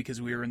 minutes in because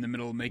we were in the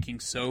middle of making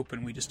soap,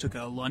 and we just took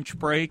a lunch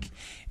break.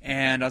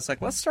 And I was like,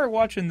 let's start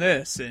watching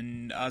this.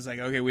 And I was like,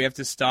 okay, we have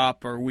to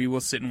stop, or we will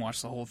sit and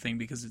watch the whole thing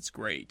because it's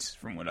great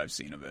from what I've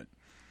seen of it.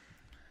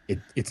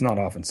 It's not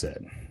often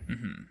said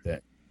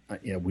that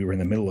we were in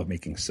the middle of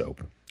making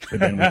soap, but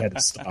then we had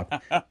to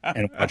stop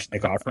and watch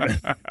Nick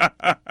Offerman.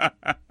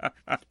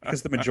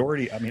 Because the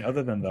majority, I mean,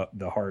 other than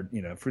the hard,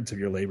 fruits of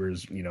your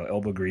labors,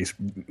 elbow grease,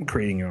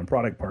 creating your own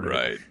product part of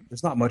it,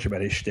 there's not much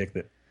about his shtick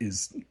that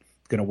is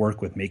going to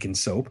work with making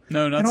soap.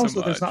 No, not so much. And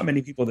also, there's not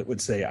many people that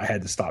would say, I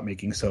had to stop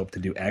making soap to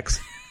do X,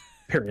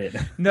 period.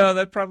 No,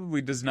 that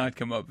probably does not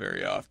come up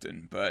very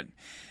often, but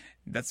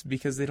that's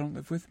because they don't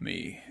live with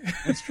me.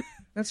 That's true.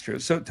 That's true.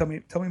 So tell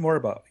me more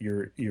about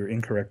your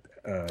incorrect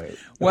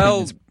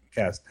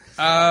cast.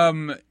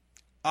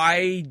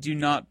 I do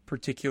not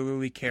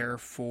particularly care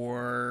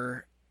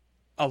for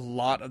a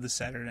lot of the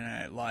Saturday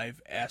Night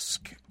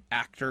Live-esque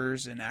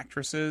actors and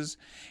actresses,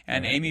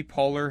 and Amy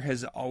Poehler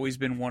has always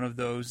been one of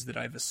those that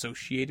I've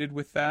associated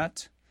with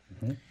that.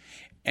 Mm-hmm.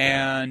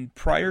 And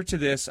prior to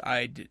this,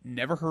 I'd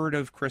never heard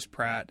of Chris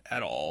Pratt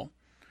at all.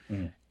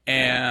 Mm.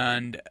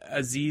 And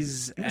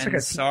Aziz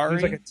Ansari. He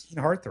was like a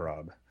teen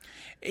heartthrob.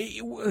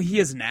 He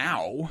is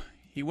now.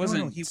 He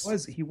wasn't. No, he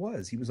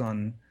was. He was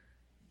on.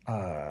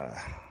 Not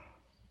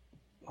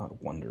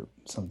Wonder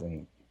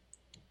something.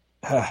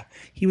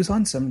 He was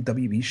on some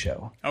WB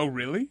show. Oh,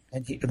 really?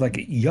 And he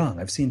young.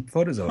 I've seen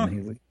photos of him.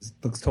 He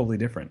looks totally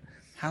different.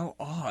 How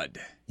odd.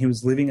 He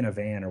was living in a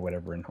van or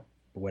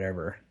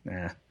whatever.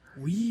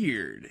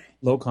 Weird.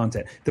 Low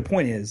content. The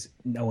point is,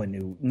 no one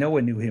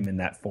knew him in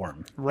that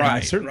form.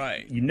 Right.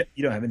 Right. You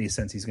don't have any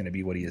sense he's going to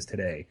be what he is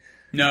today.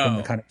 No. From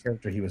the kind of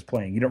character he was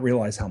playing. You don't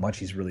realize how much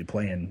he's really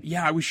playing.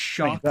 Yeah, I was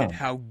shocked at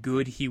how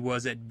good he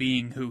was at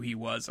being who he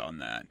was on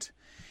that.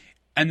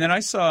 And then I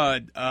saw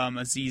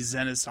Aziz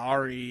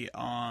Ansari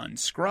on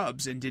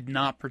Scrubs and did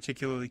not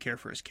particularly care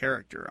for his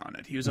character on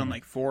it. He was on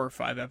like 4 or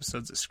 5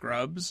 episodes of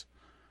Scrubs.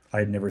 I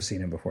had never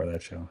seen him before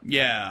that show.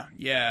 Yeah.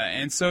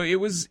 And so it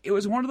was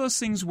one of those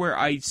things where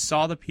I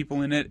saw the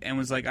people in it and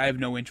was like, I have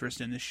no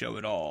interest in this show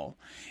at all.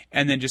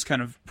 And then just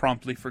kind of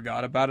promptly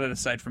forgot about it,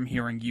 aside from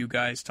hearing you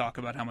guys talk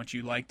about how much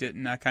you liked it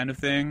and that kind of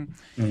thing.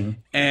 Mm-hmm.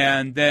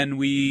 And then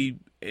we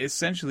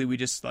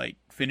just like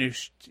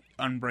finished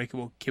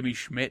Unbreakable Kimmy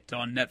Schmidt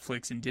on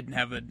Netflix and didn't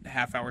have a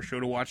half-hour show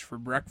to watch for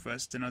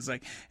breakfast. And I was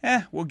like,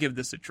 we'll give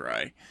this a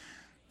try.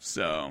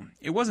 So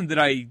it wasn't that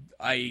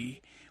I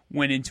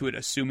went into it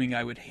assuming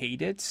I would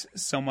hate it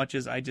so much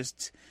as I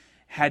just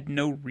had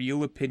no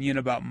real opinion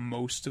about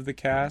most of the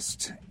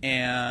cast,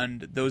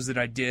 and those that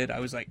I did, I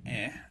was like,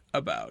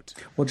 about.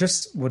 Well,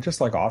 just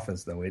like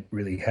Office, though, it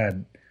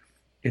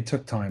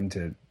took time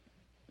to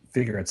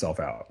figure itself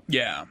out.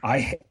 Yeah.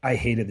 I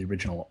hated the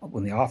original.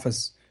 When the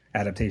Office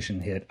adaptation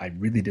hit, I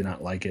really did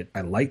not like it.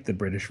 I liked the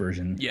British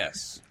version.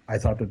 Yes. I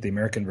thought that the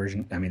American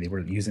version, they were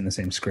using the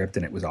same script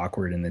and it was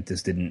awkward and it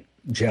just didn't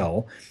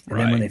gel. And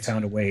then when they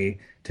found a way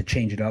to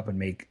change it up and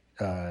make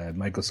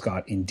Michael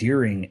Scott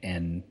endearing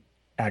and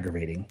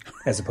aggravating,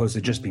 as opposed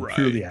to just being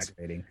purely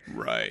aggravating.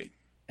 Right.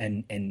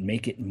 And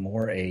make it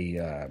more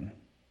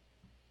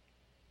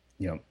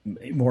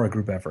more a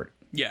group effort.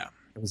 Yeah.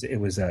 It was it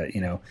was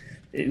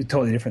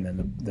totally different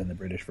than the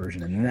British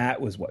version, and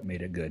that was what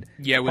made it good.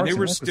 Yeah, when Parks they and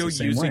were Rec was still the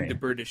same using way. the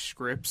British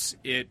scripts,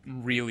 it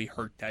really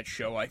hurt that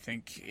show. I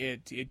think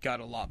it got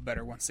a lot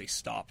better once they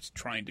stopped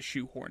trying to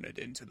shoehorn it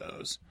into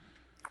those.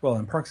 Well,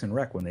 in Parks and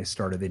Rec, when they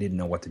started, they didn't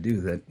know what to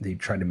do. That they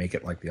tried to make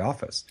it like The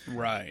Office.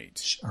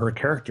 Right. Her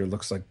character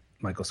looks like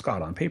Michael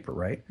Scott on paper,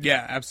 right?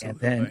 Yeah,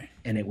 absolutely.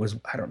 And it was,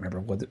 I don't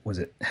remember, was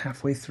it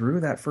halfway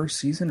through that first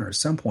season or at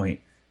some point,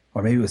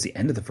 or maybe it was the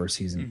end of the first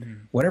season. Mm-hmm.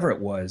 Whatever it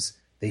was,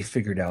 they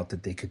figured out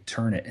that they could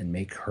turn it and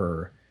make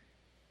her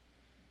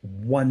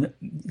one,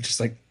 just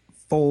like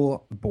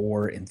full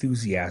bore,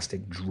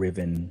 enthusiastic,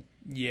 driven,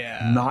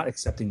 Yeah. not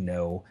accepting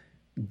no,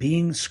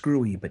 being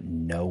screwy, but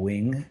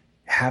knowing,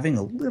 having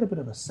a little bit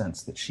of a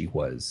sense that she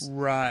was,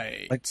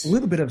 Right. like a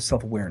little bit of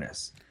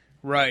self-awareness.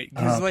 Right,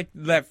 because like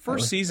that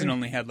first was season great.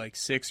 only had like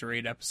 6 or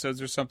 8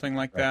 episodes or something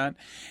like that,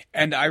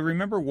 and I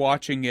remember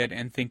watching it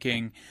and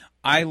thinking,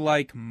 I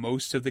like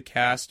most of the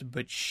cast,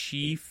 but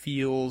she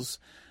feels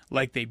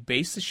like they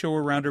based the show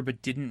around her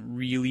but didn't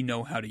really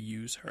know how to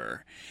use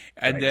her.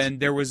 And Right. then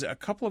there was a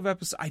couple of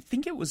episodes, I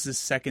think it was the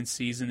second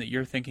season that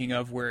you're thinking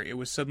of, where it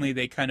was suddenly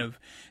they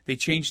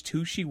changed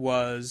who she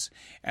was,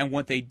 and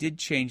what they did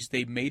change,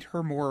 they made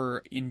her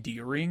more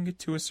endearing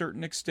to a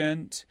certain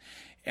extent.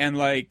 And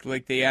like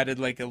they added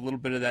like a little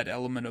bit of that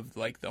element of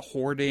like the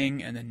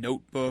hoarding and the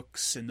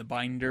notebooks and the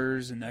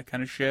binders and that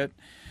kind of shit.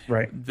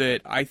 Right.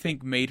 That I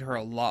think made her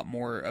a lot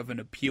more of an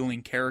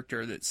appealing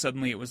character, that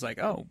suddenly it was like,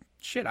 oh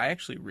shit, I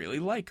actually really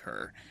like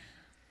her.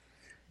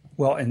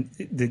 Well, and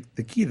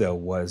the key though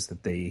was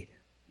that they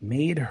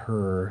made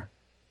her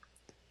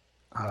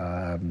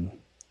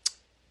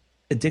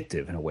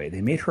addictive in a way.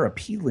 They made her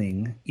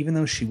appealing, even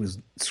though she was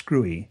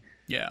screwy.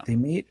 Yeah. They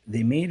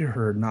made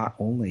her not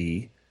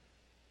only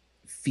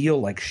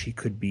feel like she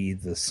could be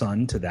the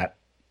sun to that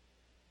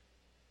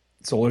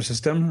solar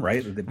system,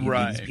 right?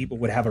 Right. These people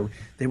would have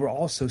they were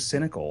all so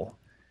cynical.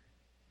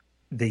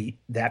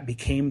 That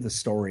became the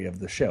story of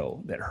the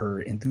show, that her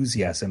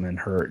enthusiasm and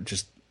her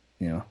just,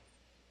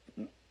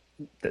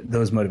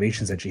 those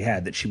motivations that she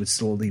had, that she would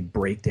slowly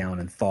break down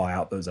and thaw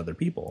out those other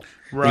people.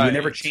 They Right. would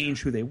never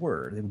change who they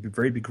were. They would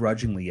very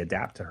begrudgingly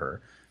adapt to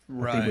her.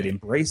 But they would Right.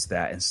 embrace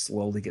that and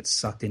slowly get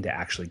sucked into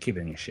actually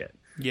giving a shit.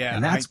 Yeah,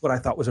 And that's what I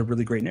thought was a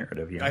really great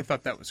narrative. I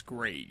thought that was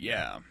great.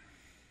 Yeah.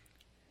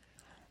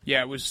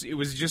 Yeah, it was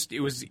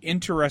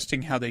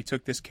interesting how they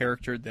took this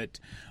character that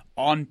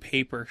on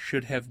paper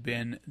should have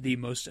been the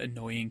most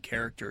annoying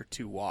character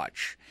to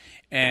watch,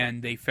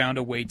 and they found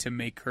a way to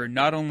make her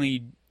not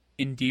only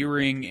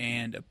endearing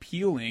and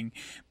appealing,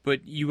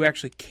 but you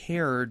actually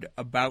cared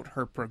about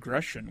her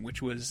progression,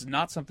 which was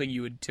not something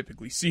you would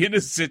typically see in a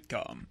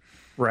sitcom.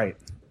 Right.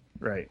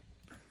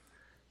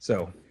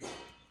 So,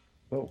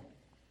 whoa.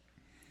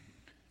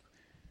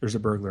 There's a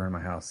burglar in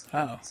my house.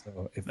 Oh,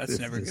 So that's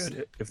never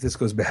good. If this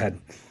goes bad,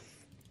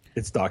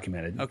 it's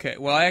documented. Okay,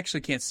 well, I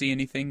actually can't see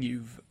anything.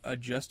 You've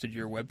adjusted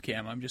your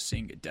webcam. I'm just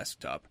seeing a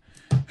desktop.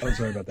 Oh,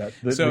 sorry about that.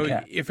 So the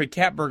cat. if a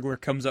cat burglar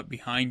comes up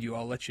behind you,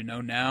 I'll let you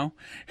know now.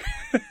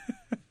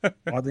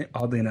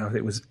 Oddly enough,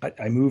 it was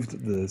I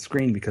moved the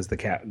screen because the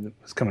cat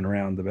was coming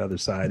around the other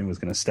side and was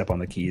going to step on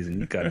the keys,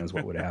 and God knows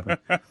what would happen.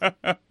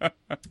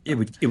 It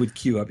would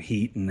cue up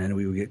heat, and then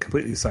we would get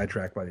completely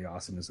sidetracked by the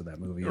awesomeness of that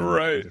movie.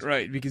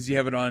 Right, because you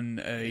have it on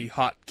a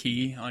hot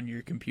key on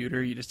your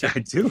computer. You just I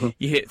do.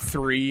 You hit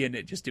 3 and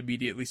it just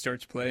immediately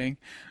starts playing.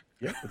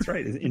 Yeah, that's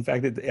right. In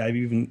fact, I've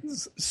even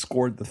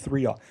scored the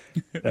 3 off.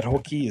 That whole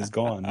key is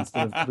gone.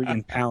 Instead of 3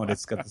 and pound,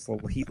 it's got this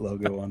little heat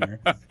logo on there,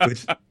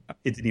 which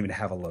it didn't even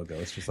have a logo.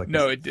 It's just like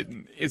No, this it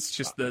didn't. It's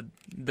just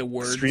the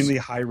words. extremely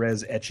high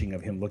res etching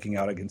of him looking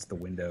out against the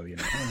window.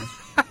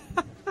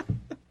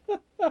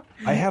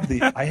 I have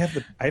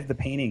the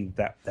painting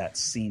that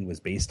scene was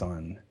based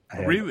on.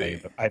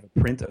 Really? I have a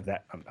print of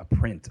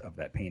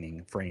that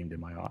painting framed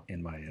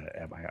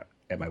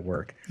at my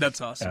work.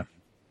 That's awesome.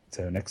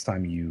 So next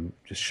time you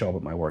just show up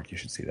at my work, you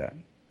should see that.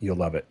 You'll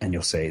love it, and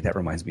you'll say that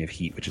reminds me of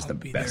Heat, which is the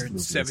Be best there in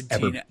movie that's ever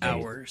 17 made."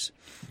 hours.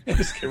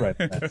 Just get right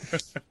at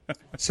that.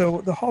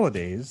 So the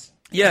holidays,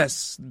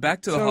 Yes,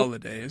 back to the So-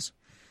 holidays.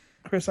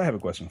 Chris. I have a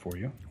question for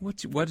you.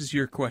 What is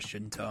your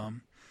question,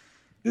 Tom?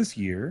 This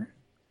year,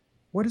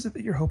 what is it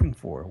that you're hoping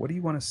for? What do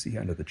you want to see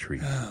under the tree?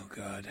 Oh,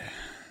 God.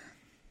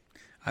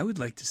 I would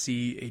like to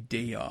see a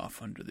day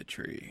off under the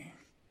tree.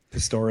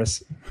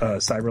 Pistoris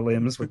cyber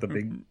limbs with the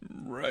big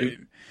Right.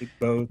 big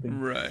bow thing.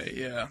 Right,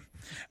 yeah.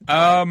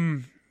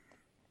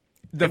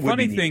 The It would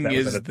funny be neat thing if that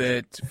was is a-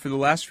 that for the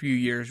last few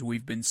years,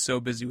 we've been so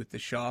busy with the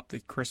shop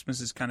that Christmas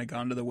has kind of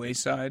gone to the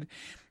wayside.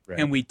 Right.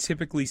 And we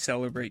typically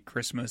celebrate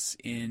Christmas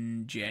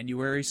in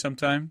January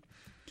sometime.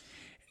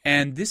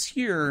 And this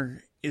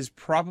year is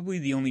probably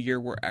the only year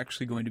we're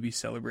actually going to be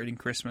celebrating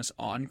Christmas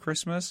on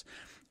Christmas.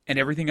 And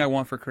everything I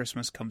want for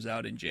Christmas comes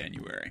out in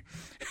January.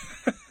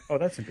 Oh,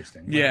 that's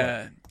interesting.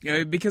 Yeah,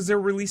 because they're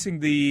releasing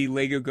the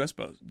Lego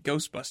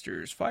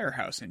Ghostbusters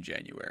Firehouse in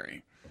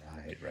January.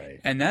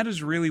 Right. And that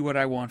is really what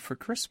I want for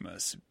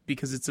Christmas,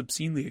 because it's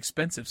obscenely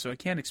expensive, so I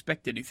can't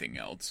expect anything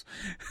else.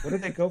 What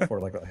did they go for?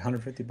 Like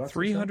 $150?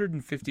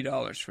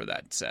 $350 for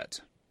that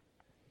set.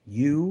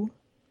 You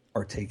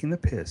are taking the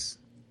piss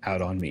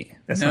out on me.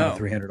 That's not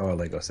a $300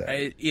 Lego set.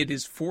 It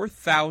is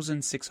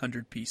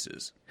 4,600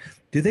 pieces.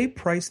 Do they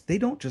price? They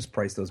don't just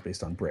price those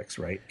based on bricks,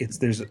 right?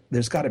 There's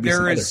got to be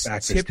some other factors to it. There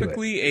is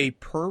typically a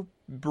per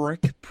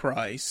brick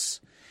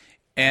price.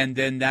 And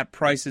then that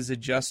price is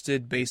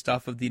adjusted based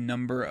off of the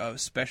number of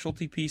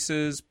specialty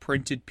pieces,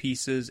 printed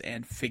pieces,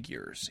 and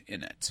figures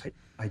in it.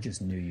 I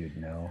just knew you'd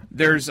know.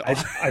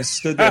 I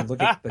stood there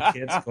looking at the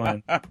kids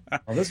going,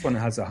 oh, this one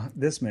has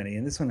this many,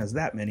 and this one has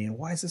that many, and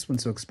why is this one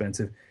so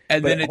expensive?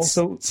 And then it's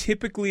also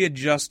typically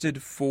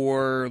adjusted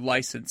for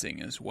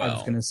licensing as well. I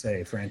was going to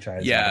say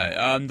franchise.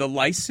 Yeah, the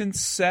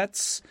license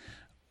sets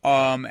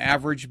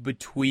average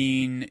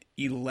between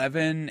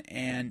 11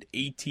 and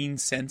 18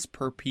 cents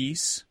per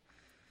piece.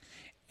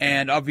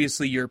 And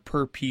obviously your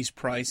per piece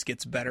price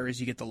gets better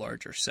as you get the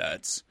larger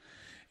sets.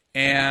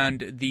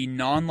 And the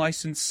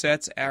non-licensed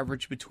sets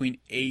average between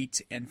 8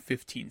 and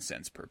 15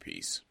 cents per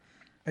piece.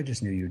 I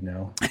just knew you'd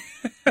know.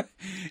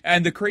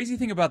 And the crazy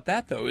thing about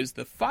that, though, is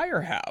the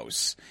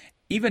Firehouse,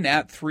 even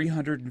at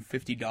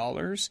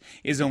 $350,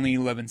 is only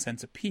 11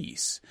 cents a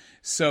piece.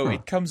 So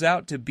it comes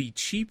out to be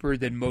cheaper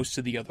than most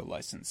of the other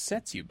licensed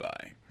sets you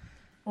buy.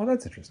 Oh,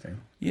 that's interesting.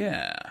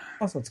 Yeah.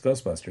 Also, it's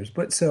Ghostbusters.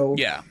 But so...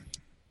 Yeah.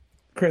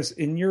 Chris,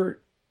 in your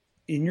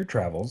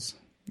travels,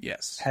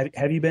 yes,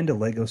 have you been to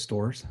Lego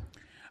stores?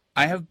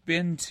 I have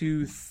been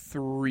to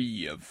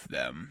 3 of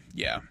them.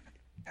 Yeah.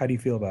 How do you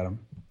feel about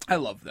them? I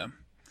love them.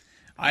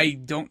 I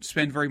don't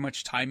spend very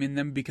much time in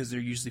them because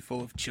they're usually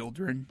full of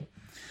children.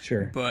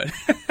 Sure, but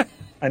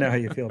I know how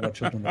you feel about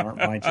children that aren't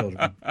my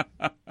children.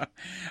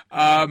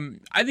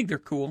 I think they're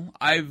cool.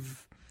 I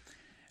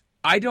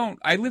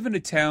live in a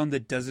town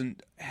that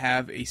doesn't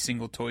have a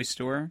single toy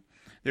store.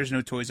 There's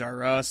no Toys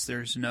R Us.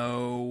 There's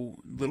no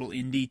little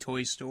indie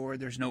toy store.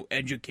 There's no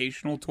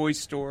educational toy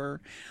store.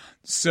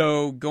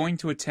 So going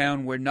to a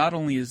town where not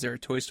only is there a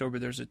toy store, but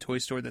there's a toy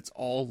store that's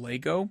all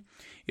Lego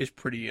is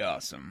pretty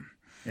awesome.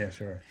 Yeah,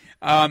 sure.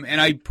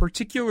 And I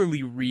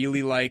particularly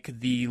really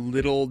like the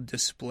little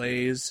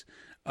displays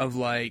of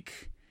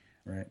like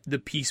the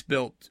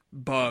piece-built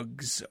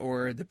bugs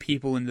or the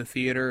people in the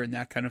theater and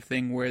that kind of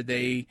thing, where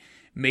they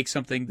make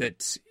something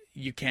that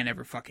you can't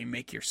ever fucking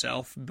make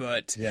yourself,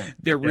 but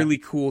they're really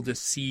cool to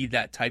see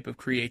that type of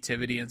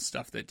creativity and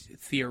stuff that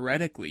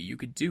theoretically you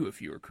could do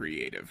if you were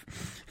creative.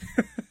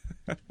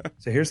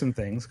 So here's some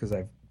things, because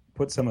I've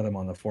put some of them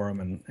on the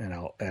forum and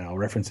I'll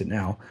reference it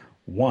now.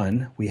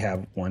 One, we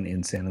have one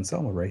in San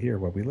Anselmo right here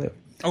where we live.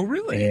 Oh,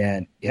 really?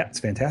 And yeah,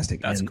 it's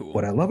fantastic. That's and cool.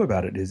 What I love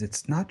about it is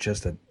it's not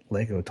just a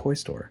Lego toy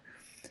store.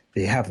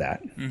 They have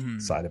that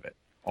side of it.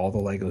 All the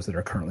Legos that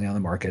are currently on the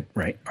market,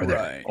 are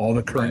there. All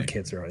the current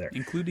kits are there.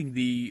 Including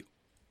the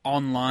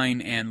online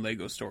and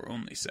Lego store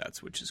only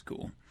sets, which is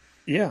cool.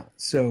 Yeah.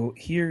 So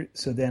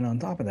then on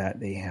top of that,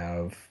 they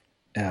have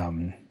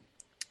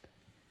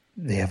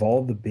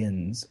all the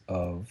bins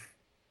of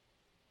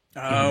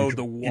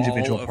the wall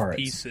individual of parts.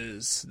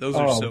 Pieces. Those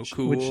are so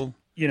cool.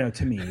 Which,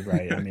 to me,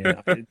 right? I mean,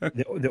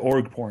 the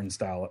org porn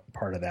style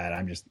part of that,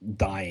 I'm just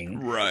dying.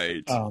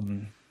 Right.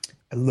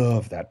 I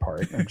love that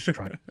part. I'm just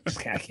trying.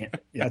 I can't.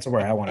 That's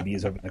where I want to be,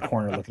 is over in the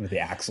corner looking at the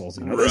axles.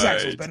 This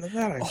axle's better than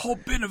that. A whole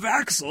bin of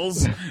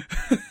axles.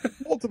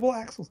 Multiple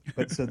axles.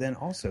 But so then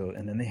also,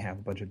 and then they have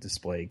a bunch of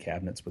display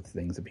cabinets with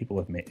things that people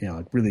have made.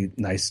 Really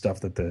nice stuff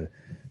that the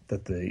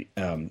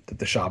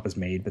shop has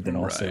made. But then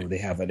also they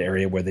have an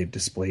area where they've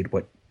displayed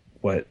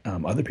what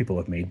other people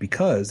have made,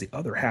 because the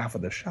other half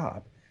of the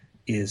shop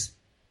is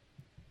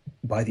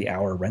by the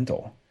hour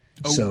rental.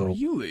 Oh, so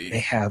really?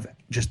 They have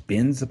just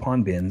bins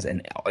upon bins,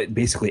 and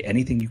basically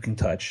anything you can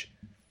touch,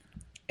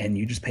 and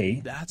you just pay.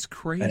 That's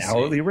crazy. An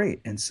hourly rate.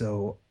 And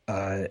so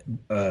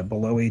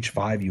below age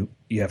 5, you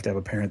have to have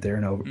a parent there,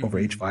 and over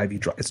age 5,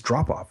 it's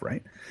drop off,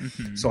 right?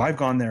 Mm-hmm. So I've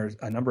gone there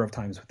a number of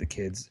times with the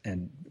kids,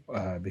 and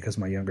because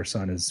my younger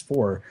son is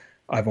 4,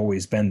 I've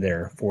always been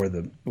there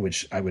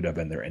which I would have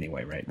been there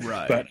anyway, right?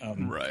 Right. But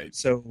right.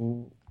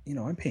 So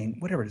I'm paying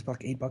whatever it is, about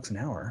 $8 an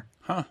hour.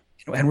 Huh.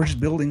 And we're just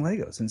building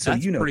Legos. And so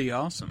that's pretty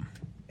awesome.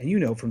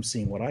 And from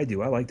seeing what I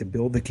do, I like to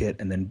build the kit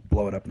and then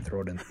blow it up and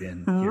throw it in the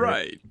bin.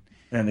 Right.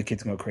 And then the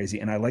kids can go crazy.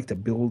 And I like to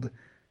build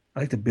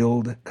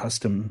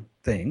custom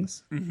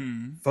things,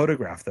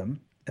 photograph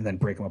them, and then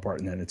break them apart,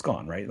 and then it's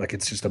gone, right? Like,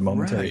 it's just a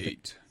momentary thing.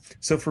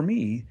 So for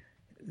me,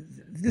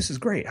 this is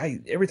great.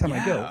 Every time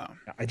I go,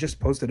 I just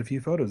posted a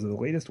few photos of the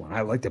latest one.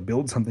 I like to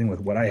build something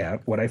with what I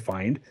have, what I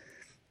find,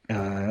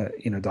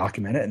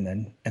 document it, and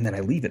then I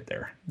leave it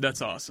there.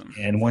 That's awesome.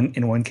 And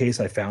in one case,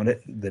 I found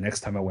it. The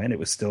next time I went, it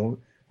was still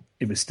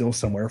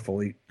somewhere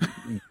fully.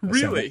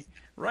 Really?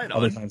 Right on.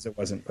 Other times it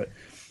wasn't, but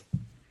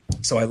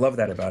so I love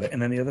that about it.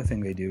 And then the other thing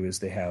they do is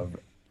they have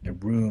a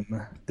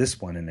room. This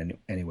one,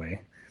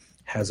 anyway,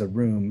 has a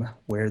room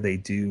where they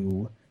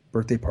do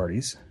birthday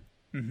parties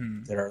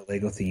that are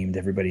Lego themed.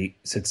 Everybody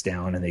sits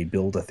down and they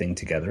build a thing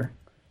together,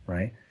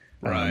 right?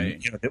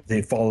 Right.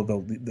 They follow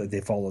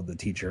the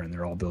teacher, and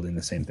they're all building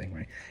the same thing,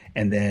 right?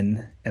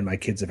 And my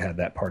kids have had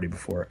that party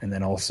before. And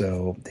then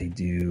also they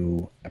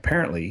do,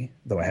 apparently,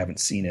 though I haven't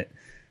seen it,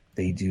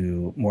 they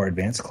do more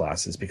advanced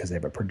classes because they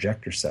have a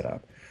projector set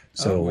up.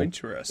 So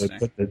interesting.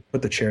 They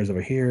put the chairs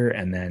over here,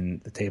 and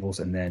then the tables,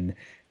 and then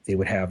they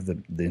would have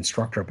the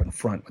instructor up in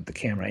front with the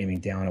camera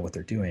aiming down at what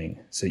they're doing.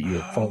 So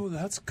you follow,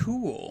 that's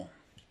cool.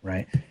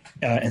 right?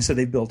 And so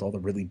they built all the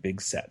really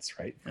big sets,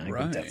 right?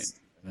 Right. That's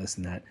this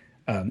and that.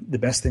 The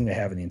best thing they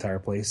have in the entire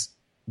place,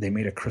 they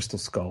made a crystal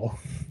skull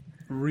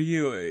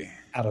Really?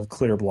 out of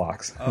clear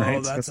blocks. Oh,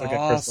 right? that's a crystal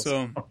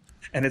awesome. skull.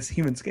 And it's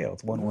human scale.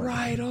 It's 1:1.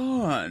 Right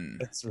on.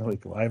 That's really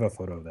cool. I have a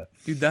photo of that.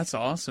 Dude, that's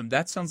awesome.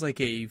 That sounds like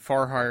a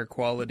far higher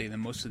quality than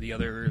most of the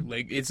other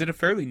Lego. Is it a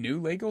fairly new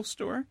Lego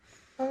store?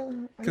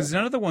 Because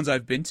none of the ones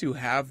I've been to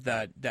have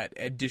that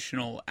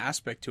additional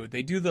aspect to it.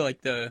 They do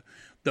the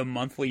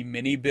monthly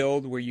mini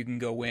build where you can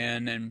go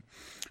in and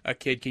a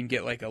kid can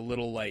get like a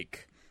little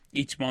like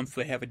each month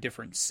they have a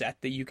different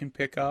set that you can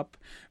pick up.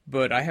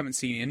 But I haven't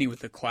seen any with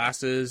the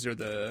classes or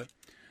the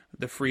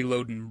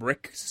freeloading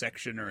brick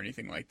section or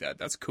anything like that.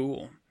 That's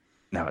cool.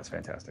 No, it's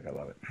fantastic. I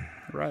love it.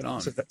 Right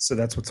on. So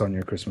that's what's on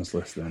your Christmas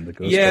list then. The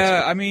Ghostbusters.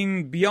 Yeah, I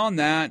mean, beyond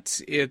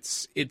that,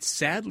 it's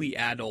sadly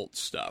adult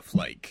stuff.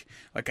 Like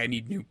I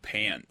need new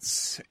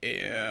pants,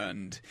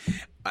 and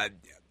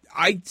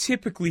I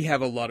typically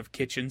have a lot of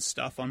kitchen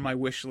stuff on my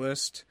wish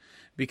list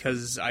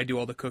because I do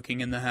all the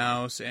cooking in the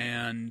house,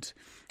 and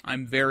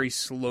I'm very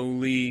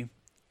slowly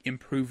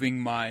improving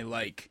my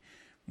like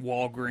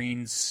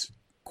Walgreens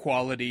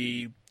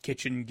quality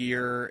kitchen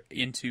gear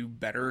into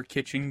better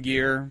kitchen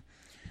gear.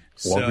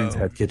 Walgreens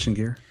had kitchen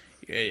gear.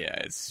 Yeah,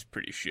 it's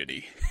pretty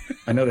shitty.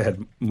 I know they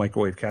had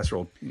microwave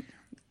casserole,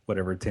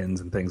 whatever tins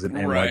and things, and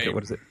Right. like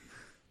what is it?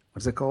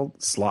 What's it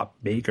called? Slop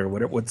bake or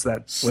whatever? What's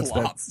that?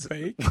 Slop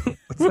bake?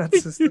 What's that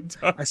system?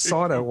 I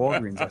saw it at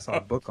Walgreens. I saw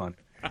a book on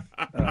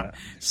it.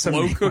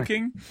 Slow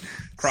cooking?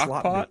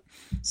 Crock pot?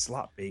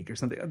 Slop bake or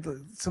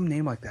something. Some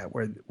name like that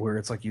where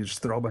it's like you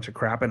just throw a bunch of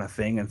crap in a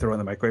thing and throw it in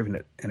the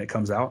microwave and it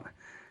comes out.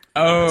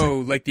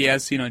 Oh, like the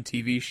as seen on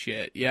TV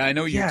shit. Yeah, I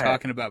know what you're Yeah.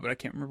 talking about, but I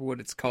can't remember what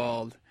it's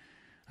called.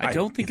 I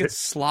don't think it's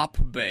slop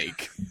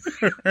bake.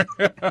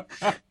 Let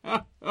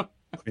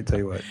me tell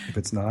you what, if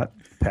it's not,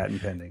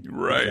 patent pending.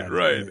 Right, Yeah,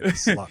 right.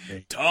 it's Slop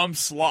bake. Tom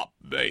Slop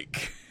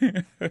Bake.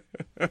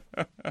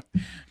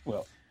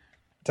 Well,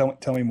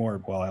 tell me more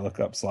while I look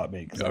up slop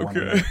bake. 'Cause I want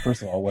to Okay. know,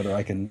 first of all, whether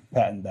I can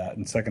patent that,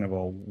 and second of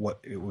all, what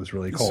it was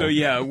really called. So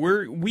yeah,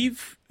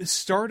 we've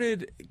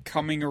started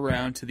coming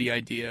around to the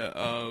idea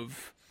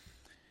of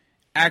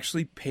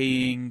actually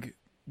paying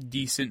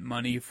decent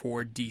money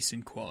for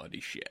decent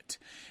quality shit.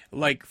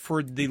 Like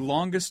for the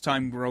longest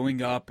time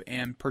growing up,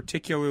 and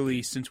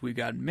particularly since we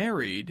got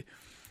married,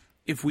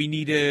 if we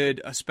needed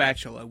a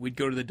spatula, we'd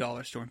go to the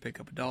dollar store and pick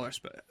up a dollar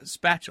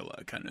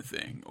spatula kind of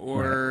thing.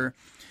 Or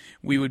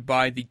we would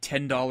buy the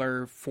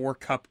 $10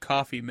 4-cup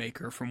coffee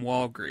maker from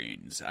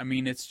Walgreens. I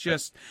mean, it's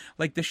just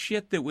like the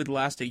shit that would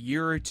last a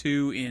year or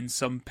two in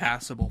some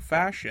passable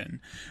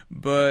fashion.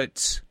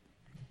 But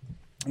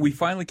we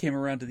finally came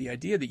around to the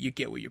idea that you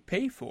get what you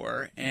pay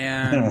for,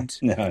 and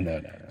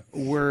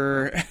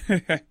No.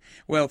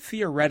 well,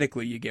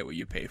 theoretically you get what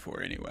you pay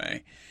for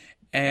anyway.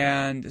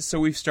 And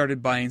so we've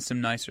started buying some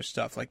nicer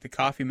stuff. Like the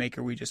coffee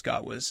maker we just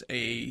got was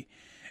I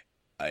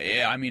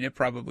mean, it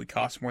probably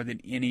costs more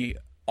than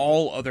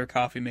all other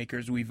coffee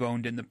makers we've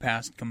owned in the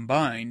past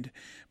combined.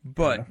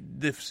 But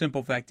the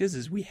simple fact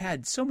is we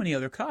had so many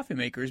other coffee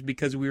makers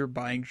because we were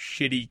buying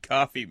shitty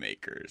coffee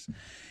makers.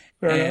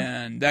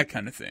 And that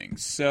kind of thing.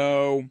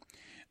 So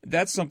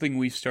that's something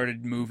we've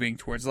started moving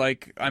towards.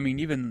 Like, I mean,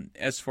 even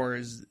as far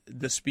as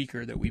the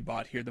speaker that we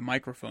bought here, the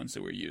microphones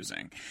that we're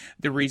using.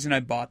 The reason I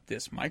bought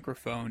this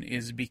microphone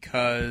is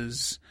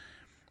because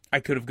I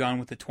could have gone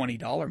with the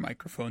 $20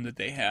 microphone that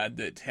they had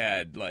that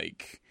had,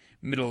 like,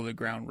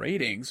 middle-of-the-ground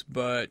ratings,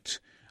 but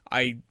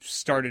I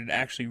started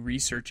actually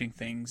researching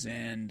things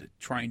and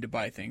trying to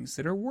buy things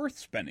that are worth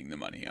spending the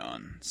money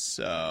on.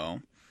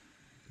 So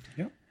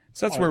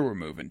that's where we're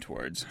moving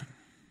towards.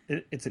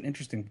 It's an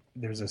interesting.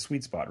 There's a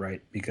sweet spot,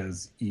 right?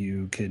 Because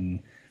you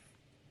can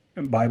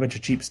buy a bunch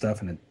of cheap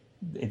stuff and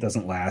it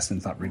doesn't last and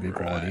it's not really good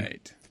quality.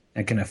 Right.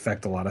 It can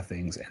affect a lot of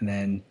things, and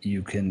then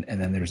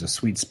there's a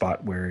sweet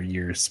spot where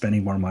you're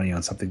spending more money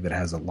on something that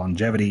has a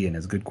longevity and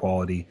is good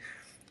quality,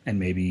 and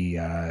maybe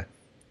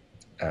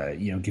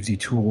gives you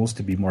tools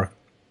to be more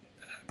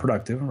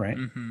productive, right?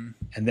 Mm-hmm.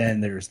 And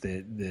then there's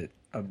the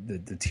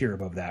tier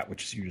above that,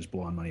 which is you're just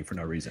blowing money for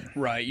no reason.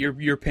 Right.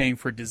 You're paying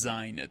for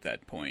design at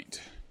that point.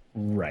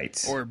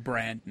 Right. Or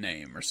brand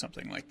name or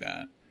something like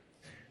that.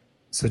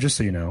 So just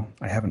so you know,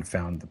 I haven't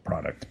found the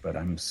product, but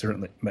I'm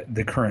certainly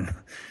the current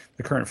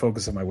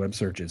focus of my web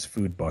search is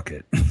food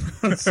bucket.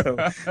 So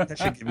that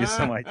should give you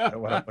some idea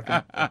what I'm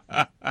looking for.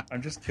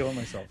 I'm just killing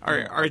myself.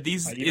 Are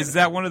these? Is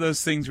that one of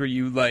those things where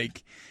you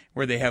like,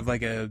 where they have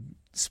like a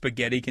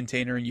spaghetti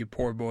container and you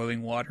pour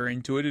boiling water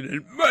into it and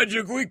it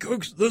magically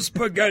cooks the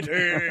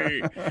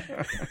spaghetti.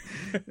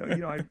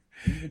 No, I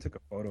even took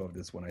a photo of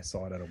this when I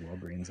saw it at a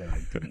Walgreens, and I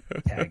didn't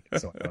tag it,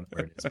 so I don't know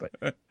where it is, but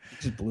it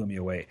just blew me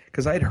away.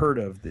 Because I'd heard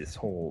of this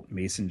whole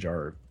mason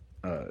jar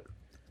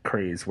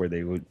craze where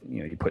they would,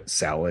 you put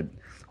salad,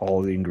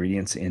 all the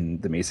ingredients in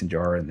the mason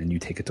jar, and then you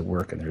take it to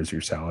work and there's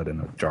your salad in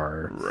a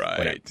jar.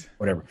 Right.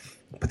 Whatever.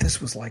 But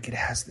this was like, it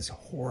has this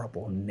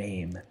horrible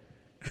name,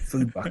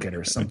 Food Bucket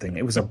or something.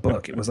 It was a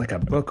book. It was like a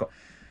book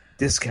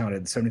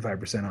discounted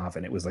 75% off.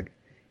 And it was like,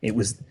 it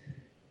was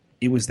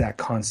that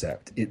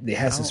concept. It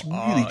has this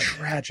really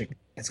tragic,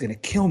 it's going to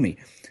kill me.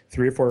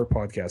 3 or 4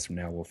 podcasts from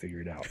now, we'll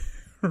figure it out.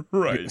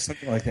 Right.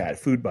 Something like that.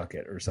 Food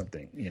Bucket or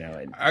something,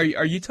 And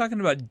Are you talking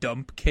about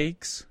dump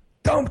cakes?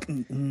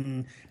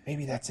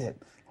 Maybe that's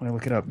it. When I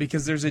look it up.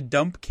 Because there's a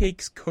dump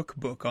cakes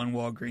cookbook on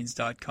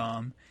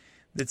Walgreens.com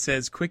that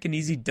says quick and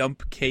easy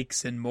dump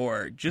cakes and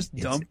more. Just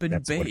dump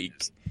and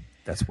bake.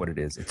 That's what it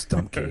is. It's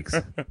dump cakes.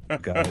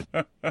 Got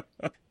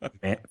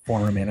it.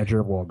 Former manager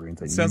of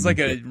Walgreens. Sounds like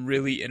a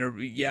really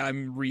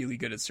I'm really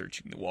good at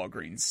searching the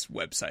Walgreens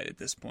website at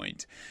this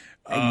point.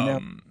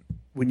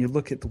 When you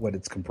look at what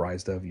it's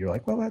comprised of, you're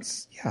like, well,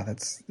 it's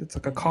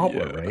like a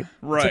cobbler,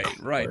 right?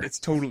 Right. It's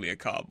totally a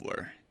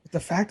cobbler. The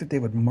fact that they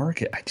would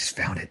market, I just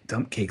found it,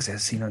 dump cakes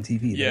as seen on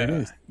TV. Yeah, there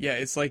it is. Yeah,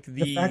 it's like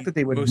the fact that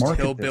they would most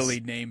market hillbilly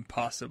this. name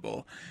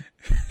possible.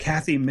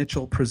 Kathy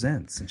Mitchell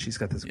presents, and she's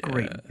got this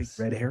great big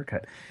red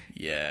haircut.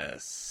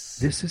 Yes.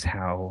 This is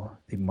how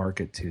they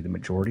market to the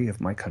majority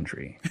of my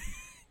country.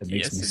 It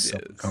makes me so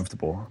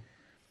comfortable.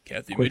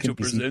 Kathy Mitchell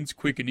presents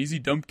quick and easy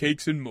dump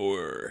cakes and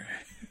more.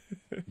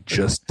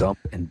 Just dump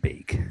and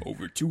bake.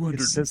 Over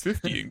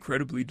 250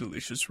 incredibly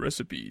delicious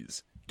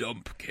recipes.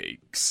 Dump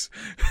cakes.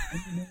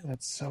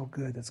 That's so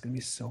good. That's going to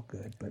be so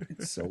good, but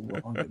it's so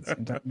long at the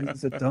same time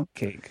because it's a dump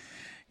cake.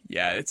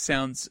 Yeah, it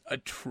sounds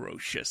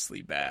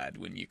atrociously bad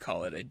when you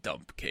call it a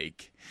dump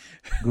cake.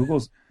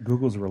 Google's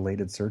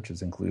related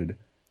searches include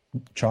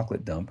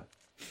chocolate dump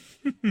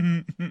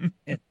and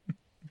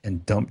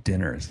dump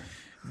dinners.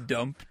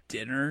 Dump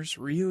dinners?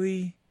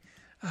 Really?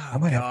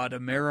 Oh,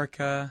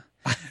 America.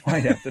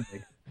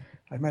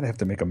 I might have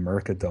to make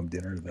America dump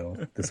dinner though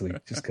this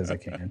week just because I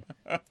can.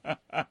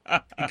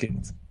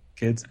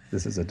 Kids,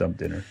 this is a dump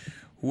dinner.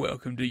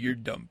 Welcome to your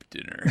dump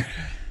dinner.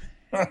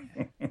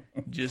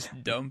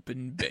 Just dump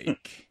and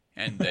bake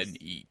and then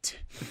eat.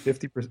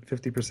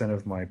 50%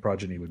 of my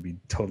progeny would be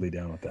totally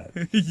down with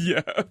that.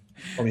 Yeah.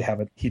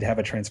 Probably he'd have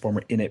a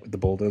transformer in it with the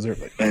bulldozer.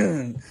 Like,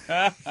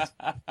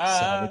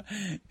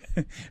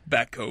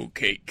 backhoe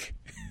cake.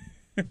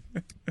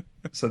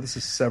 So this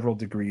is several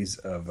degrees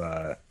of.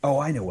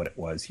 I know what it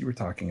was. You were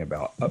talking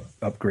about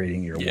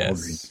upgrading your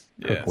Walgreens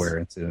cookware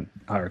into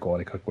higher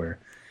quality cookware.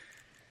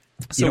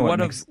 So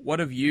what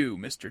of you,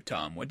 Mr.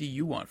 Tom? What do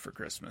you want for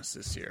Christmas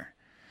this year?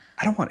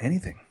 I don't want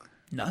anything.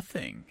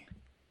 Nothing.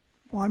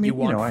 Well, I mean, you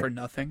want for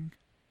nothing.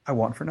 I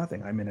want for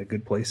nothing. I'm in a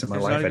good place in my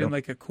life. There's not even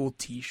like a cool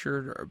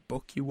T-shirt or a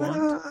book you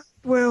want.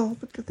 Well,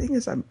 but the thing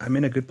is, I'm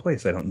in a good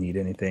place. I don't need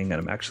anything,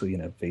 and I'm actually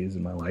in a phase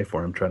in my life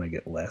where I'm trying to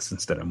get less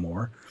instead of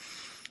more.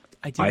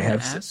 I didn't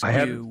ask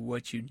you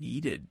what you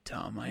needed,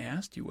 Tom. I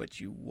asked you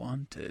what you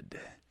wanted.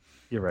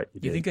 You're right.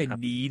 You think I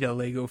need a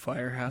Lego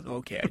Firehouse?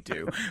 Okay, I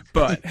do.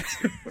 But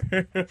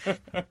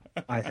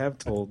I have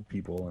told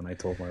people, and I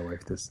told my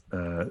wife this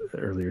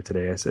earlier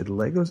today, I said,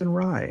 Legos and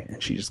rye.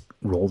 And she just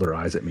rolled her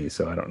eyes at me,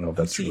 so I don't know if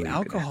that's really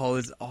alcohol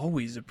is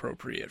always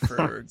appropriate for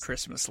a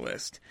Christmas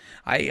list.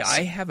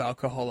 I have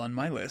alcohol on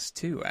my list,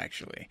 too,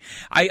 actually.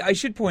 I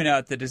should point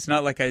out that it's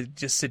not like I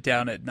just sit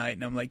down at night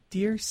and I'm like,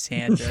 Dear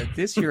Santa,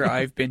 this year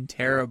I've been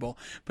terrible,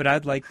 but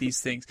I'd like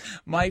these things.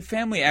 My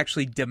family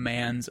actually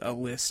demands a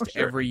list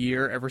every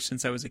year, ever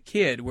since I was a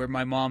kid, where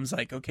my mom's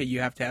like, okay, you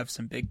have to have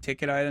some big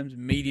ticket items,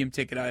 medium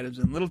ticket items,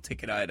 and little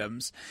ticket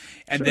items,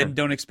 and then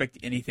don't expect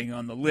anything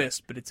on the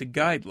list, but it's a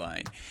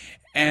guideline.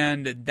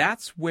 And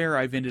that's where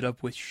I've ended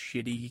up with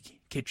shitty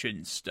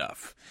kitchen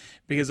stuff,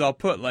 because I'll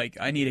put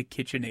I need a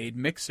KitchenAid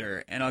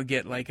mixer, and I'll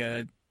get like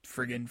a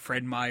friggin'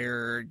 Fred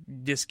Meyer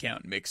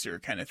discount mixer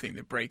kind of thing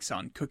that breaks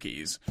on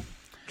cookies.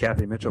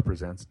 Kathy Mitchell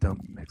presents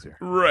Dump Mixer.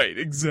 Right,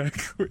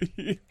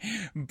 exactly.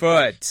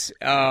 But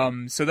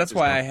so that's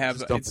why I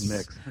have. Dump and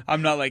mix.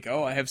 I'm not like,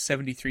 I have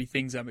 73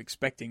 things I'm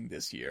expecting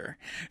this year.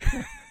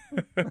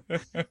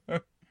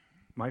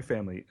 My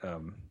family,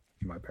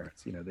 my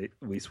parents,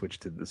 we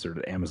switched to the sort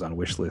of Amazon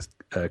wish list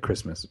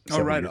Christmas.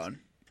 Oh, right on.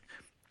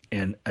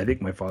 And I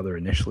think my father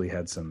initially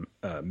had some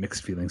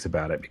mixed feelings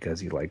about it because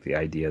he liked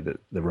the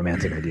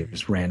romantic idea of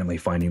just randomly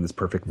finding this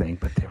perfect thing.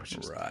 But there was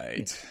just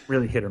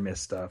really hit or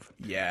miss stuff.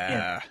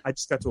 Yeah. And I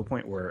just got to a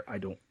point where I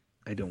don't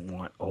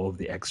want all of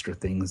the extra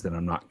things that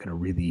I'm not going to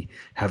really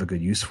have a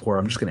good use for.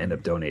 I'm just going to end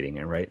up donating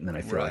it, right? And then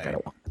I feel like I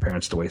don't want the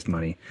parents to waste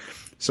money.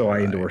 So I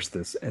endorsed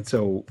this. And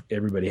so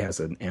everybody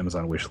has an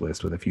Amazon wish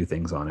list with a few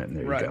things on it, and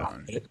there you go.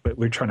 But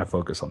we're trying to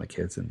focus on the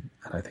kids, and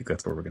I think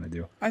that's what we're going to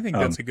do. I think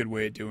that's a good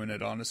way of doing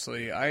it,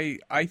 honestly.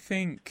 I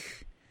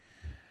think,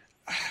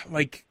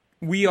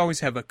 we always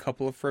have a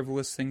couple of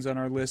frivolous things on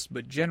our list,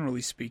 but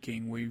generally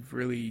speaking, we've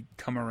really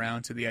come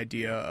around to the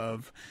idea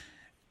of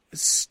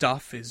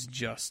stuff is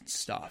just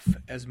stuff.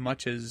 As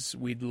much as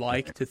we'd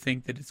like to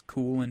think that it's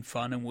cool and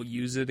fun and we'll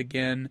use it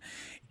again,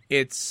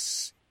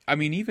 it's, I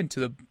mean, even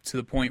to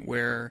the point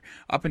where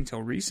up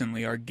until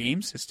recently, our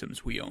game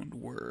systems we owned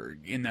were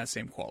in that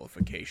same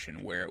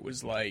qualification, where it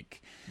was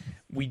like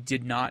we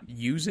did not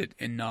use it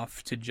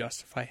enough to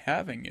justify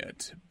having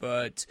it.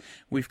 But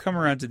we've come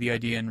around to the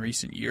idea in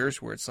recent years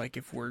where it's like,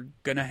 if we're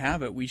going to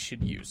have it, we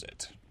should use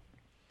it.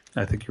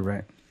 I think you're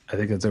right. I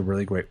think that's a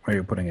really great way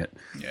of putting it.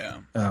 Yeah.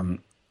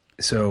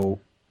 So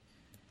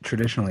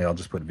traditionally, I'll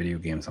just put video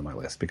games on my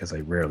list because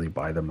I rarely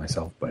buy them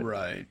myself. But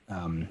Right.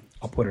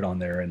 I'll put it on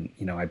there, and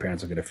my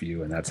parents will get a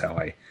few, and that's how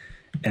I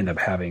end up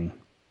having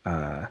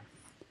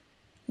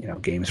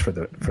games for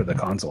the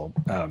console.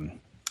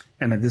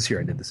 And then this year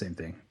I did the same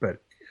thing.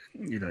 But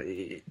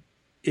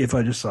if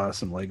I just saw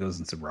some Legos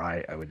and some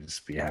rye, I would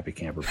just be a happy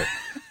camper. But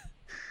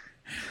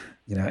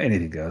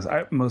anything goes.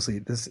 I mostly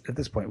at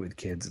this point with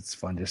kids, it's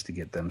fun just to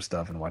get them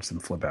stuff and watch them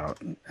flip out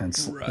and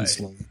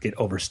slowly get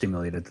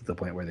overstimulated to the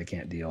point where they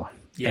can't deal.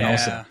 Yeah.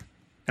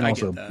 And I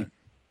also, get that.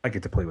 I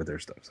get to play with their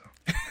stuff.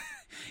 So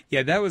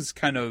Yeah, that was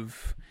kind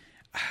of,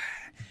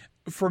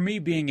 for me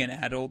being an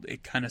adult,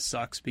 it kind of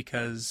sucks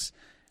because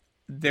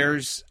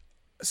there's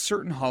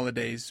certain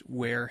holidays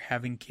where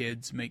having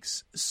kids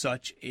makes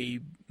such a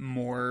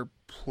more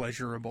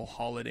pleasurable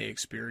holiday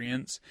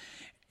experience.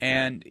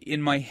 And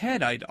in my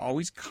head, I'd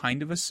always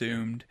kind of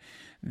assumed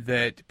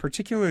that,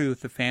 particularly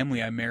with the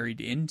family I married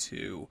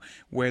into,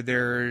 where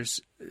there's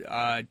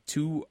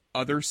two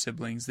other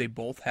siblings, they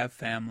both have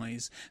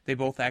families, they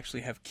both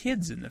actually have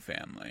kids in the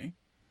family,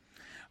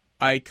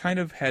 I kind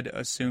of had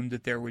assumed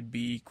that there would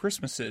be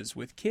Christmases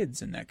with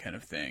kids and that kind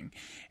of thing.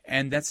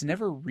 And that's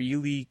never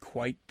really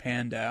quite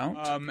panned out.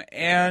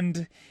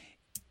 And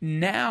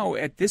now,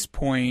 at this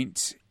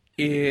point,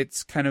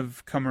 it's kind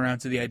of come around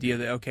to the idea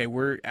that, okay,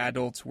 we're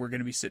adults, we're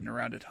going to be sitting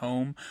around at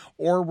home,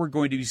 or we're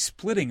going to be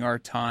splitting our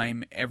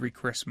time every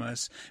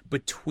Christmas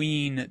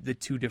between the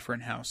two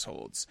different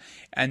households.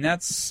 And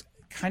that's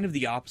kind of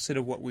the opposite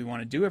of what we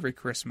want to do every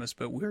Christmas,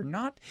 but we're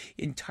not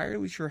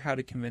entirely sure how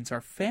to convince our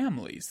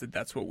families that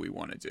that's what we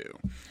want to do.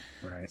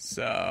 right.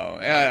 So,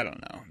 I don't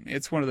know.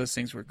 It's one of those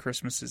things where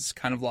Christmas has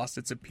kind of lost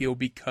its appeal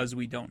because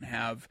we don't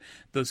have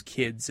those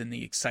kids and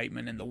the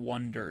excitement and the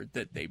wonder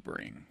that they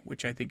bring,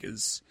 which I think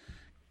is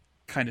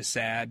kind of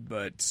sad,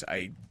 but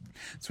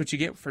it's what you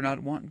get for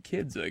not wanting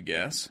kids, I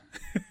guess.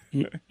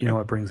 You know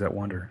what brings that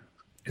wonder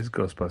is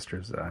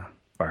Ghostbusters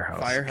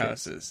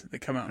Firehouses. They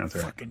come out in That's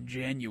right. fucking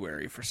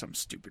January for some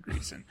stupid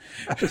reason.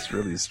 That's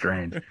really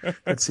strange.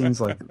 It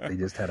seems like they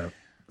just had a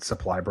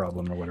supply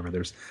problem or whatever.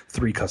 There's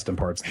 3 custom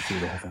parts to do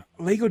the whole thing.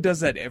 Lego does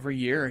that every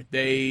year.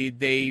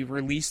 They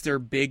release their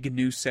big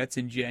new sets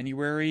in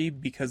January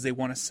because they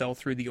want to sell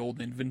through the old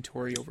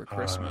inventory over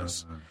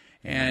Christmas.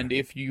 And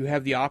if you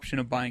have the option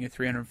of buying a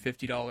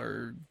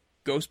 $350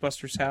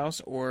 Ghostbusters house,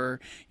 or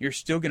you're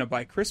still going to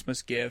buy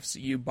Christmas gifts,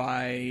 you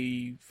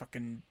buy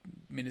fucking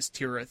Minas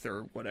Tirith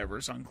or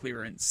whatever's on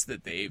clearance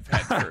that they've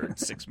had for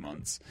 6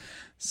 months.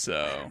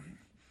 So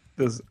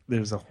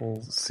There's a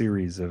whole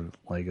series of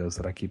Legos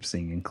that I keep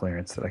seeing in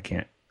clearance that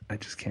I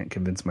just can't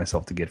convince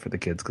myself to get for the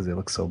kids because they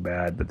look so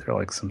bad, but they're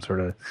like some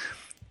sort of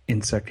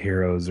insect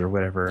heroes or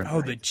whatever.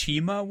 Oh, the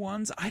Chima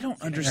ones? I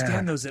don't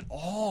understand those at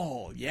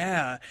all.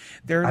 Yeah.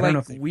 They're I don't know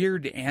like if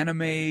weird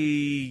anime.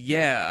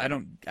 Yeah,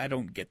 I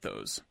don't get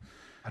those.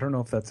 I don't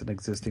know if that's an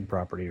existing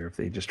property or if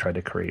they just tried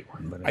to create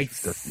one, but I it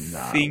just does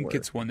not think work.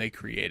 it's one they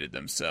created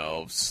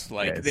themselves.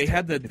 Like Yeah, it's they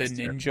had the it's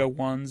ninja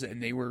ones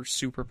and they were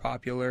super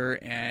popular,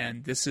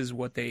 and this is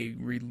what they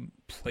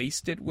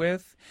replaced it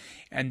with.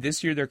 And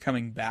this year they're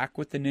coming back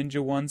with the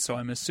ninja ones, so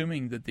I'm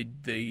assuming that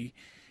the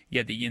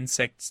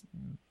insect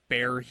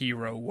bear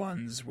hero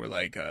ones were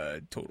like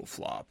a total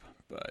flop.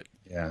 But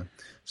Yeah.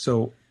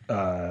 So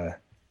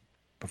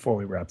before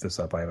we wrap this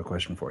up, I have a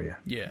question for you.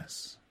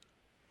 yes.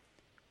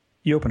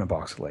 You open a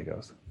box of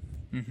Legos,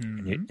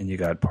 Mm-hmm. and you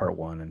got part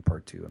 1 and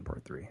part 2 and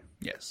part 3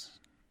 Yes.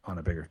 on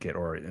a bigger kit,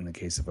 or in the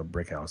case of a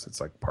brick house,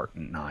 it's like part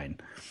 9.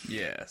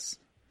 Yes.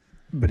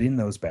 But in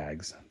those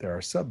bags, there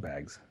are sub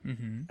bags.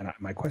 Mm-hmm. And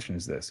my question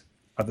is this: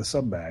 are the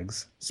sub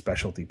bags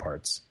specialty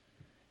parts,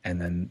 and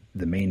then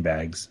the main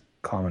bags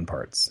common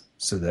parts,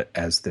 so that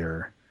as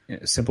they're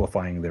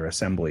simplifying their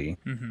assembly,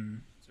 Mm-hmm.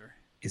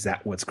 is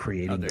that what's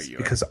creating Oh, there this? you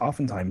are. Because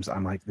oftentimes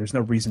I'm like, there's no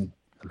reason.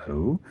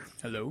 Hello?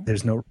 Hello?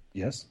 There's no.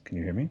 Yes? Can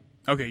you hear me?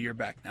 Okay, you're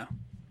back now.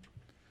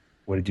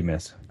 What did you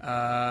miss?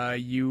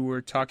 You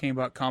were talking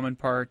about common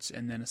parts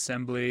and then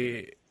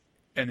assembly,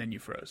 and then you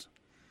froze.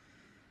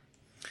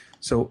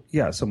 So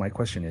my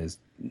question is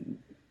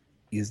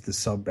the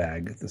sub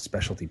bag the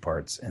specialty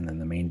parts, and then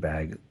the main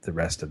bag the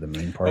rest of the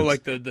main parts? Oh,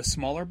 like the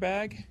smaller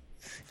bag?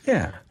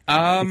 Yeah.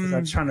 Because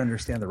I'm trying to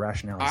understand the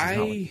rationale. It's not like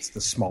I- it's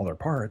the smaller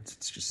parts;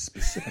 it's just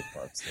specific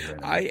parts. That are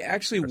in I it.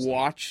 actually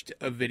watched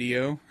a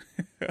video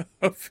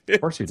of it,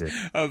 Of course, you did.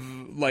 of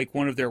like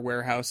one of their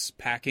warehouse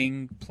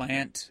packing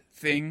plant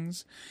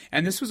things,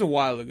 and this was a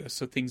while ago,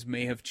 so things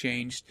may have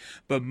changed,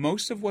 but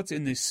most of what's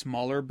in these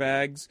smaller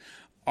bags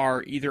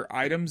are either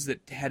items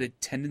that had a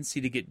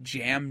tendency to get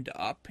jammed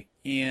up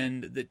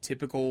in the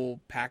typical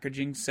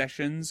packaging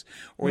sessions,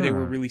 or they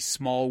were really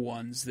small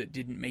ones that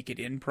didn't make it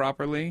in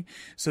properly.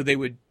 So they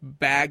would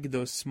bag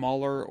those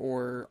smaller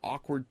or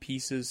awkward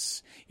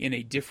pieces in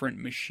a different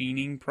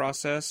machining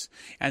process,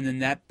 and then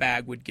that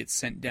bag would get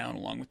sent down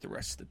along with the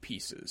rest of the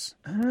pieces.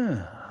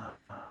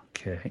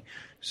 Okay.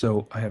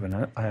 So I have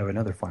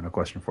another final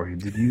question for you.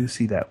 Did you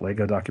see that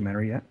Lego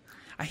documentary yet?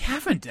 I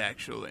haven't,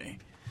 actually.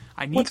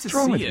 I need What's to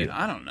wrong see with it. you?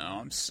 I don't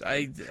know.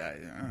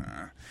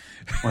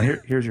 Well,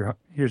 here's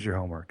your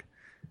homework.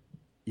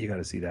 You got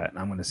to see that, and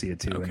I'm going to see it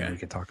too, and then we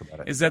can talk about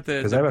it. Is that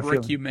the 'Cause I have a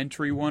feeling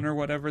documentary one or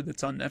whatever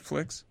that's on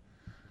Netflix?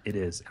 it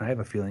is, and I have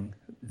a feeling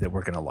that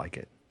we're going to like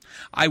it.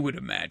 I would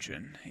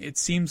imagine. It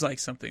seems like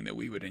something that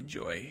we would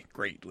enjoy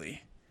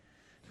greatly.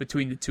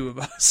 Between the two of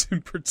us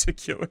in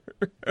particular.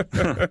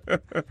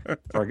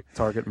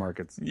 Target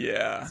markets.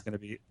 Yeah. It's going to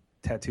be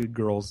tattooed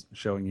girls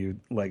showing you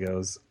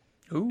Legos.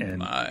 Oh And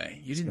my.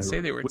 You didn't say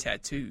they were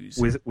tattoos.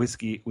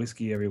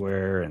 Whiskey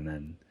everywhere, and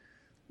then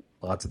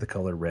lots of the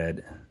color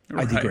red. I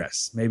Right.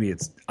 digress. Maybe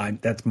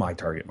that's my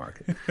target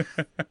market.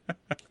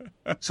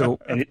 So,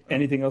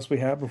 anything else we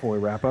have before we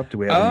wrap up? Do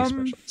we have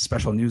any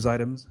special news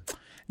items?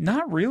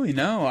 Not really,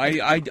 no.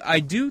 I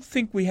do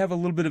think we have a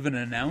little bit of an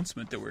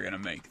announcement that we're going to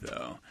make,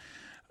 though.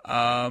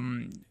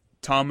 Tom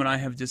and I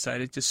have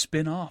decided to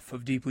spin off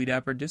of Deeply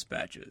Dapper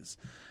Dispatches.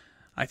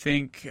 I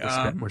think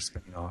We're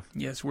spinning off.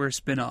 yes, we're a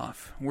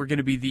spin-off. We're going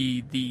to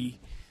be the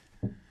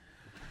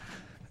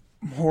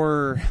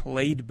more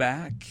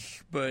laid-back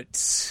but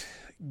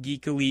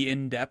geekily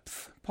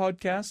in-depth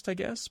podcast, I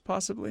guess,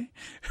 possibly.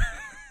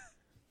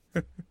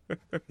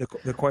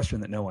 The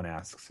question that no one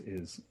asks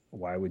is,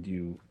 why would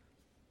you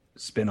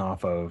spin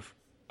off of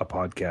a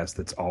podcast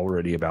that's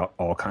already about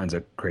all kinds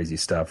of crazy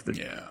stuff that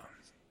Yeah.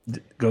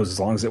 goes as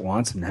long as it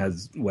wants and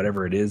has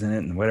whatever it is in it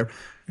and whatever?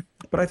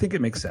 But I think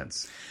it makes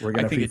sense. We're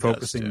going to think be it does,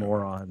 focusing too.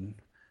 more on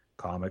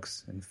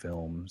comics and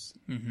films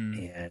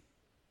and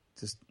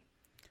just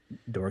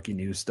dorky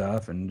news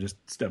stuff and just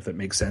stuff that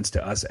makes sense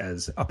to us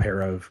as a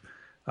pair of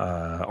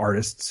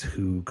artists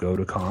who go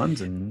to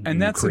cons and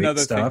And that's create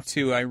another stuff.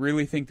 thing too. I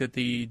really think that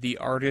the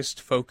artist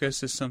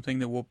focus is something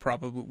that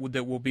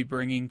we'll be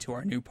bringing to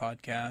our new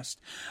podcast.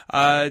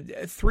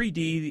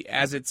 3D,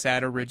 as it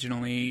sat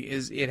originally,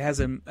 it has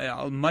a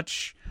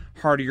much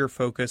heartier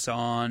focus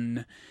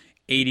on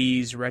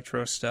 80s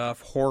retro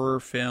stuff, horror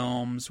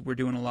films. We're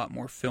doing a lot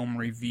more film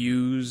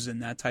reviews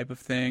and that type of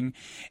thing.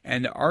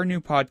 And our new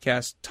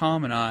podcast,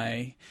 Tom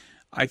and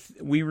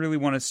we really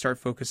want to start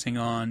focusing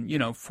on,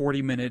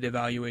 40-minute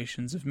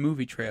evaluations of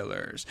movie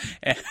trailers.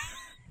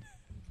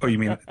 Oh, you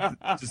mean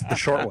just the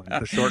short one?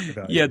 The short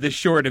evaluation. Yeah, the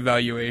short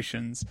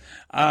evaluations.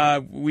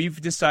 We've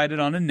decided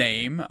on a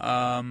name.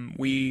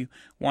 We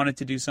wanted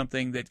to do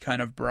something that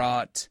kind of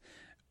brought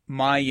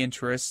my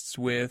interests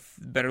with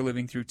Better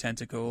Living Through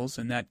Tentacles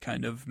and that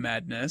kind of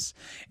madness,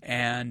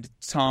 and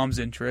Tom's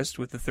interest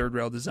with the Third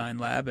Rail Design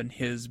Lab and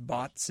his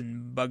bots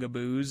and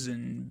bugaboos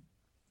and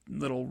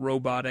little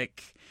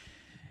robotic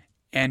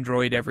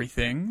android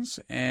everythings.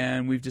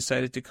 And we've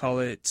decided to call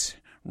it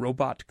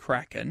Robot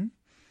Kraken.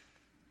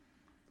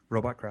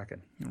 Robot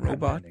Kraken.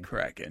 Robot Patent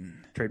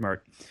Kraken.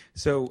 trademark.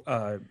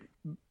 So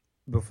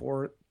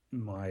before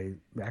I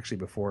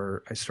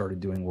started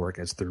doing work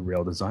as Third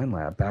Rail Design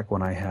Lab, back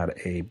when I had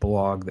a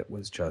blog that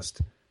was just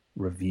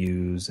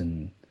reviews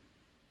and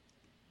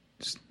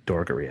just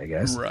dorkery, I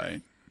guess. Right.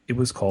 It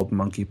was called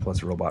Monkey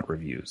Plus Robot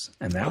Reviews,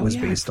 and that was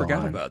based I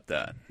forgot on about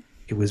that.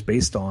 it was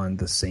based on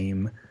the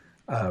same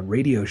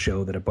radio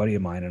show that a buddy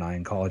of mine and I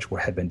in college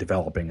had been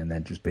developing, and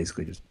then just I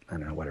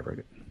don't know,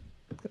 whatever.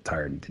 Got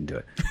tired and didn't do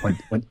it.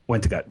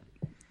 Went to get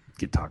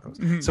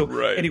tacos. So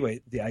Right.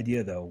 anyway, the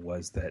idea though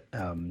was that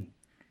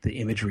the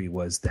imagery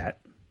was that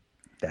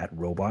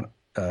robot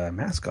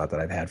mascot that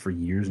I've had for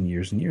years and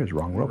years and years.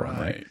 Wrong Robot,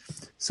 right?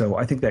 So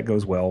I think that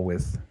goes well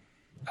with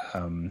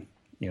the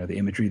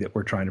imagery that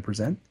we're trying to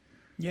present.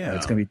 Yeah.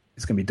 It's gonna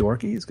be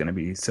dorky. It's gonna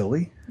be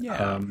silly.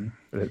 Yeah.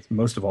 But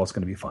most of all, it's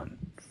gonna be fun.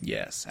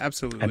 Yes,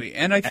 absolutely.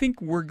 And I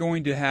think we're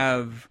going to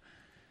have.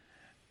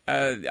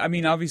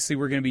 Obviously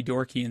we're going to be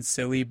dorky and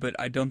silly, but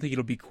I don't think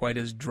it'll be quite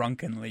as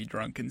drunkenly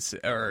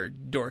or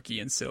dorky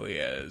and silly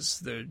as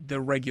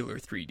the regular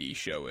 3D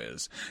show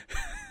is.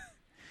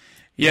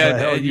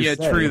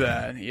 True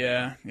that.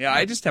 Yeah.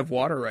 I just have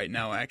water right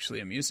now,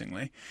 actually,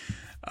 amusingly.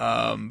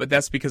 But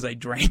that's because I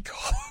drank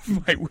all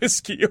of my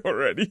whiskey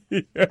already.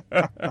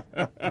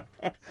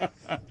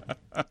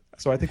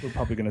 So I think we're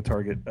probably going to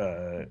target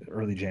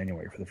early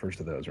January for the first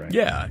of those, right?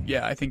 Yeah,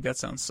 I think that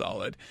sounds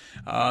solid.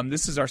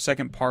 This is our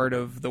second part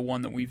of the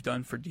one that we've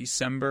done for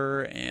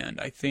December,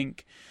 and I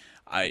think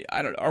I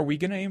don't. Are we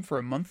going to aim for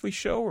a monthly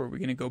show, or are we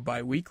going to go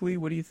bi-weekly?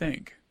 What do you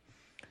think?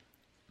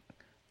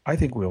 I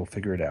think we'll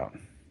figure it out.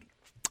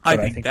 I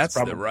But think that's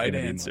it's the probably right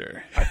gonna be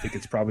answer. I think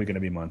it's probably going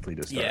to be monthly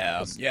to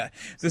start. Yeah.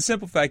 The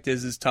simple fact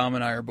is Tom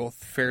and I are both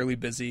fairly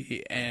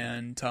busy,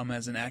 and Tom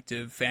has an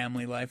active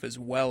family life as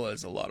well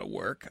as a lot of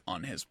work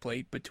on his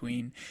plate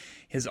between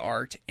his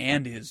art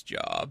and his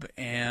job.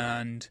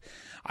 And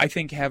I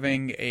think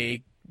having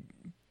a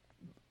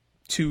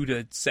 2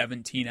 to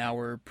 17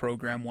 hour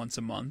program once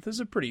a month is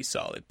a pretty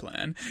solid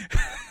plan.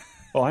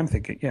 Well, I'm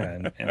thinking,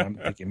 and I'm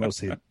thinking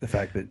mostly the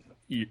fact that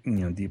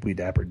Deeply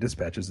Dapper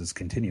Dispatches is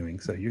continuing,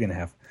 so you're going to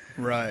have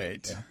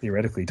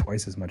theoretically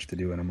twice as much to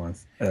do in a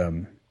month,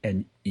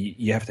 and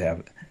you have to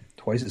have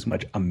twice as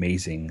much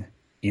amazing,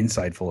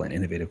 insightful, and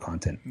innovative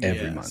content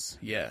every month.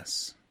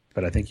 Yes.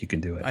 But I think you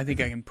can do it. I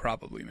think I can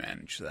probably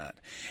manage that.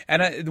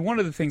 And one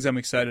of the things I'm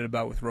excited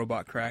about with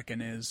Robot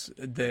Kraken is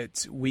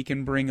that we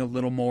can bring a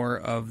little more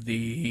of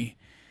the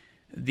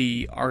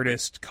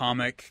artist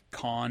comic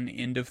con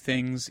end of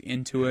things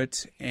into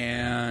it,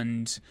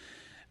 and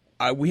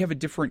we have a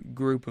different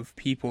group of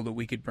people that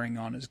we could bring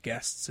on as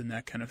guests and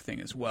that kind of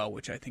thing as well,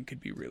 which I think could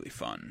be really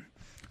fun.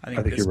 I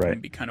think this can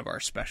be kind of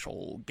our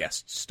special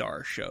guest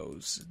star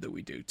shows that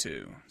we do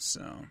too.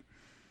 So,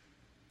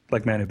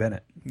 like Manu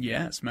Bennett.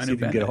 Yes, Manu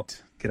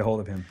Bennett. Get a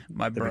hold of him.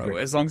 My bro.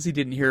 As long as he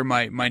didn't hear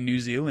my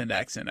New Zealand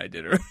accent I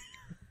did earlier.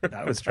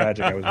 That was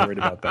tragic. I was worried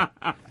about that.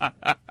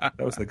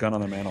 That was the gun on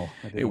the mantle.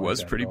 It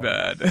was pretty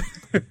bad.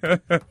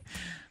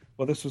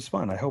 Well, this was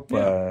fun. I hope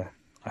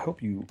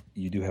you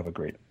do have a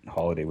great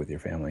holiday with your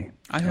family.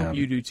 I hope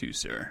you do too,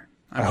 sir.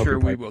 I'm sure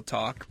we will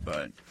talk,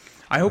 but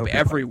I hope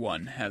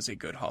everyone has a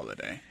good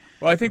holiday.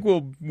 Well, I think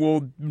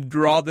we'll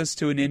draw this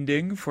to an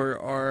ending for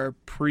our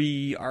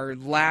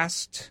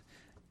last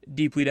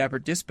Deeply Dapper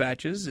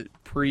Dispatches,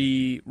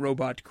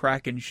 pre-Robot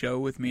Kraken show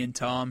with me and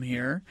Tom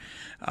here.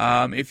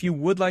 If you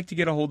would like to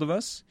get a hold of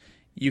us,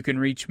 you can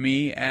reach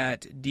me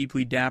at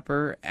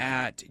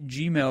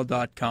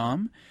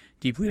deeplydapper@gmail.com.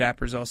 Deeply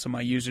Dapper is also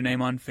my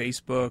username on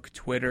Facebook,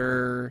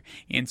 Twitter,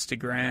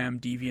 Instagram,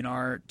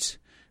 DeviantArt,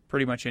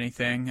 pretty much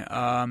anything.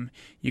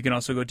 You can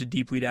also go to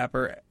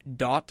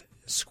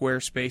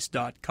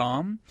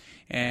deeplydapper.squarespace.com,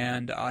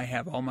 and I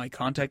have all my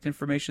contact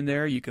information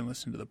there. You can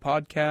listen to the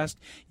podcast.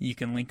 You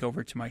can link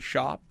over to my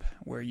shop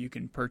where you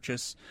can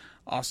purchase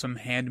awesome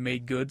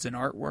handmade goods and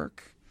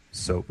artwork.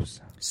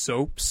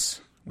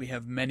 Soaps. We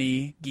have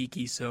many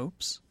geeky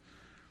soaps.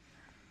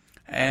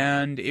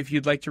 And if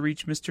you'd like to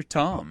reach Mr.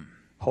 Tom...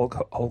 Hulk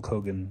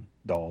Hogan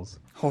dolls.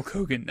 Hulk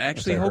Hogan.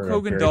 Actually, Hulk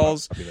Hogan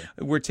dolls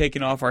were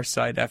taken off our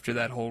site after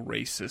that whole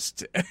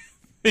racist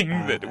thing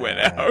that went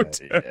out.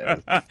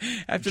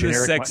 After the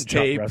sex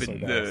tape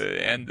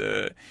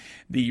and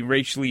the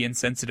racially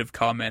insensitive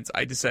comments,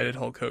 I decided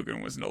Hulk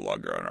Hogan was no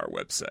longer on our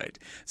website.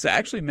 So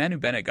actually, Manu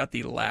Bennett got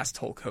the last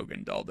Hulk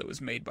Hogan doll that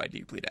was made by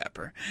Deeply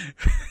Dapper.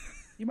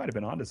 You might have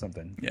been onto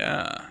something.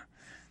 Yeah.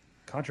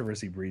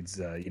 Controversy breeds,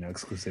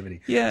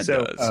 exclusivity. Yeah, it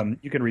does.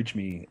 You can reach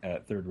me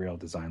at Third Rail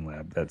Design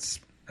Lab. That's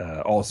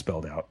all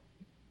spelled out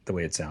the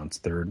way it sounds.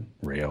 Third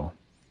Rail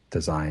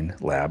Design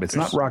Lab. It's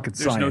not rocket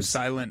science. There's no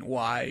silent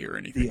Y or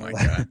anything like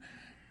that.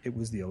 It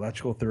was the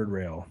electrical third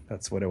rail.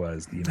 That's what it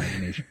was. The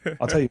imagination.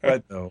 I'll tell you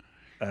what, though.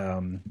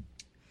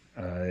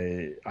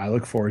 I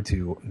look forward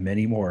to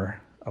many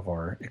more of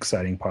our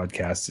exciting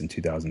podcasts in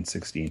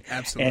 2016.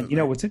 Absolutely.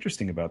 And what's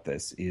interesting about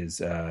this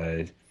is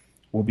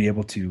we'll be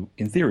able to,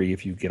 in theory,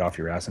 if you get off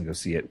your ass and go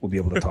see it, we'll be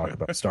able to talk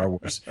about Star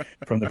Wars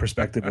from the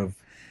perspective of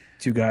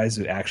two guys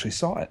who actually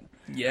saw it.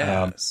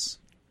 Yes.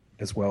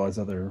 As well as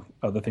other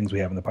things we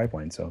have in the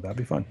pipeline. So that'd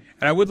be fun.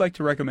 And I would like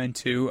to recommend,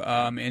 too,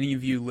 any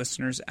of you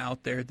listeners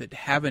out there that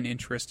have an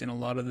interest in a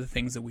lot of the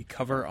things that we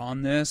cover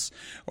on this,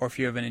 or if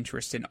you have an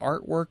interest in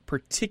artwork,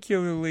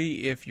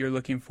 particularly if you're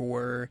looking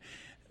for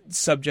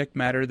subject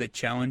matter that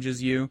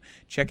challenges you,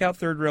 check out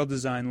Third Rail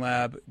Design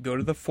Lab, go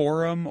to the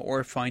forum,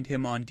 or find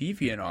him on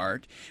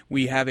DeviantArt.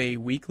 We have a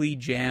weekly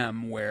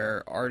jam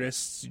where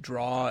artists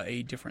draw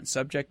a different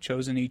subject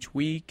chosen each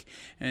week,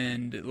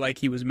 and like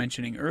he was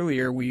mentioning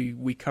earlier,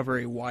 we cover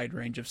a wide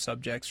range of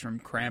subjects from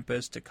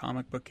Krampus to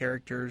comic book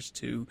characters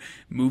to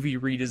movie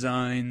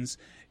redesigns.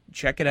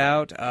 Check it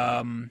out.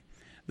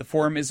 The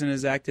forum isn't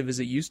as active as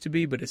it used to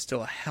be, but it's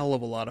still a hell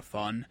of a lot of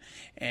fun,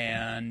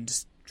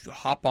 and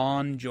hop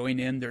on, join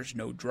in. There's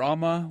no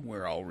drama.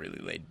 We're all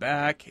really laid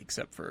back,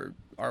 except for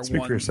our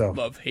one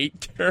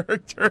love-hate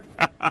character.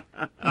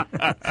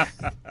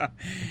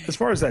 As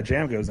far as that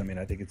jam goes, I mean,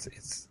 I think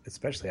it's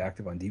especially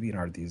active on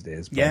DeviantArt these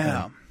days. But,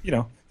 yeah.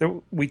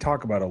 We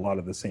talk about a lot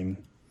of the same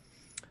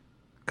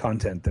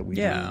content that we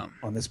do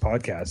on this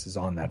podcast is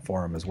on that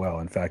forum as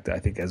well. In fact, I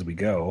think as we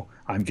go,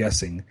 I'm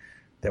guessing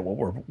that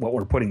what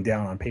we're putting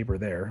down on paper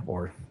there,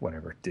 or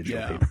whatever,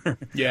 digital paper,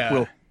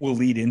 will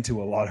lead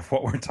into a lot of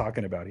what we're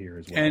talking about here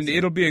as well. And so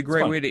it'll be a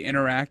great way to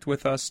interact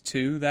with us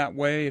too. That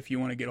way, if you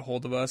want to get a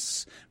hold of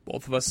us,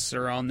 both of us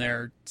are on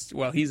there.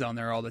 Well, he's on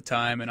there all the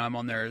time, and I'm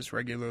on there as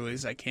regularly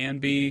as I can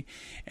be.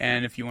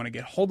 And if you want to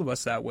get a hold of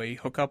us that way,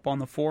 hook up on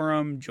the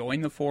forum,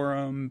 join the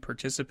forum,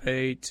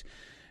 participate,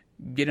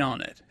 get on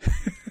it.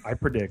 I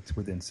predict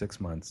within 6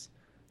 months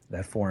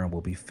that forum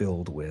will be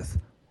filled with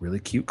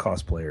really cute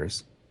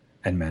cosplayers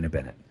and Manu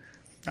Bennett.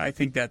 I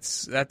think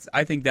that's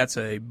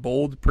a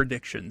bold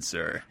prediction,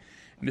 sir,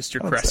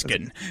 Mr.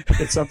 Kreskin.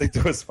 It's something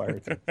to aspire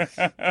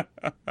to.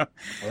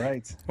 All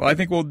right. Well, I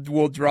think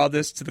we'll draw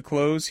this to the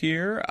close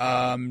here.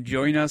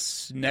 Join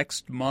us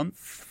next month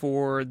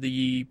for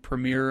the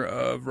premiere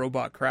of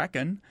Robot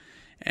Kraken,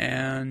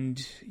 and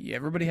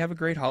everybody have a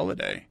great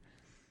holiday.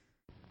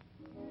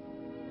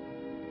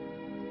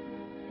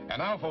 And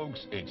now,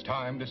 folks, it's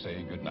time to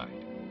say goodnight.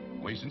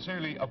 We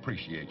sincerely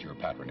appreciate your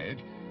patronage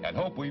and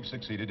hope we've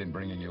succeeded in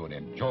bringing you an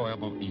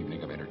enjoyable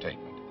evening of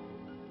entertainment.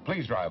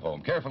 Please drive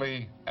home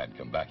carefully and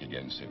come back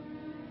again soon.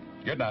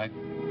 Good night.